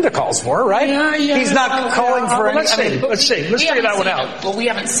his agenda calls for, right? Yeah. He's not calling for any... Let's see. Let's figure that one out. Well, we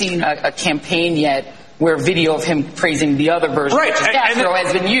haven't seen a campaign yet where video of him praising the other version of Castro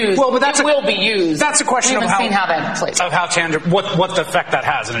has been used. Well, but it will be used. That's a question of how that plays. Of how what the effect that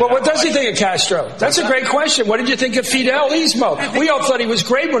has. Well, what does he think of Castro? That's a great question. What did you think of Fidelismo? We all thought he was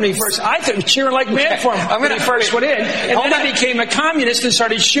great when he first. I thought he was cheering like mad for him when he first went in, and then he became a communist and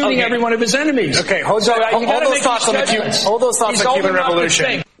started shooting every one of his enemies. Okay, hold those thoughts on the Cuban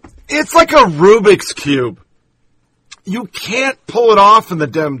Revolution. It's like a Rubik's Cube. You can't pull it off in the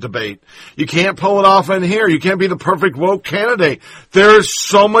Dem debate. You can't pull it off in here. You can't be the perfect woke candidate. There's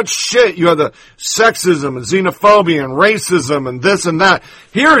so much shit. You have the sexism and xenophobia and racism and this and that.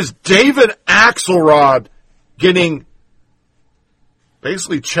 Here is David Axelrod getting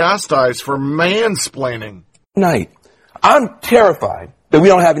basically chastised for mansplaining. I'm terrified that we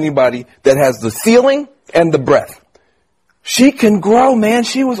don't have anybody that has the ceiling and the breadth. She can grow, man.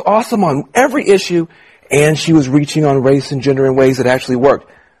 She was awesome on every issue. and she was reaching on race and gender in ways that actually worked.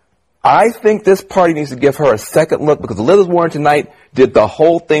 I think this party needs to give her a second look because Elizabeth Warren tonight did the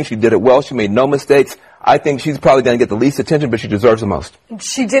whole thing. She did it well. She made no mistakes. I think she's probably going to get the least attention, but she deserves the most.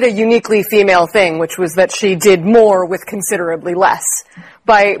 She did a uniquely female thing, which was that she did more with considerably less.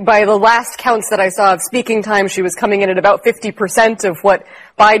 By the last counts that I saw of speaking time, she was coming in at about 50% of what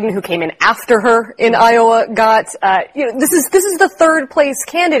Biden, who came in after her in Iowa, got. This is the third place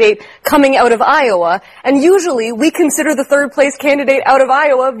candidate coming out of Iowa, and usually we consider the third place candidate out of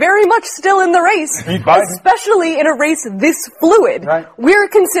Iowa very much still in the race, especially in a race this fluid. Right. We're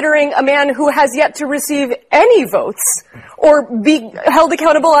considering a man who has yet to receive any votes or be held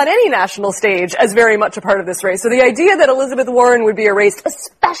accountable on any national stage as very much a part of this race. So the idea that Elizabeth Warren would be erased,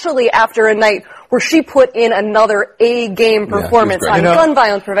 especially after a night where she put in another A-game performance on gun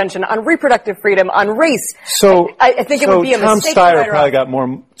violence prevention, on reproductive freedom, on race, I think it would be a mistake. Tom Steyer probably got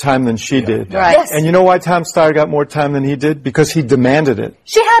more time than she did. Right. Yes. And you know why Tom Steyer got more time than he did? Because he demanded it.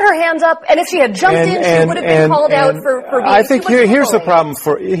 She had her hands up, and if she had jumped in, she would have been called out for being I think here's the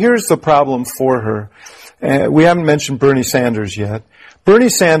problem for her. We haven't mentioned Bernie Sanders yet. Bernie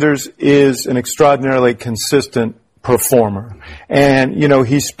Sanders is an extraordinarily consistent performer, and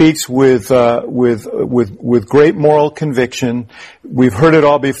he speaks with great moral conviction. We've heard it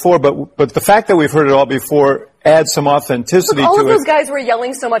all before, but the fact that we've heard it all before adds some authenticity to it. All of those guys were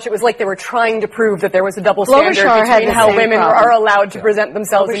yelling so much, it was like they were trying to prove that there was a double standard between how women are allowed to present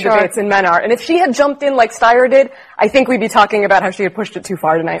themselves in debates and men are. And if she had jumped in like Steyer did, I think we'd be talking about how she had pushed it too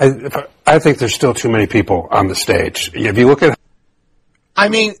far tonight. I think there's still too many people on the stage. If you look at... I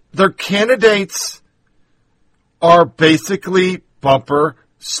mean, their candidates are basically bumper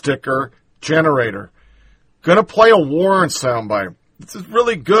sticker generator. Gonna play a Warren soundbite. This is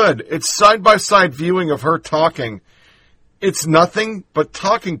really good. It's side-by-side viewing of her talking. It's nothing but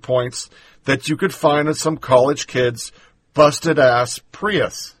talking points that you could find in some college kid's busted-ass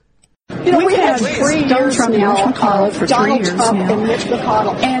Prius. We had 3 years now of Donald Trump and Mitch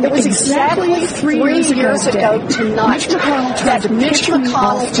McConnell. And it was exactly 3 years ago tonight that Mitch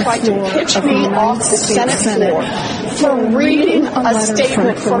McConnell tried to pitch me off the Senate floor for reading a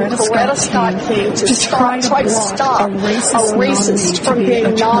statement from Coretta Scott King to try to stop a racist from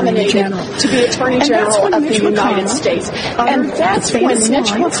being nominated to be Attorney General of the United States. And that's when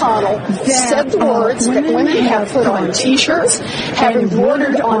Mitch McConnell said the words that women have put on T-shirts, have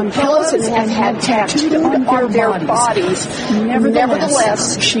embroidered on pillows, and have had tattooed on their bodies.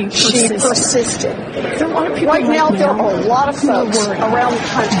 Nevertheless, she persisted. Right now, there are a lot of folks around the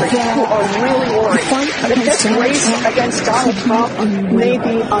country who are really worried that this race against Donald Trump may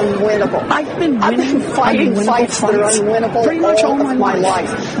be unwinnable. I've been fighting fights that are unwinnable all of my life.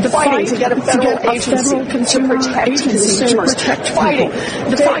 Fighting to get a federal agency to protect consumers. Fighting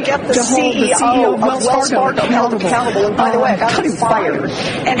to get the CEO of Wells Fargo held accountable. And by the way, I got him fired.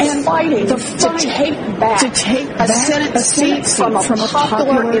 And fighting to take back a Senate seat from a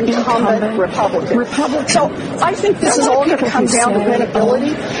popular incumbent Republican. So I think this is all going to come down to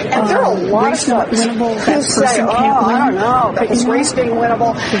winnability. And there are a lot of folks who say, I don't know, because race being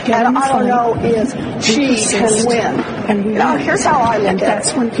winnable, and I don't know if she can win. Here's how I look at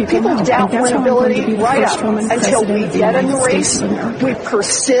it. People doubt winnability right up until we get in the race, we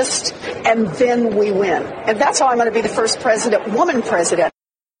persist, and then we win. And that's how I'm going to be the first woman president.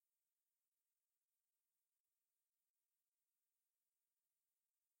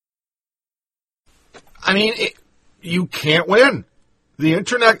 I mean, you can't win. The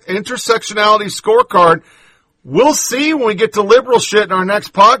intersectionality scorecard, we'll see when we get to liberal shit in our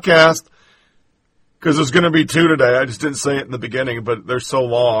next podcast, because there's going to be 2 today. I just didn't say it in the beginning, but they're so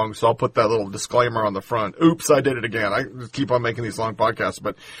long, so I'll put that little disclaimer on the front. Oops, I did it again. I just keep on making these long podcasts,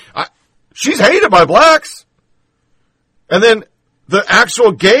 but she's hated by blacks. And then the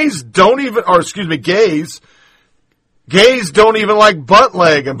actual gays don't even like butt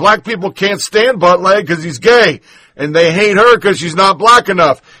leg, and black people can't stand butt leg because he's gay, and they hate her because she's not black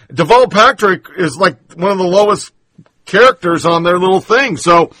enough. Deval Patrick is like one of the lowest characters on their little thing,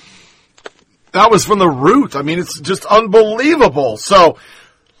 so that was from the root. I mean, it's just unbelievable. So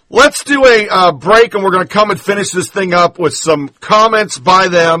let's do a break, and we're going to come and finish this thing up with some comments by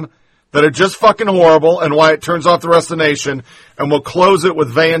them that are just fucking horrible and why it turns off the rest of the nation, and we'll close it with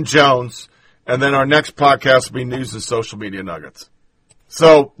Van Jones. And then our next podcast will be news and social media nuggets.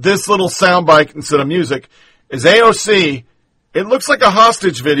 So this little soundbite instead of music is AOC. It looks like a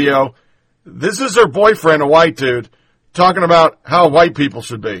hostage video. This is her boyfriend, a white dude, talking about how white people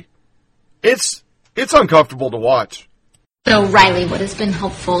should be. It's uncomfortable to watch. So, Riley, what has been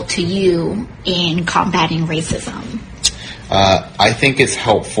helpful to you in combating racism? I think it's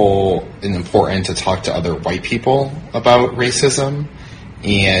helpful and important to talk to other white people about racism.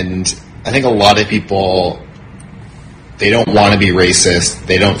 And I think a lot of people, they don't want to be racist.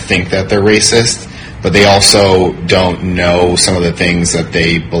 They don't think that they're racist, but they also don't know some of the things that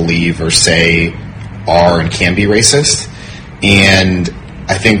they believe or say are and can be racist. And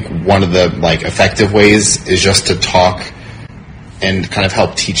I think one of the effective ways is just to talk and kind of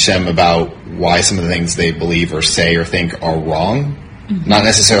help teach them about why some of the things they believe or say or think are wrong. Mm-hmm. Not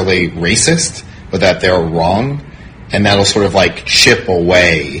necessarily racist, but that they're wrong. And that'll sort of chip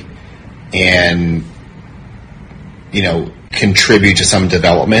away and, contribute to some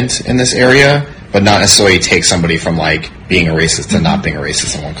development in this area, but not necessarily take somebody from being a racist to not being a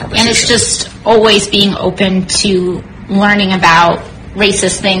racist in one conversation. And it's just always being open to learning about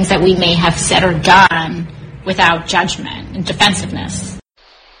racist things that we may have said or done without judgment and defensiveness.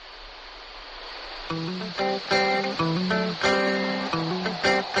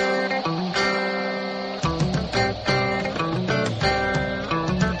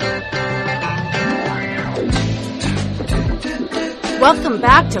 Welcome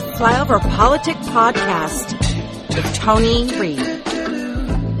back to Flyover Politics Podcast with Tony Reed.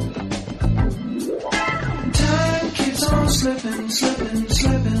 Time keeps on slipping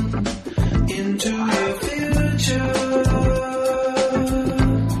into the future.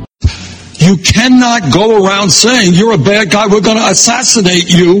 You cannot go around saying you're a bad guy, we're going to assassinate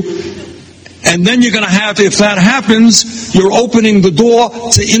you, and then you're going to have, if that happens, you're opening the door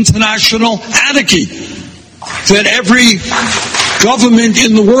to international anarchy. That every government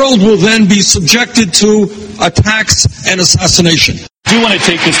in the world will then be subjected to attacks and assassination. I do want to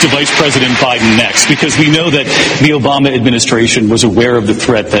take this to Vice President Biden next, because we know that the Obama administration was aware of the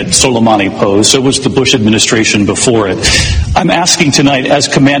threat that Soleimani posed. So was the Bush administration before it. I'm asking tonight, as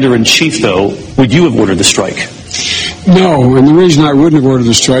Commander-in-Chief, though, would you have ordered the strike? No, and the reason I wouldn't have ordered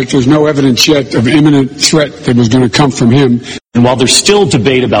the strike, there's no evidence yet of imminent threat that was going to come from him. And while there's still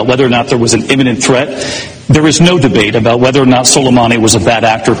debate about whether or not there was an imminent threat, there is no debate about whether or not Soleimani was a bad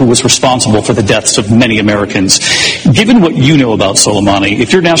actor who was responsible for the deaths of many Americans. Given what you know about Soleimani,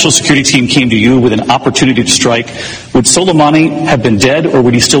 if your national security team came to you with an opportunity to strike, would Soleimani have been dead, or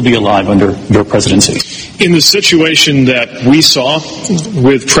would he still be alive under your presidency? In the situation that we saw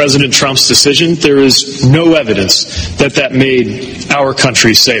with President Trump's decision, there is no evidence that made our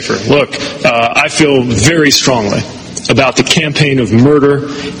country safer. Look, I feel very strongly about the campaign of murder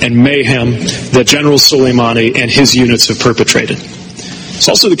and mayhem that General Soleimani and his units have perpetrated. It's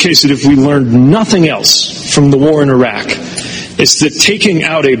also the case that if we learned nothing else from the war in Iraq, it's that taking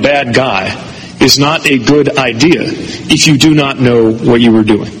out a bad guy is not a good idea if you do not know what you were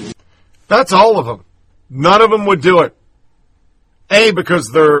doing. That's all of them. None of them would do it. A, because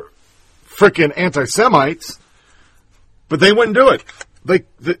they're frickin' anti-Semites, but they wouldn't do it.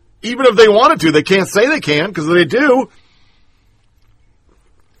 Even if they wanted to, they can't say they can, because if they do,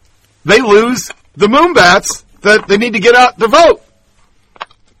 they lose the moonbats that they need to get out to vote.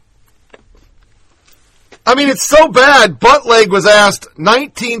 I mean, it's so bad, Buttleg was asked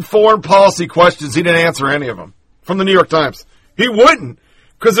 19 foreign policy questions. He didn't answer any of them from the New York Times. He wouldn't,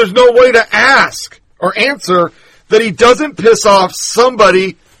 because there's no way to ask or answer that he doesn't piss off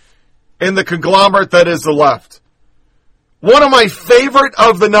somebody in the conglomerate that is the left. One of my favorite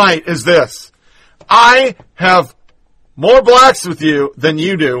of the night is this. I have more blacks with you than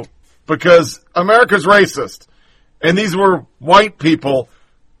you do because America's racist. And these were white people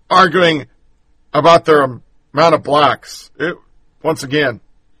arguing about their amount of blacks. Once again,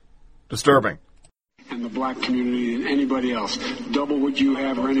 disturbing. And the black community and anybody else. Double what you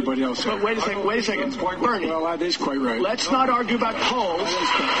have or anybody else. But wait a second. Bernie. Well, that is quite right. Let's not argue about polls.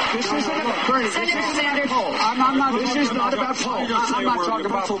 This isn't about Bernie. This is not about polls. I'm not talking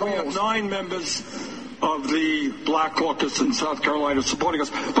about polls. We have 9 members of the Black Caucus in South Carolina supporting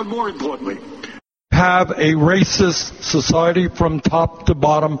us. But more importantly, have a racist society from top to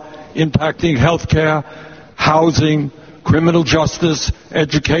bottom impacting health care, housing, criminal justice,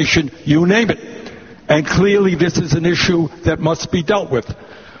 education, you name it. And clearly this is an issue that must be dealt with.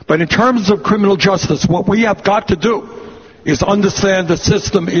 But in terms of criminal justice, what we have got to do is understand the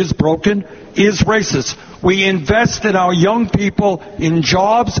system is broken, is racist. We invest in our young people in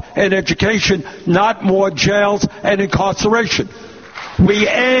jobs and education, not more jails and incarceration. We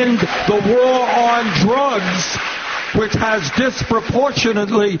end the war on drugs, which has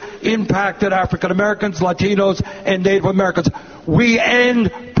disproportionately impacted African Americans, Latinos, and Native Americans. We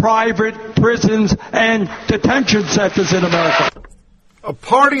end private prisons and detention centers in America. A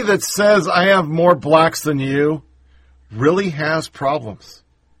party that says I have more blacks than you really has problems.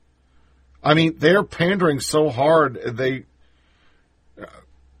 I mean, they're pandering so hard, they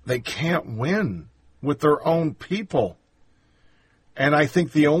they can't win with their own people. And I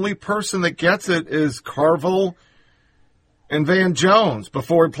think the only person that gets it is Carville and Van Jones.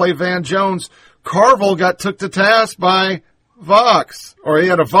 Before we play Van Jones, Carville got took to task by Vox, or he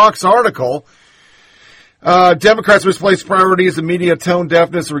had a Vox article. Democrats misplace priorities and media tone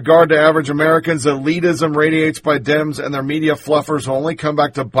deafness in regard to average Americans. Elitism radiates by Dems, and their media fluffers will only come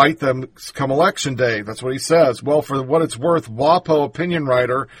back to bite them come election day. That's what he says. Well, for what it's worth, WAPO opinion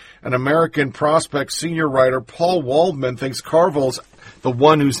writer and American Prospect senior writer Paul Waldman thinks Carville's the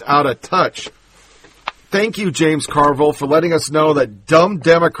one who's out of touch. Thank you, James Carville, for letting us know that dumb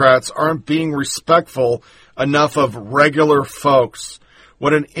Democrats aren't being respectful enough of regular folks.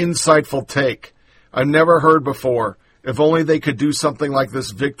 What an insightful take. I've never heard before. If only they could do something like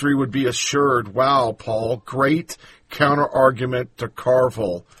this, victory would be assured. Wow, Paul. Great counter-argument to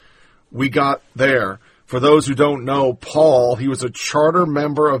Carville. We got there. For those who don't know, Paul, he was a charter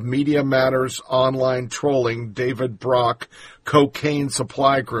member of Media Matters online trolling David Brock Cocaine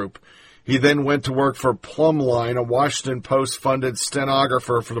Supply Group. He then went to work for Plumline, a Washington Post-funded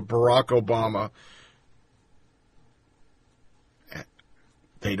stenographer for the Barack Obama.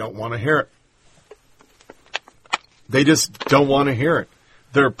 They don't want to hear it. They just don't want to hear it.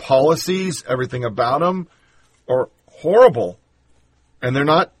 Their policies, everything about them, are horrible. And they're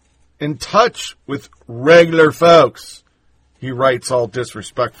not in touch with regular folks. He writes all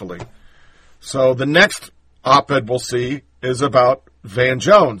disrespectfully. So the next op-ed we'll see is about Van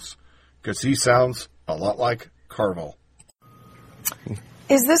Jones, because he sounds a lot like Carville.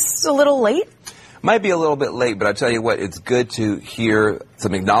 Is this a little late? Might be a little bit late, but I tell you what, it's good to hear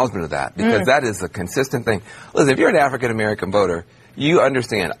some acknowledgement of that, because that is a consistent thing. Listen, if you're an African-American voter, you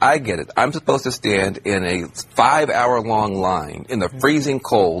understand. I get it. I'm supposed to stand in a 5-hour-long line in the freezing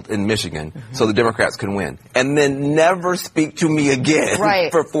cold in Michigan so the Democrats can win, and then never speak to me again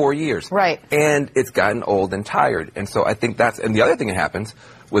for 4 years. Right. And it's gotten old and tired. And so I think that's, and the other thing that happens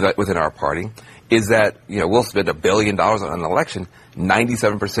within our party is that, we'll spend $1 billion on an election.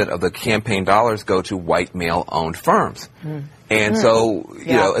 97% of the campaign dollars go to white male-owned firms. And so,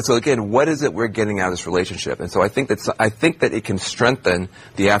 and so again, what is it we're getting out of this relationship? And so I think that it can strengthen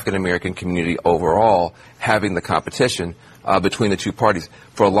the African-American community overall, having the competition between the two parties.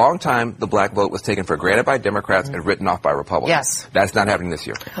 For a long time, the black vote was taken for granted by Democrats and written off by Republicans. Yes. That's not happening this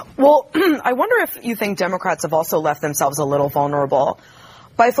year. Well, I wonder if you think Democrats have also left themselves a little vulnerable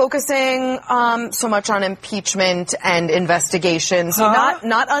by focusing so much on impeachment and investigations.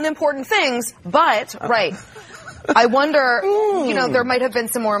 Not unimportant things, but, I wonder, there might have been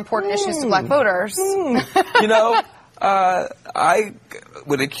some more important issues to black voters. I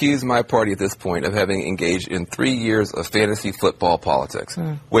would accuse my party at this point of having engaged in 3 years of fantasy football politics,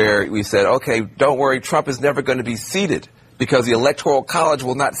 where we said, okay, don't worry, Trump is never going to be seated because the Electoral College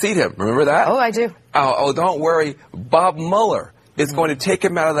will not seat him. Remember that? Oh, I do. Oh, don't worry, Bob Mueller is going to take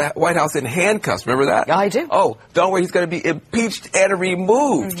him out of the White House in handcuffs. Remember that? Yeah, I do. Oh, don't worry, he's going to be impeached and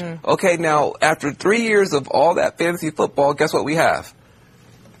removed. Okay, now, after 3 years of all that fantasy football, guess what we have?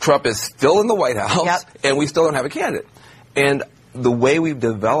 Trump is still in the White House, and we still don't have a candidate. And the way we've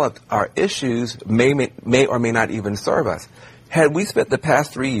developed our issues may or may not even serve us. Had we spent the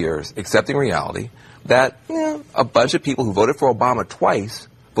past 3 years accepting reality that a bunch of people who voted for Obama twice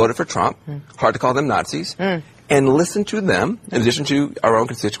voted for Trump, hard to call them Nazis, and listened to them, in addition to our own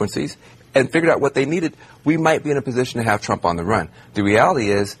constituencies, and figured out what they needed, we might be in a position to have Trump on the run. The reality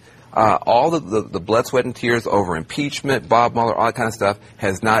is, all the blood, sweat, and tears over impeachment, Bob Mueller, all that kind of stuff,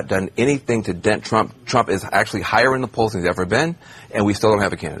 has not done anything to dent Trump. Trump is actually higher in the polls than he's ever been, and we still don't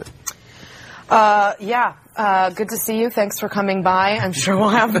have a candidate. Good to see you. Thanks for coming by. I'm sure we'll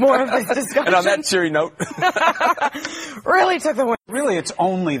have more of this discussion. And on that cheery note. Really took the win. Really, it's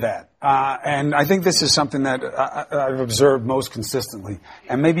only that. And I think this is something that I've observed most consistently.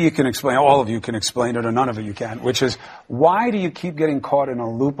 And maybe you can explain, all of you can explain it, or none of it you can, which is, why do you keep getting caught in a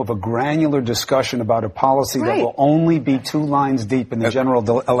loop of a granular discussion about a policy that will only be 2 lines deep in the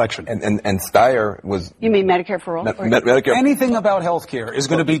general election? And Steyer was... You mean Medicare for All? Medicare. Anything about health care is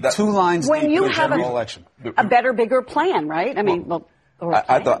going to be 2 lines deep in the general election. A better, bigger plan, right? I mean,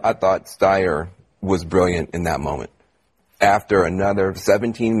 I thought Steyer was brilliant in that moment. After another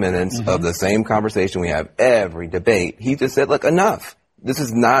 17 minutes of the same conversation we have every debate, he just said, look, enough. This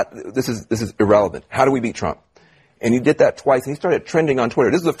is irrelevant. How do we beat Trump? And he did that twice, and he started trending on Twitter.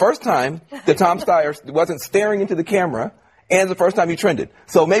 This is the first time that Tom Steyer wasn't staring into the camera, and the first time he trended.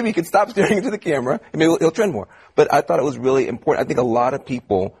 So maybe he could stop staring into the camera, and maybe he'll trend more. But I thought it was really important. I think a lot of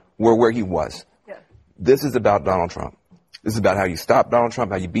people were where he was. This is about Donald Trump. This is about how you stop Donald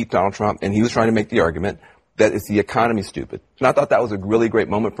Trump, how you beat Donald Trump, and he was trying to make the argument, that it's the economy stupid. And I thought that was a really great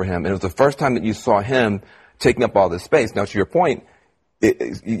moment for him. And it was the first time that you saw him taking up all this space. Now, to your point,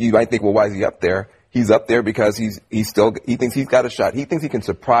 you might think, well, why is he up there? He's up there because he thinks he's got a shot. He thinks he can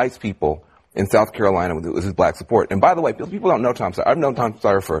surprise people in South Carolina with his black support. And by the way, people don't know Tom Steyer. I've known Tom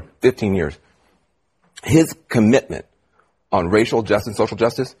Steyer for 15 years. His commitment on racial justice, social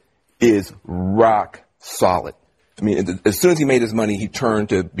justice is rock solid. I mean, as soon as he made his money, he turned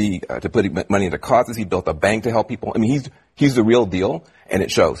to put money into causes. He built a bank to help people. I mean, he's the real deal, and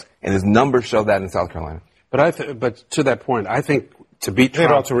it shows. And his numbers show that in South Carolina. But to that point, I think to beat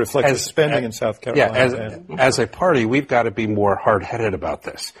Trump, it ought to reflect the spending in South Carolina. Yeah, as a party, we've got to be more hard-headed about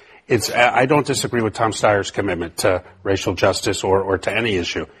this. I don't disagree with Tom Steyer's commitment to racial justice or to any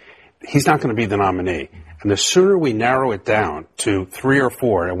issue. He's not going to be the nominee. And the sooner we narrow it down to 3 or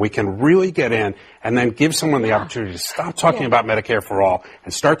 4 and we can really get in and then give someone the opportunity to stop talking about Medicare for all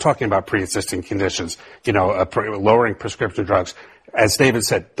and start talking about pre-existing conditions, lowering prescription drugs. As David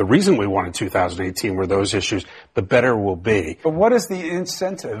said, the reason we won in 2018 were those issues, the better we'll be. But what is the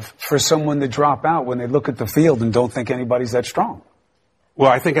incentive for someone to drop out when they look at the field and don't think anybody's that strong? Well,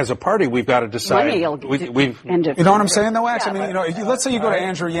 I think as a party, we've got to decide. You know what I'm saying, though, Ax? I mean, let's say you go to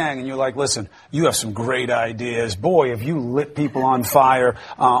Andrew Yang and you're like, listen, you have some great ideas. Boy, have you lit people on fire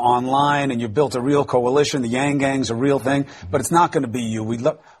online and you built a real coalition. The Yang Gang's a real thing, but it's not going to be you.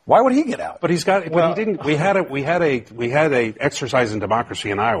 Why would he get out? But he didn't. We had a exercise in democracy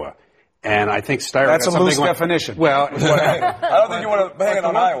in Iowa. And I think Steyer... That's a loose definition. Well, I don't think you want to hang it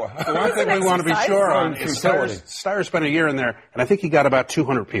on Iowa. The one thing we want to be sure on is Steyer spent a year in there, and I think he got about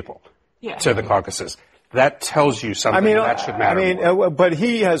 200 people to the caucuses. That tells you something that should matter. But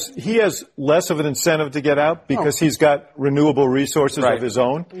he has less of an incentive to get out because he's got renewable resources of his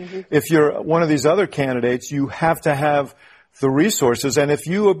own. Mm-hmm. If you're one of these other candidates, you have to have the resources, and if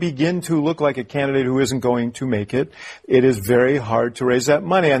you begin to look like a candidate who isn't going to make it, it is very hard to raise that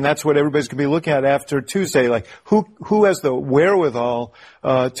money, and that's what everybody's going to be looking at after Tuesday. Like, who has the wherewithal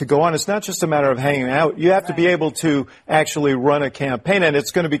to go on? It's not just a matter of hanging out. You have to be able to actually run a campaign, and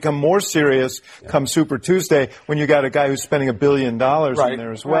it's going to become more serious come Super Tuesday when you got a guy who's spending $1 billion in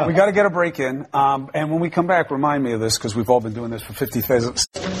there as well. We got to get a break in, and when we come back, remind me of this because we've all been doing this for 50,000.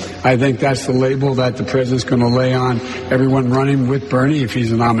 I think that's the label that the president's going to lay on everyone running with Bernie if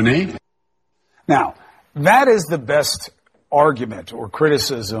he's a nominee. Now, that is the best argument or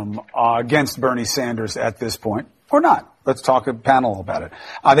criticism against Bernie Sanders at this point, or not. Let's talk a panel about it.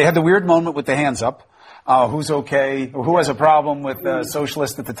 They had the weird moment with the hands up. Who's okay? Who has a problem with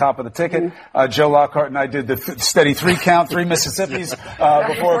socialist at the top of the ticket? Joe Lockhart and I did the steady 3 count, 3 Mississippis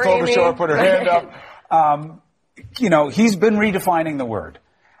before Klobuchar put her hand up. He's been redefining the word.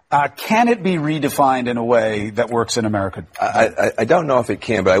 Can it be redefined in a way that works in America? I don't know if it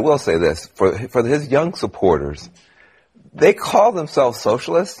can, but I will say this. For his young supporters, they call themselves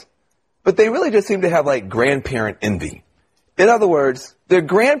socialists, but they really just seem to have, like, grandparent envy. In other words, their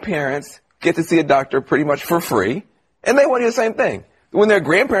grandparents get to see a doctor pretty much for free, and they want to do the same thing. When their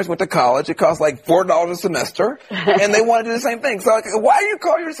grandparents went to college, it cost like $4 a semester, and they want to do the same thing. So, why do you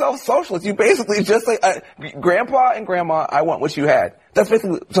call yourself socialist? You basically just say, Grandpa and Grandma, I want what you had. That's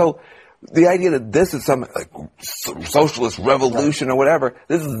basically, so the idea that this is some socialist revolution or whatever,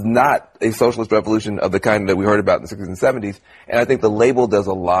 this is not a socialist revolution of the kind that we heard about in the 60s and 70s, and I think the label does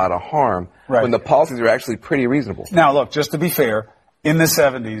a lot of harm when the policies are actually pretty reasonable. Now, look, just to be fair, in the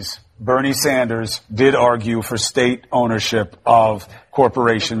 70s, Bernie Sanders did argue for state ownership of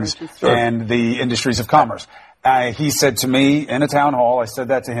corporations and the industries of commerce. He said to me in a town hall, I said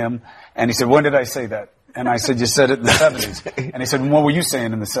that to him, and he said, when did I say that? And I said, you said it in the 70s. And he said, what were you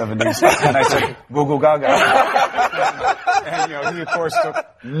saying in the 70s? And I said, Google Gaga. And, he, of course, took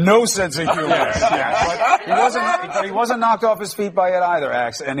no sense of humor. But he wasn't knocked off his feet by it either,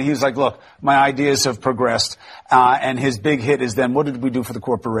 Ax. And he was like, look, my ideas have progressed. And his big hit is then, what did we do for the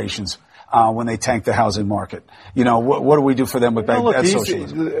corporations? When they tanked the housing market. What do we do for them with that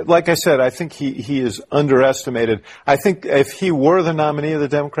socialism? Like I said, I think he is underestimated. I think if he were the nominee of the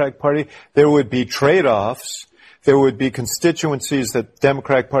Democratic Party, there would be trade-offs. There would be constituencies that the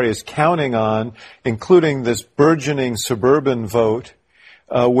Democratic Party is counting on, including this burgeoning suburban vote,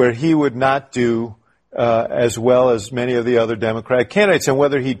 where he would not do as well as many of the other Democratic candidates, and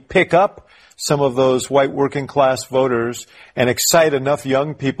whether he'd pick up some of those white working class voters and excite enough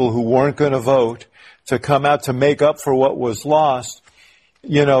young people who weren't going to vote to come out to make up for what was lost.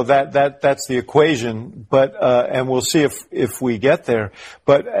 That's the equation, but, and we'll see if we get there.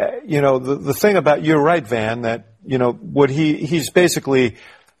 But, the thing about, you're right, Van, that, what he's basically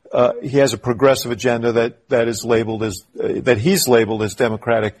a progressive agenda that is labeled as that he's labeled as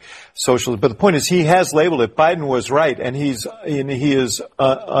democratic socialist. But the point is, he has labeled it. Biden was right, and he is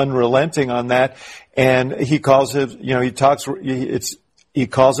unrelenting on that. And he calls it, he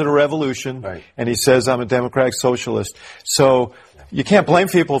calls it a revolution, right. And he says, I'm a democratic socialist. So you can't blame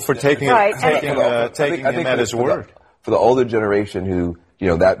people for taking him at his word. For the older generation who,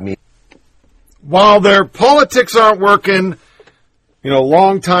 that means. While their politics aren't working,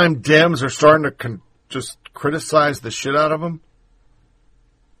 longtime Dems are starting to just criticize the shit out of them.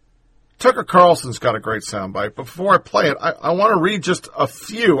 Tucker Carlson's got a great soundbite. But before I play it, I want to read just a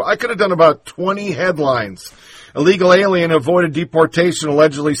few. I could have done about 20 headlines. Illegal alien avoided deportation,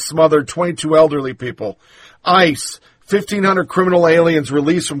 allegedly smothered 22 elderly people. ICE, 1,500 criminal aliens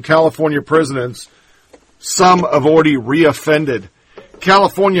released from California prisons. Some have already reoffended.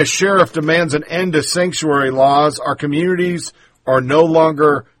 California sheriff demands an end to sanctuary laws. Our communities are no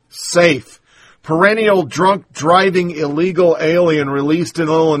longer safe. Perennial drunk driving illegal alien released in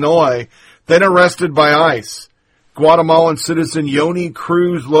Illinois, then arrested by ICE. Guatemalan citizen Yoni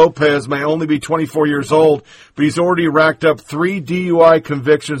Cruz Lopez may only be 24 years old, but he's already racked up 3 DUI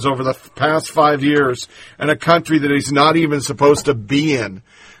convictions over the past 5 years in a country that he's not even supposed to be in.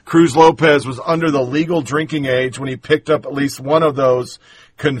 Cruz Lopez was under the legal drinking age when he picked up at least one of those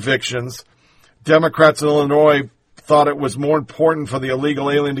convictions. Democrats in Illinois thought it was more important for the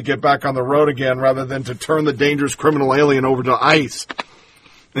illegal alien to get back on the road again rather than to turn the dangerous criminal alien over to ICE.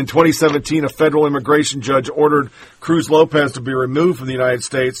 In 2017, a federal immigration judge ordered Cruz Lopez to be removed from the United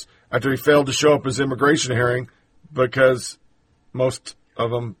States after he failed to show up at his immigration hearing because most of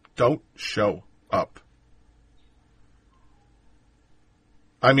them don't show up.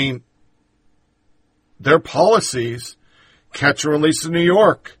 I mean, their policies catch and release in New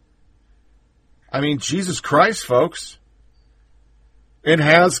York. I mean, Jesus Christ, folks. It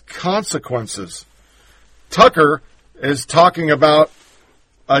has consequences. Tucker is talking about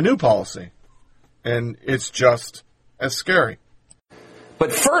a new policy, and it's just as scary.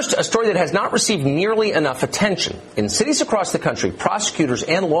 But first, a story that has not received nearly enough attention. In cities across the country, prosecutors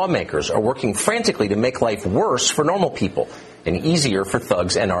and lawmakers are working frantically to make life worse for normal people and easier for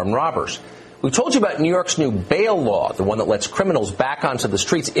thugs and armed robbers. We told you about New York's new bail law, the one that lets criminals back onto the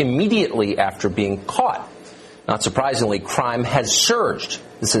streets immediately after being caught. Not surprisingly, crime has surged.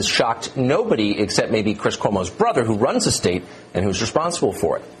 This has shocked nobody except maybe Chris Cuomo's brother, who runs the state and who's responsible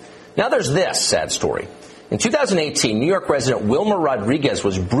for it. Now there's this sad story. In 2018, New York resident Wilmer Rodriguez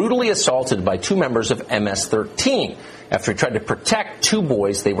was brutally assaulted by 2 members of MS-13 after he tried to protect 2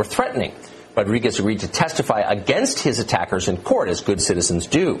 boys they were threatening. Rodriguez agreed to testify against his attackers in court, as good citizens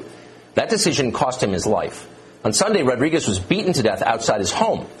do. That decision cost him his life. On Sunday, Rodriguez was beaten to death outside his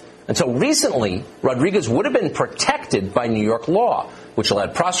home. Until recently, Rodriguez would have been protected by New York law, which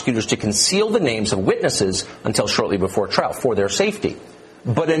allowed prosecutors to conceal the names of witnesses until shortly before trial for their safety.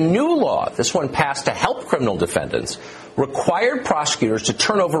 But a new law, this one passed to help criminal defendants, required prosecutors to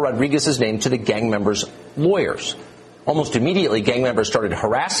turn over Rodriguez's name to the gang members' lawyers. Almost immediately, gang members started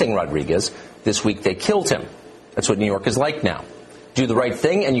harassing Rodriguez. This week, they killed him. That's what New York is like now. Do the right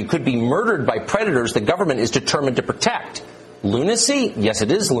thing, and you could be murdered by predators the government is determined to protect. Lunacy? Yes,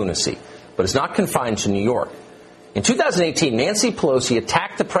 it is lunacy, but it's not confined to New York. In 2018, Nancy Pelosi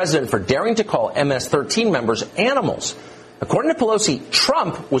attacked the president for daring to call MS-13 members animals. According to Pelosi,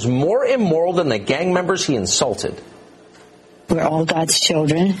 Trump was more immoral than the gang members he insulted. We're all God's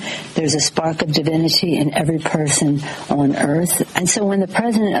children. There's a spark of divinity in every person on earth. And so when the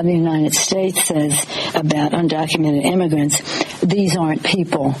President of the United States says about undocumented immigrants, these aren't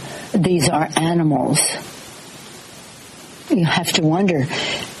people, these are animals, you have to wonder,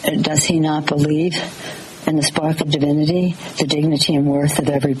 does he not believe in the spark of divinity, the dignity and worth of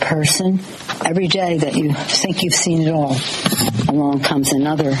every person? Every day that you think you've seen it all, along comes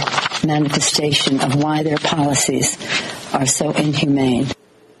another manifestation of why their policies are so inhumane.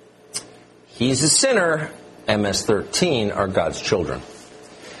 He's a sinner. MS-13 are God's children.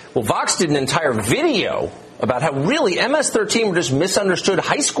 Well, Vox did an entire video about how really MS-13 were just misunderstood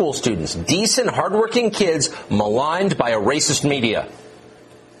high school students, decent, hardworking kids maligned by a racist media.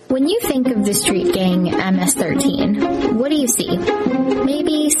 When you think of the street gang MS-13, what do you see?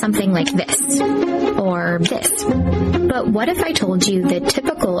 Maybe something like this, or this. But what if I told you the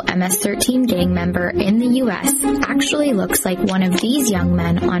typical MS-13 gang member in the U.S. actually looks like one of these young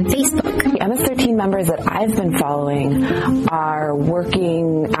men on Facebook? The MS-13 members that I've been following are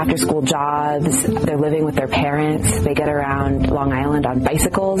working after-school jobs. They're living with their parents. They get around Long Island on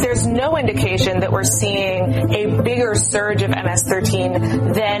bicycles. There's no indication that we're seeing a bigger surge of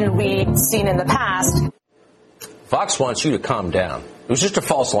MS-13 than we've seen in the past. Fox wants you to calm down. It was just a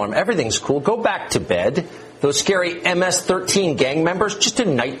false alarm. Everything's cool. Go back to bed. Those scary MS-13 gang members, just a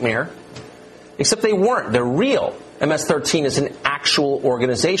nightmare. Except they weren't. They're real. MS-13 is an actual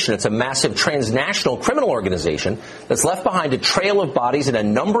organization. It's a massive transnational criminal organization that's left behind a trail of bodies in a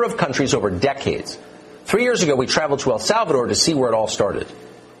number of countries over decades. 3 years ago, we traveled to El Salvador to see where it all started.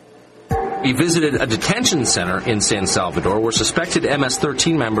 We visited a detention center in San Salvador where suspected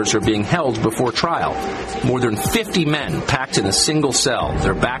MS-13 members are being held before trial. More than 50 men packed in a single cell,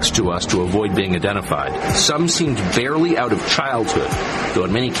 their backs to us to avoid being identified. Some seemed barely out of childhood, though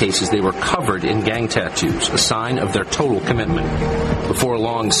in many cases they were covered in gang tattoos, a sign of their total commitment. Before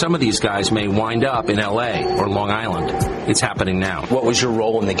long, some of these guys may wind up in L.A. or Long Island. It's happening now. What was your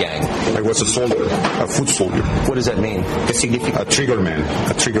role in the gang? I was a soldier, a foot soldier. What does that mean? A trigger man.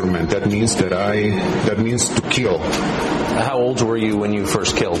 A trigger man. That means to kill. How old were you when you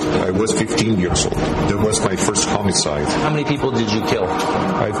first killed? I was 15 years old. That was my first homicide. How many people did you kill?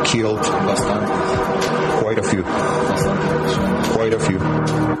 I've killed quite a few. Quite a few.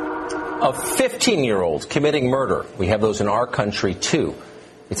 A 15-year-old committing murder. We have those in our country, too.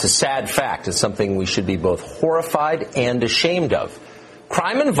 It's a sad fact. It's something we should be both horrified and ashamed of.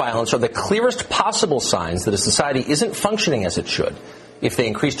 Crime and violence are the clearest possible signs that a society isn't functioning as it should. If they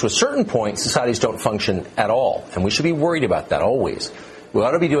increase to a certain point, societies don't function at all, and we should be worried about that always. We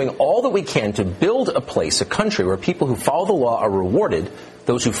ought to be doing all that we can to build a place, a country, where people who follow the law are rewarded,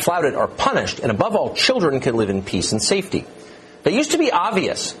 those who flout it are punished, and above all, children can live in peace and safety. That used to be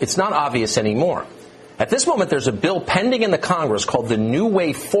obvious. It's not obvious anymore. At this moment, there's a bill pending in the Congress called the New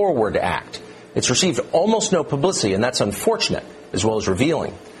Way Forward Act. It's received almost no publicity, and that's unfortunate, as well as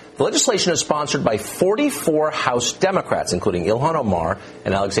revealing. The legislation is sponsored by 44 House Democrats, including Ilhan Omar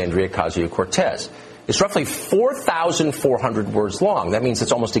and Alexandria Ocasio-Cortez. It's roughly 4,400 words long. That means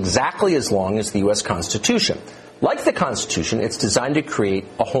it's almost exactly as long as the U.S. Constitution. Like the Constitution, it's designed to create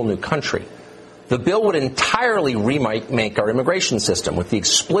a whole new country. The bill would entirely remake our immigration system with the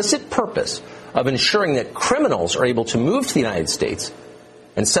explicit purpose of ensuring that criminals are able to move to the United States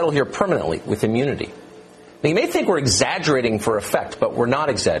and settle here permanently with immunity. Now, you may think we're exaggerating for effect, but we're not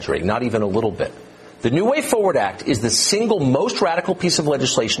exaggerating, not even a little bit. The New Way Forward Act is the single most radical piece of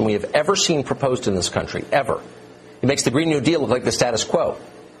legislation we have ever seen proposed in this country, ever. It makes the Green New Deal look like the status quo.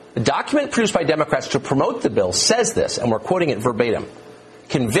 The document produced by Democrats to promote the bill says this, and we're quoting it verbatim.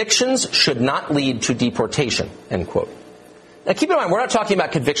 Convictions should not lead to deportation, end quote. Now, keep in mind, we're not talking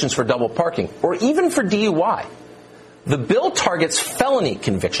about convictions for double parking or even for DUI. The bill targets felony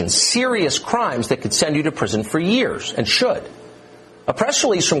convictions, serious crimes that could send you to prison for years, and should. A press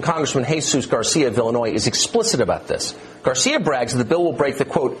release from Congressman Jesus Garcia of Illinois is explicit about this. Garcia brags that the bill will break the,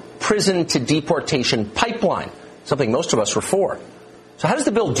 quote, prison to deportation pipeline, something most of us are for. So how does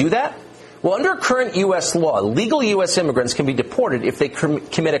the bill do that? Well, under current U.S. law, legal U.S. immigrants can be deported if they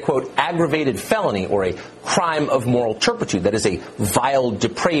commit a, quote, aggravated felony or a crime of moral turpitude, that is a vile,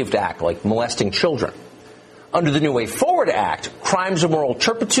 depraved act like molesting children. Under the New Way Forward Act, crimes of moral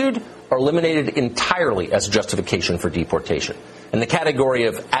turpitude are eliminated entirely as a justification for deportation. And the category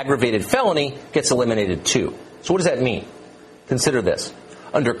of aggravated felony gets eliminated too. So what does that mean? Consider this.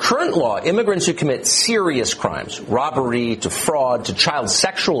 Under current law, immigrants who commit serious crimes, robbery to fraud to child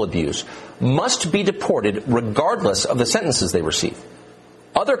sexual abuse, must be deported regardless of the sentences they receive.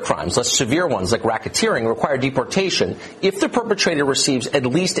 Other crimes, less severe ones like racketeering, require deportation if the perpetrator receives at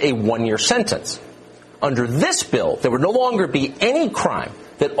least a 1-year sentence. Under this bill, there would no longer be any crime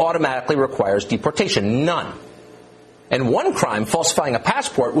that automatically requires deportation. None. And one crime, falsifying a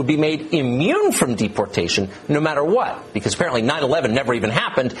passport, would be made immune from deportation no matter what, because apparently 9/11 never even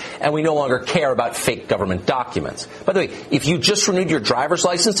happened, and we no longer care about fake government documents. By the way, if you just renewed your driver's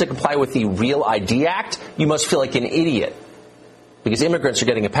license to comply with the Real ID Act, you must feel like an idiot, because immigrants are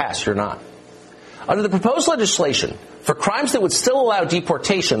getting a pass, you're not. Under the proposed legislation, for crimes that would still allow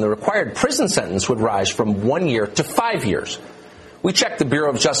deportation, the required prison sentence would rise from 1 year to 5 years. We checked the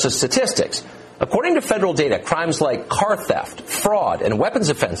Bureau of Justice statistics. According to federal data, crimes like car theft, fraud, and weapons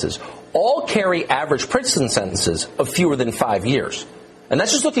offenses all carry average prison sentences of fewer than 5 years. And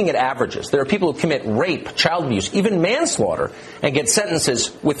that's just looking at averages. There are people who commit rape, child abuse, even manslaughter, and get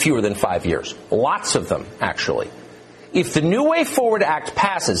sentences with fewer than 5 years. Lots of them, actually. If the New Way Forward Act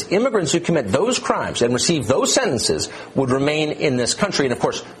passes, immigrants who commit those crimes and receive those sentences would remain in this country. And, of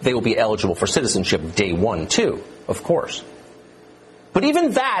course, they will be eligible for citizenship day one, too, of course. But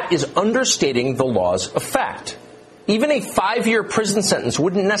even that is understating the law's effect. Even a 5-year prison sentence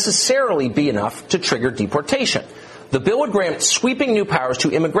wouldn't necessarily be enough to trigger deportation. The bill would grant sweeping new powers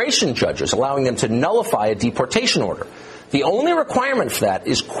to immigration judges, allowing them to nullify a deportation order. The only requirement for that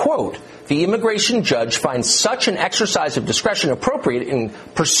is, quote, the immigration judge finds such an exercise of discretion appropriate in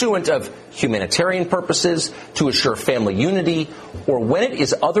pursuant of humanitarian purposes, to assure family unity, or when it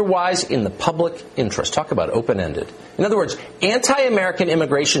is otherwise in the public interest. Talk about open-ended. In other words, anti-American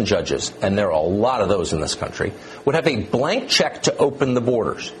immigration judges, and there are a lot of those in this country, would have a blank check to open the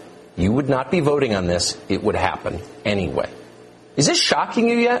borders. You would not be voting on this. It would happen anyway. Is this shocking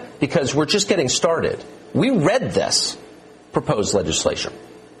you yet? Because we're just getting started. We read this proposed legislation.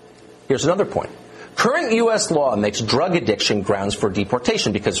 Here's another point. Current U.S. law makes drug addiction grounds for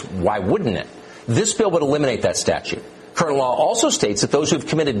deportation because why wouldn't it? This bill would eliminate that statute. Current law also states that those who have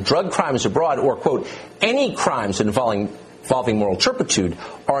committed drug crimes abroad or, quote, any crimes involving moral turpitude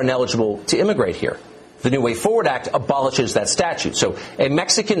are ineligible to immigrate here. The New Way Forward Act abolishes that statute. So a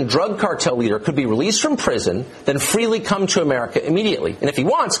Mexican drug cartel leader could be released from prison, then freely come to America immediately. And if he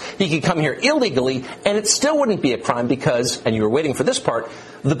wants, he could come here illegally, and it still wouldn't be a crime because, and you were waiting for this part,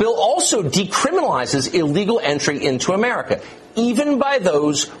 the bill also decriminalizes illegal entry into America, even by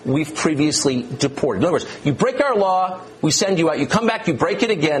those we've previously deported. In other words, you break our law, we send you out, you come back, you break it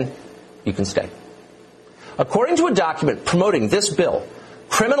again, you can stay. According to a document promoting this bill,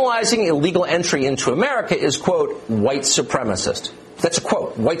 criminalizing illegal entry into America is, quote, white supremacist. That's a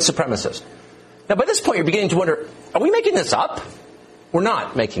quote, white supremacist. Now, by this point, you're beginning to wonder, are we making this up? We're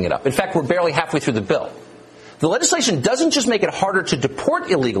not making it up. In fact, we're barely halfway through the bill. The legislation doesn't just make it harder to deport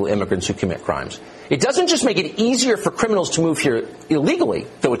illegal immigrants who commit crimes. It doesn't just make it easier for criminals to move here illegally,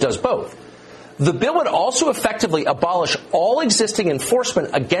 though it does both. The bill would also effectively abolish all existing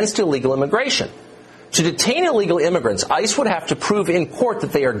enforcement against illegal immigration. To detain illegal immigrants, ICE would have to prove in court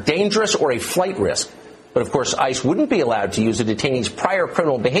that they are dangerous or a flight risk. But, of course, ICE wouldn't be allowed to use a detainee's prior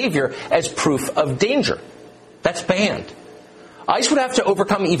criminal behavior as proof of danger. That's banned. ICE would have to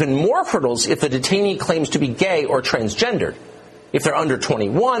overcome even more hurdles if the detainee claims to be gay or transgendered. If they're under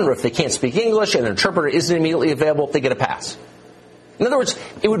 21 or if they can't speak English and an interpreter isn't immediately available, they get a pass. In other words,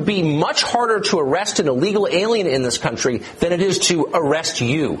 it would be much harder to arrest an illegal alien in this country than it is to arrest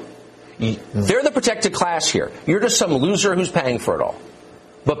you. They're the protected class here. You're just some loser who's paying for it all.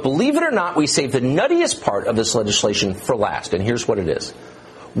 But believe it or not, we saved the nuttiest part of this legislation for last, and here's what it is.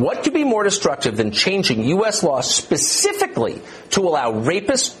 What could be more destructive than changing U.S. law specifically to allow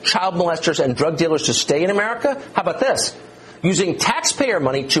rapists, child molesters, and drug dealers to stay in America? How about this? Using taxpayer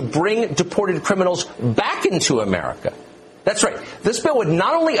money to bring deported criminals back into America. That's right. This bill would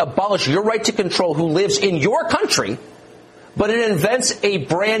not only abolish your right to control who lives in your country, but it invents a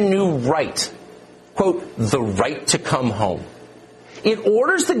brand new right, quote, the right to come home. It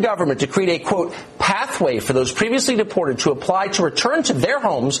orders the government to create a, quote, pathway for those previously deported to apply to return to their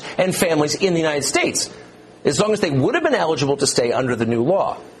homes and families in the United States, as long as they would have been eligible to stay under the new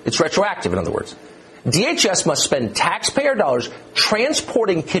law. It's retroactive, in other words. DHS must spend taxpayer dollars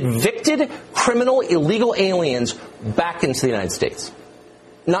transporting convicted criminal illegal aliens back into the United States.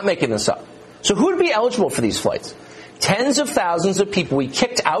 Not making this up. So who would be eligible for these flights? Tens of thousands of people we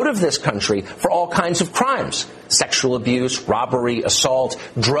kicked out of this country for all kinds of crimes. Sexual abuse, robbery, assault,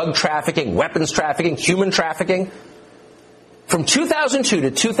 drug trafficking, weapons trafficking, human trafficking. From 2002 to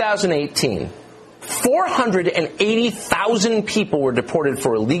 2018, 480,000 people were deported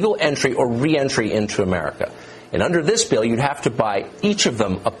for illegal entry or re-entry into America. And under this bill, you'd have to buy each of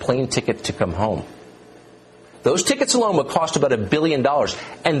them a plane ticket to come home. Those tickets alone would cost about $1 billion.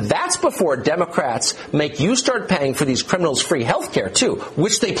 And that's before Democrats make you start paying for these criminals free health care, too,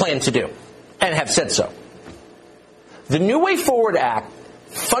 which they plan to do and have said so. The New Way Forward Act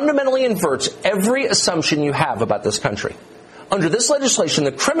fundamentally inverts every assumption you have about this country. Under this legislation,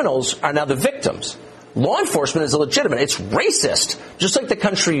 the criminals are now the victims. Law enforcement is illegitimate. It's racist, just like the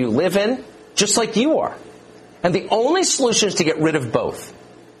country you live in, just like you are. And the only solution is to get rid of both.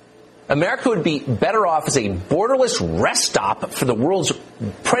 America would be better off as a borderless rest stop for the world's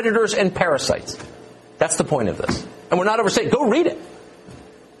predators and parasites. That's the point of this. And we're not overstating. Go read it.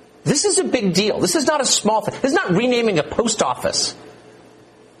 This is a big deal. This is not a small thing. This is not renaming a post office.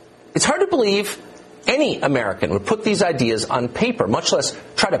 It's hard to believe any American would put these ideas on paper, much less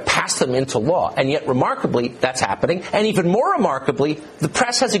try to pass them into law. And yet, remarkably, that's happening. And even more remarkably, the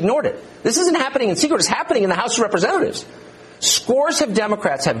press has ignored it. This isn't happening in secret. It's happening in the House of Representatives. Scores of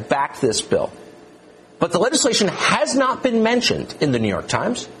Democrats have backed this bill. But the legislation has not been mentioned in the New York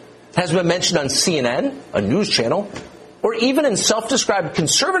Times, hasn't been mentioned on CNN, a news channel, or even in self-described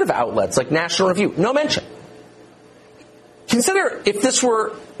conservative outlets like National Review. No mention. Consider if this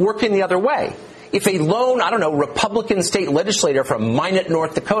were working the other way. If a lone, Republican state legislator from Minot,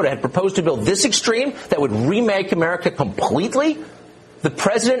 North Dakota had proposed a bill this extreme that would remake America completely, The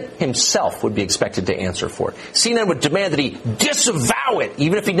president himself would be expected to answer for it. CNN would demand that he disavow it,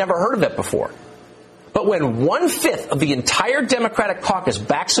 even if he'd never heard of it before. But when 1/5 of the entire Democratic caucus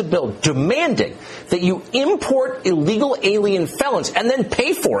backs a bill demanding that you import illegal alien felons and then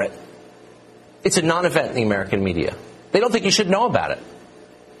pay for it, it's a non-event in the American media. They don't think you should know about it.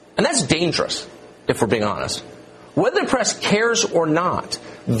 And that's dangerous, if we're being honest. Whether the press cares or not,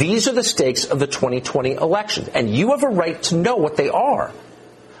 these are the stakes of the 2020 election, and you have a right to know what they are.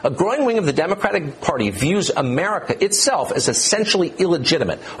 A growing wing of the Democratic Party views America itself as essentially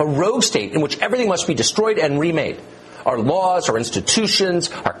illegitimate, a rogue state in which everything must be destroyed and remade. Our laws, our institutions,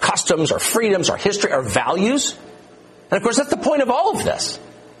 our customs, our freedoms, our history, our values. And of course, that's the point of all of this.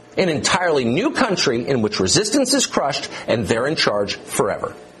 An entirely new country in which resistance is crushed and they're in charge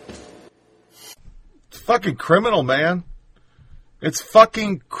forever. It's fucking criminal, man. It's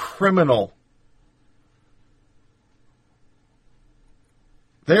fucking criminal.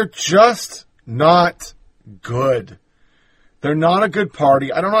 They're just not good. They're not a good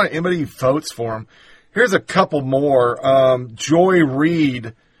party. I don't know how anybody votes for them. Here's a couple more. Joy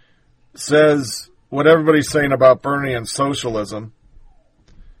Reid says what everybody's saying about Bernie and socialism.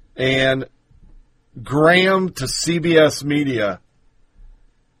 And Graham to CBS Media.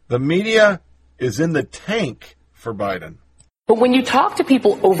 The media is in the tank for Biden. But when you talk to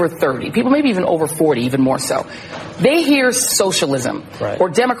people over 30, people maybe even over 40, even more so, they hear socialism or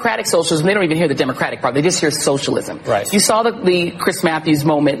democratic socialism. They don't even hear the democratic part. They just hear socialism. Right. You saw the Chris Matthews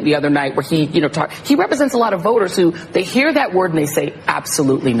moment the other night where he, he represents a lot of voters who they hear that word and they say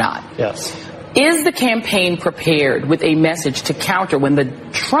absolutely not. Yes. Is the campaign prepared with a message to counter when the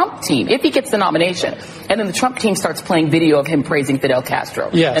Trump team, if he gets the nomination, and then the Trump team starts playing video of him praising Fidel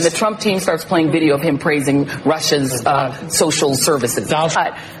Castro, and the Trump team starts playing video of him praising Russia's social services?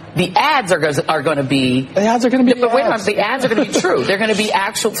 The ads are going to be. The ads are going to be. But wait a minute, the ads are going to be true. They're going to be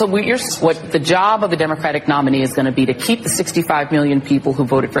actual. So what the job of the Democratic nominee is going to be to keep the 65 million people who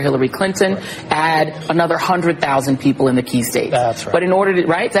voted for Hillary Clinton, add another 100,000 people in the key states. That's right. But in order to,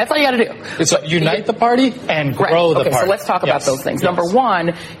 that's all you got to do. So unite the party and grow the party. So let's talk about those things. Number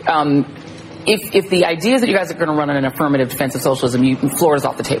one. If the idea is that you guys are going to run an affirmative defense of socialism, Florida's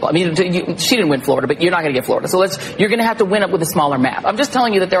off the table. I mean, she didn't win Florida, but you're not going to get Florida. So you're going to have to win up with a smaller map. I'm just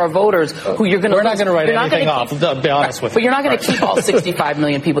telling you that there are voters who you're going to. We're not going to write anything off. I'll be honest with you. But you're not going to keep all 65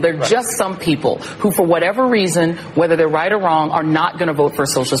 million people. There are just some people who, for whatever reason, whether they're right or wrong, are not going to vote for a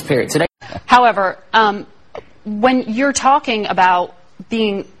socialist period. Today. However, when you're talking about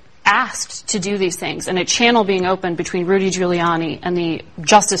being asked to do these things and a channel being opened between Rudy Giuliani and the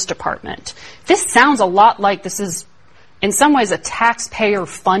Justice Department, this sounds a lot like this is in some ways a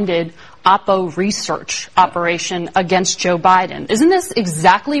taxpayer-funded Oppo research operation against Joe Biden. Isn't this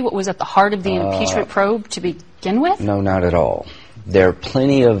exactly what was at the heart of the impeachment probe to begin with? No, not at all. There are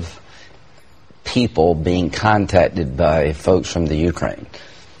plenty of people being contacted by folks from the Ukraine.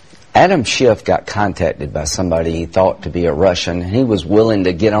 Adam Schiff got contacted by somebody he thought to be a Russian, and he was willing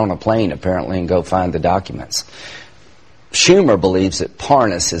to get on a plane, apparently, and go find the documents. Schumer believes that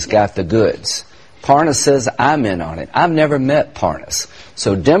Parnas has got the goods. Parnas says, I'm in on it. I've never met Parnas.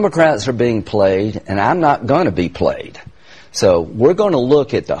 So Democrats are being played, and I'm not going to be played. So we're going to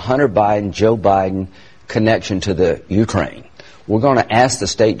look at the Hunter Biden, Joe Biden connection to the Ukraine. We're going to ask the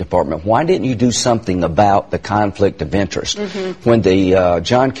State Department, why didn't you do something about the conflict of interest? Mm-hmm. When the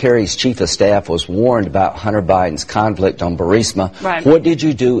John Kerry's chief of staff was warned about Hunter Biden's conflict on Burisma, what did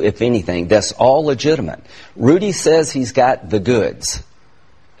you do, if anything? That's all legitimate. Rudy says he's got the goods.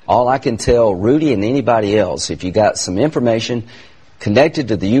 All I can tell Rudy and anybody else, if you got some information connected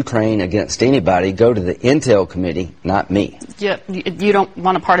to the Ukraine against anybody, go to the Intel Committee, not me. Yeah, you don't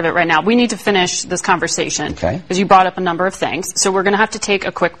want a part of it right now. We need to finish this conversation because you brought up a number of things. So we're going to have to take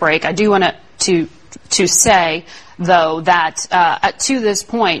a quick break. I do want to say, though, that to this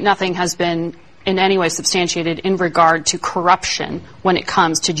point, nothing has been in any way substantiated in regard to corruption when it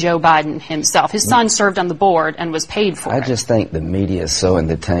comes to Joe Biden himself. His son served on the board and was paid for it. I just think the media is so in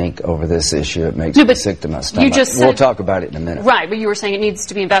the tank over this issue, it makes me sick to my stomach. We'll talk about it in a minute. Right, but you were saying it needs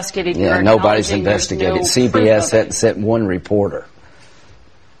to be investigated. Yeah, nobody's investigated. CBS hadn't sent one reporter.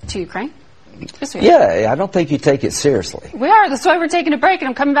 To Ukraine? Yeah, I don't think you take it seriously. We are. That's why we're taking a break, and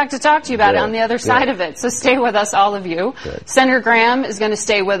I'm coming back to talk to you about it on the other side of it. So stay with us, all of you. Good. Senator Graham is going to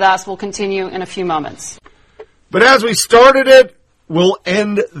stay with us. We'll continue in a few moments. But as we started it, we'll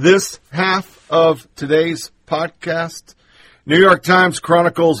end this half of today's podcast. New York Times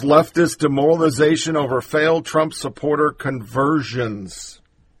chronicles leftist demoralization over failed Trump supporter conversions.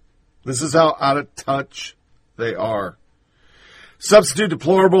 This is how out of touch they are. Substitute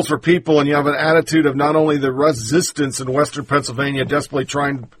deplorables for people, and you have an attitude of not only the resistance in Western Pennsylvania desperately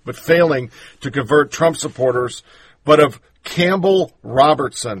trying but failing to convert Trump supporters, but of Campbell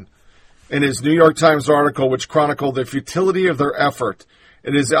Robertson in his New York Times article, which chronicled the futility of their effort.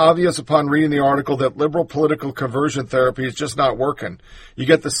 It is obvious upon reading the article that liberal political conversion therapy is just not working. You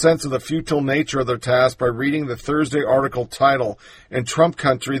get the sense of the futile nature of their task by reading the Thursday article title, In Trump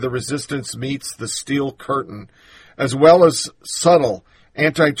Country, the Resistance Meets the Steel Curtain. As well as subtle,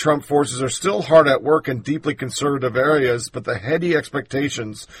 anti-Trump forces are still hard at work in deeply conservative areas, but the heady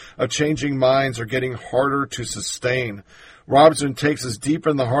expectations of changing minds are getting harder to sustain. Robertson takes us deep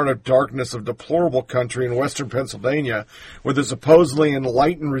in the heart of darkness of deplorable country in western Pennsylvania, where the supposedly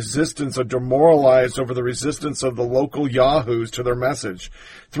enlightened resistance are demoralized over the resistance of the local yahoos to their message.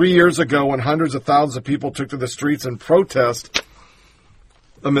 3 years ago, when hundreds of thousands of people took to the streets in protest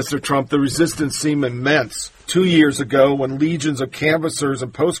of Mr. Trump, the resistance seemed immense. 2 years ago, when legions of canvassers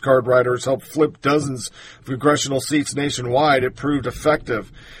and postcard writers helped flip dozens of congressional seats nationwide, it proved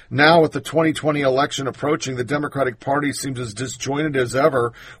effective. Now, with the 2020 election approaching, the Democratic Party seems as disjointed as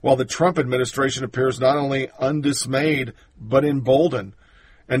ever, while the Trump administration appears not only undismayed, but emboldened.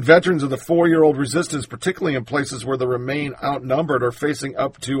 And veterans of the 4-year-old resistance, particularly in places where they remain outnumbered, are facing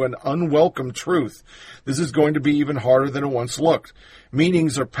up to an unwelcome truth. This is going to be even harder than it once looked.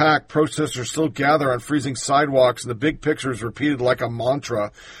 Meetings are packed, protesters still gather on freezing sidewalks, and the big picture is repeated like a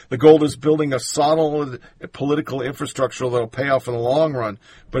mantra. The goal is building a solid political infrastructure that will pay off in the long run.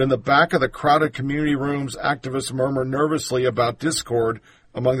 But in the back of the crowded community rooms, activists murmur nervously about discord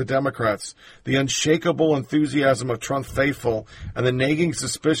among the Democrats, the unshakable enthusiasm of Trump faithful, and the nagging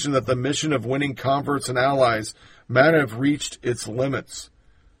suspicion that the mission of winning converts and allies might have reached its limits.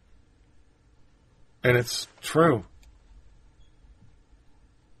 And it's true.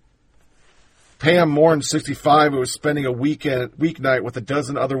 Pam Morton, 65, who was spending a weeknight with a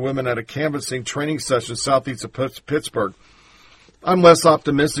dozen other women at a canvassing training session southeast of Pittsburgh. I'm less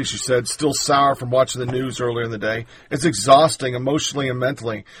optimistic, she said, still sour from watching the news earlier in the day. It's exhausting emotionally and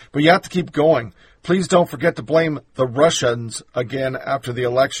mentally, but you have to keep going. Please don't forget to blame the Russians again after the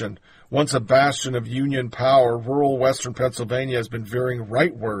election. Once a bastion of Union power, rural western Pennsylvania has been veering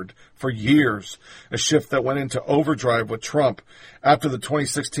rightward for years, a shift that went into overdrive with Trump. After the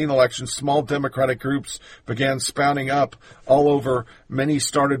 2016 election, small Democratic groups began spouting up all over, many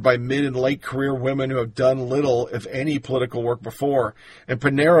started by mid- and late-career women who have done little, if any, political work before. In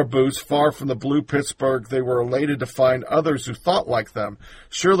Panera booths far from the blue Pittsburgh, they were elated to find others who thought like them.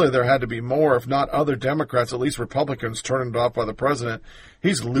 Surely there had to be more, if not other Democrats, at least Republicans, turned off by the president.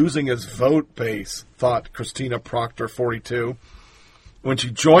 He's losing his vote base, thought Christina Proctor, 42. When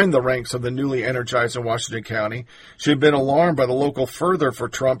she joined the ranks of the newly energized in Washington County, she had been alarmed by the local fervor for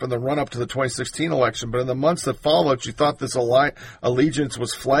Trump in the run-up to the 2016 election, but in the months that followed, she thought this allegiance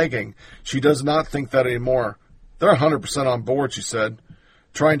was flagging. She does not think that anymore. They're 100% on board, she said.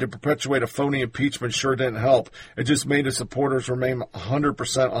 Trying to perpetuate a phony impeachment sure didn't help. It just made his supporters remain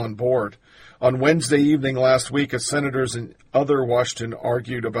 100% on board. On Wednesday evening last week, as senators in other Washington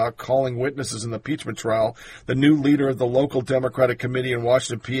argued about calling witnesses in the impeachment trial, the new leader of the local Democratic committee in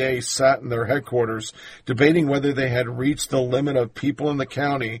Washington, PA, sat in their headquarters, debating whether they had reached the limit of people in the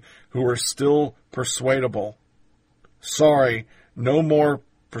county who were still persuadable. Sorry, no more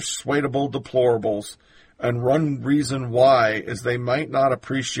persuadable deplorables. And one reason why is they might not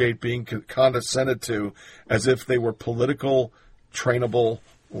appreciate being condescended to as if they were political, trainable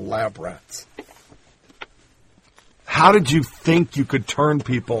lab rats. How did you think you could turn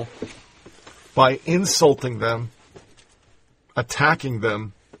people by insulting them, attacking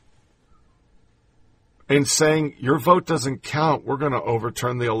them, and saying, your vote doesn't count, we're going to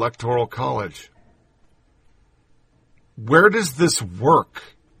overturn the Electoral College? Where does this work?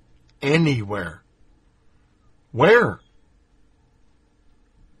 Anywhere. Where?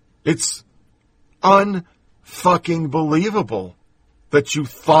 It's unfucking believable that you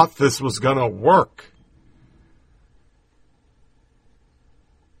thought this was going to work.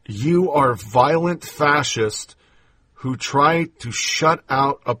 You are violent fascists who try to shut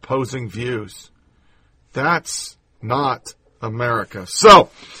out opposing views. That's not America. So,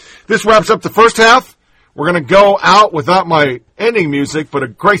 this wraps up the first half. We're going to go out without my ending music, but a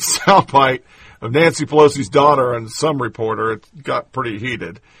great soundbite of Nancy Pelosi's daughter and some reporter. It got pretty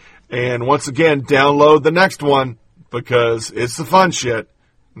heated. And once again, download the next one because it's the fun shit.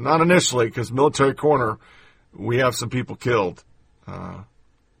 Not initially, because Military Corner, we have some people killed.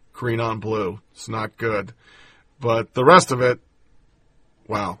 Green on blue. It's not good. But the rest of it,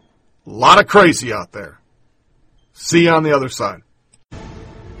 wow. A lot of crazy out there. See you on the other side.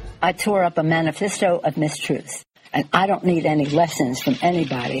 I tore up a manifesto of mistruths. And I don't need any lessons from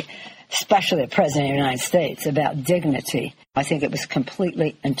anybody, especially the President of the United States, about dignity. I think it was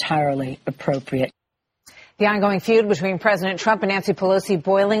completely, entirely appropriate. The ongoing feud between President Trump and Nancy Pelosi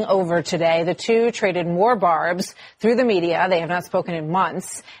boiling over today. The two traded more barbs through the media. They have not spoken in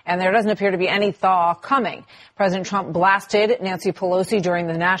months, and there doesn't appear to be any thaw coming. President Trump blasted Nancy Pelosi during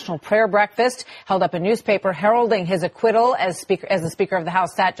the National Prayer Breakfast, held up a newspaper heralding his acquittal as the Speaker of the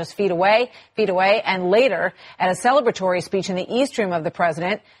House sat just feet away, and later, at a celebratory speech in the East Room of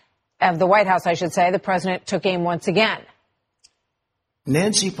the White House, I should say, the president took aim once again.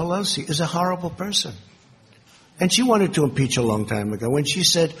 Nancy Pelosi is a horrible person. And she wanted to impeach a long time ago when she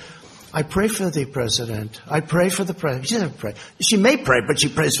said, I pray for the president. I pray for the president. She doesn't pray. She may pray, but she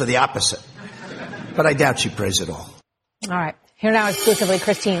prays for the opposite. But I doubt she prays at all. All right. Here now exclusively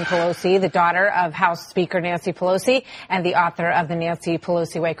Christine Pelosi, the daughter of House Speaker Nancy Pelosi and the author of The Nancy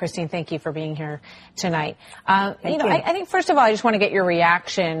Pelosi Way. Christine, thank you for being here tonight. I think, first of all, I just want to get your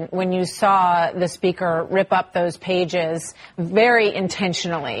reaction when you saw the speaker rip up those pages very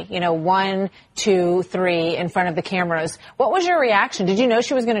intentionally, 1, 2, 3 in front of the cameras. What was your reaction? Did you know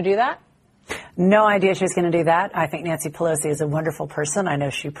she was going to do that? No idea she was going to do that. I think Nancy Pelosi is a wonderful person. I know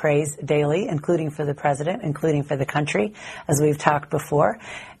she prays daily, including for the president, including for the country, as we've talked before.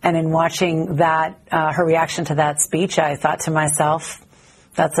 And in watching that, her reaction to that speech, I thought to myself,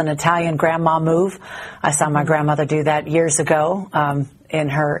 that's an Italian grandma move. I saw my grandmother do that years ago in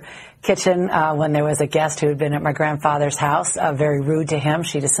her kitchen when there was a guest who had been at my grandfather's house, very rude to him.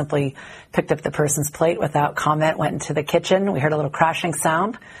 She just simply picked up the person's plate without comment, went into the kitchen. We heard a little crashing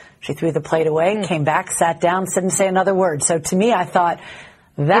sound. She threw the plate away, came back, sat down, didn't say another word. So to me, I thought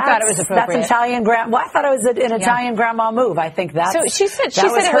that's Italian grandma. Well, I thought it was an Italian grandma move. I think that's. So she said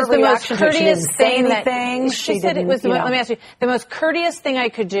it was the most courteous thing that she said it was. Let me ask you, the most courteous thing I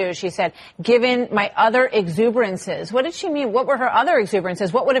could do. She said, given my other exuberances. What did she mean? What were her other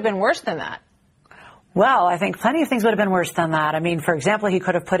exuberances? What would have been worse than that? Well, I think plenty of things would have been worse than that. I mean, for example, he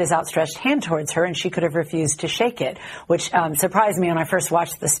could have put his outstretched hand towards her and she could have refused to shake it, which surprised me when I first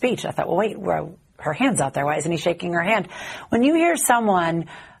watched the speech. I thought, well, wait, her hand's out there. Why isn't he shaking her hand? When you hear someone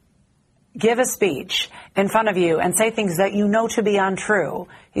give a speech in front of you and say things that you know to be untrue,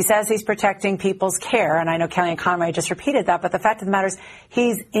 he says he's protecting people's care, and I know Kellyanne Conway just repeated that, but the fact of the matter is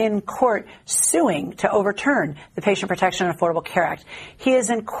he's in court suing to overturn the Patient Protection and Affordable Care Act. He is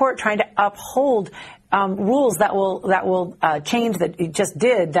in court trying to uphold rules that will change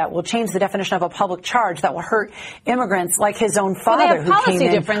that will change the definition of a public charge that will hurt immigrants like his own father. Well, they have policy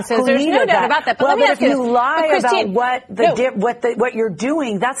differences. There's no doubt about that. But well, let me but ask if you you lie Christine, about what you're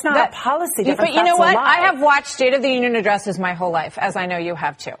doing, that's not a policy difference. But you know what? I have watched State of the Union addresses my whole life, as I know you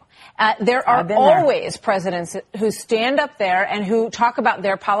have too. There are always presidents who stand up there and who talk about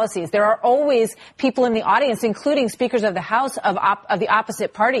their policies. There are always people in the audience, including speakers of the House of the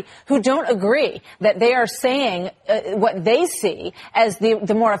opposite party, who don't agree that they are saying what they see as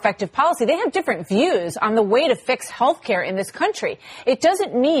the more effective policy. They have different views on the way to fix health care in this country. It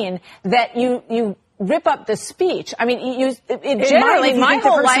doesn't mean that you rip up the speech. I mean, generally, my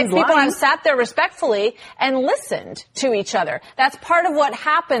whole life, people have sat there respectfully and listened to each other. That's part of what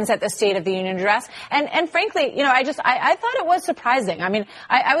happens at the State of the Union address. And frankly, I thought it was surprising. I mean,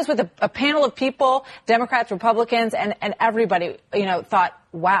 I was with a panel of people, Democrats, Republicans, and everybody, thought,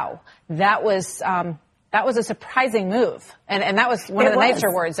 wow, that was a surprising move. And that was one of the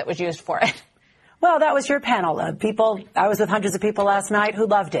nicer words that was used for it. Well, that was your panel of people. I was with hundreds of people last night who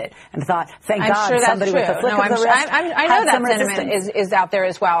loved it and thought, thank God somebody with a flick of the wrist. I know that sentiment is out there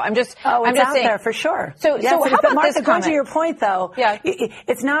as well. I'm just out saying, there for sure. So how about Martha, this comment? To your point, though,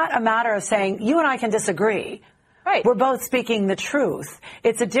 it's not a matter of saying you and I can disagree. Right. We're both speaking the truth.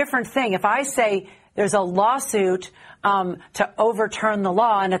 It's a different thing. If I say there's a lawsuit to overturn the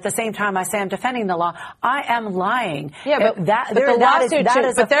law, and at the same time I say I'm defending the law, I am lying. Yeah, but their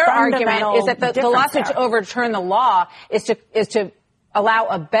argument is that the lawsuit to overturn the law is to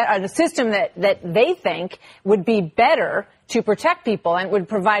allow a system that they think would be better to protect people and would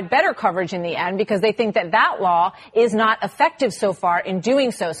provide better coverage in the end, because they think that law is not effective so far in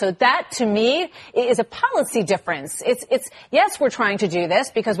doing so. So that, to me, is a policy difference. It's yes, we're trying to do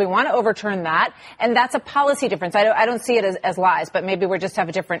this because we want to overturn that, and that's a policy difference. I don't see it as lies, but maybe we just have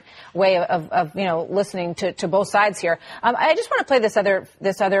a different way of listening to both sides here. I just want to play this other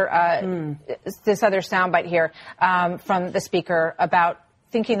soundbite here from the speaker about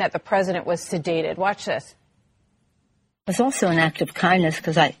thinking that the president was sedated. Watch this. It was also an act of kindness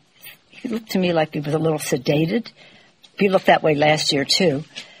because he looked to me like he was a little sedated. He looked that way last year too,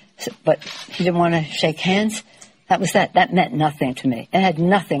 but he didn't want to shake hands. That meant nothing to me. It had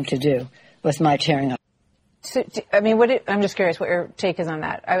nothing to do with my tearing up. So, I'm just curious what your take is on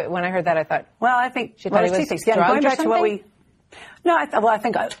that. When I heard that, I thought, well, I think she thought he was drugged going back or to what something? I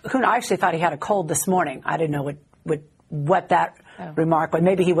think I actually thought he had a cold this morning. I didn't know what that remark, but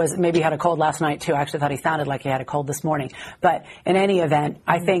maybe he had a cold last night too. I actually thought he sounded like he had a cold this morning. But in any event,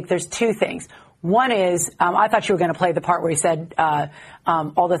 I think there's two things. One is, I thought you were going to play the part where he said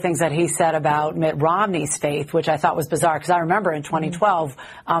all the things that he said about Mitt Romney's faith, which I thought was bizarre, because I remember in 2012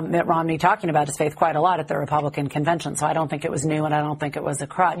 Mitt Romney talking about his faith quite a lot at the Republican convention. So I don't think it was new, and I don't think it was a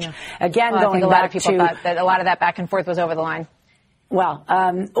crutch. Yeah. Again, I think a lot of people to thought that a lot of that back and forth was over the line. Well,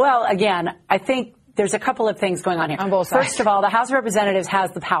 again, I think there's a couple of things going on here. On both sides. First of all, the House of Representatives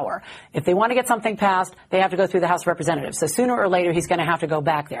has the power. If they want to get something passed, they have to go through the House of Representatives. So sooner or later, he's going to have to go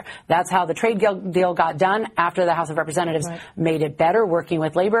back there. That's how the trade deal got done after the House of Representatives made it better, working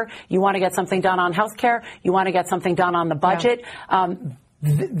with labor. You want to get something done on health care. You want to get something done on the budget. Yeah.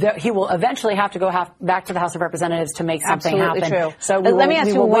 He will eventually have to go back to the House of Representatives to make something Absolutely happen. True. So we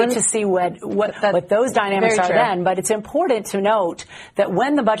will wait to see what those dynamics are then. But it's important to note that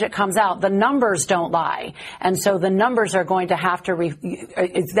when the budget comes out, the numbers don't lie. And so the numbers are going to have to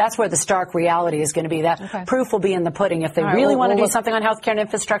that's where the stark reality is going to be. That proof will be in the pudding. If they really want to do something on health care and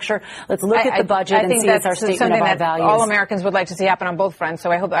infrastructure, let's look at the budget and see it's our statement of our values. All Americans would like to see happen on both fronts.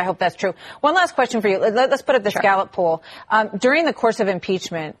 So I hope that's true. One last question for you. Let's put up this Gallup poll. During the course of impeachment,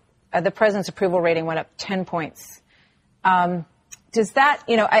 the president's approval rating went up 10 points. Does that,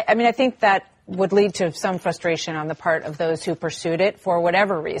 I think that would lead to some frustration on the part of those who pursued it for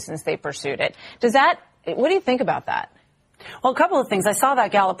whatever reasons they pursued it. What do you think about that? Well, a couple of things. I saw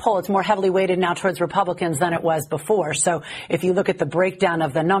that Gallup poll. It's more heavily weighted now towards Republicans than it was before. So if you look at the breakdown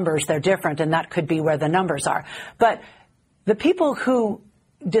of the numbers, they're different, and that could be where the numbers are. But the people who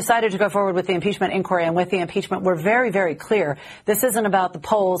decided to go forward with the impeachment inquiry and with the impeachment were very, very clear. This isn't about the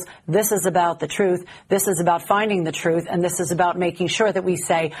polls. This is about the truth. This is about finding the truth. And this is about making sure that we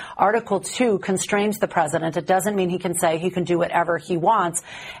say Article 2 constrains the president. It doesn't mean he can do whatever he wants.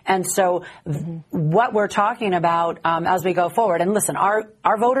 And so what we're talking about as we go forward, and listen,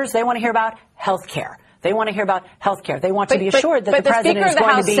 our voters, they want to hear about health care. They want to hear about health care. They want to be assured that the president is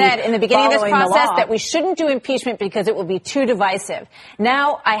going to be following the law. But the Speaker of the House said in the beginning of this process that we shouldn't do impeachment because it will be too divisive.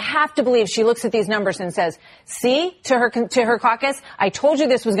 Now, I have to believe she looks at these numbers and says, see, to her caucus, I told you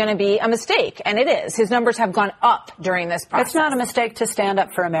this was going to be a mistake. And it is. His numbers have gone up during this process. It's not a mistake to stand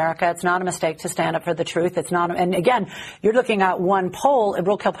up for America. It's not a mistake to stand up for the truth. It's not. And again, you're looking at one poll.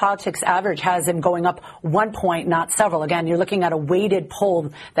 Roadkill Politics average has him going up 1 point, not several. Again, you're looking at a weighted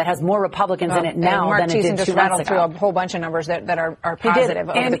poll that has more Republicans in it now than it did 2 months ago. Just rattled through a whole bunch of numbers that are positive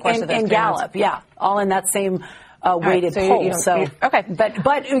over the course of this. And Gallup, all in that same weighted poll. Okay. But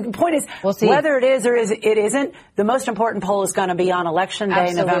the point is, whether it is or it isn't, the most important poll is going to be on Election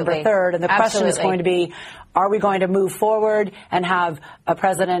Day, November 3rd. And the question is going to be, are we going to move forward and have a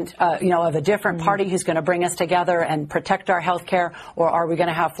president, of a different party who's going to bring us together and protect our health care, or are we going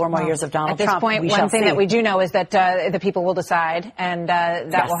to have 4 more years of Donald Trump? At this point, one thing that we do know is that the people will decide, and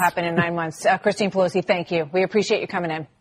that will happen in 9 months. Christine Pelosi, thank you. We appreciate you coming in.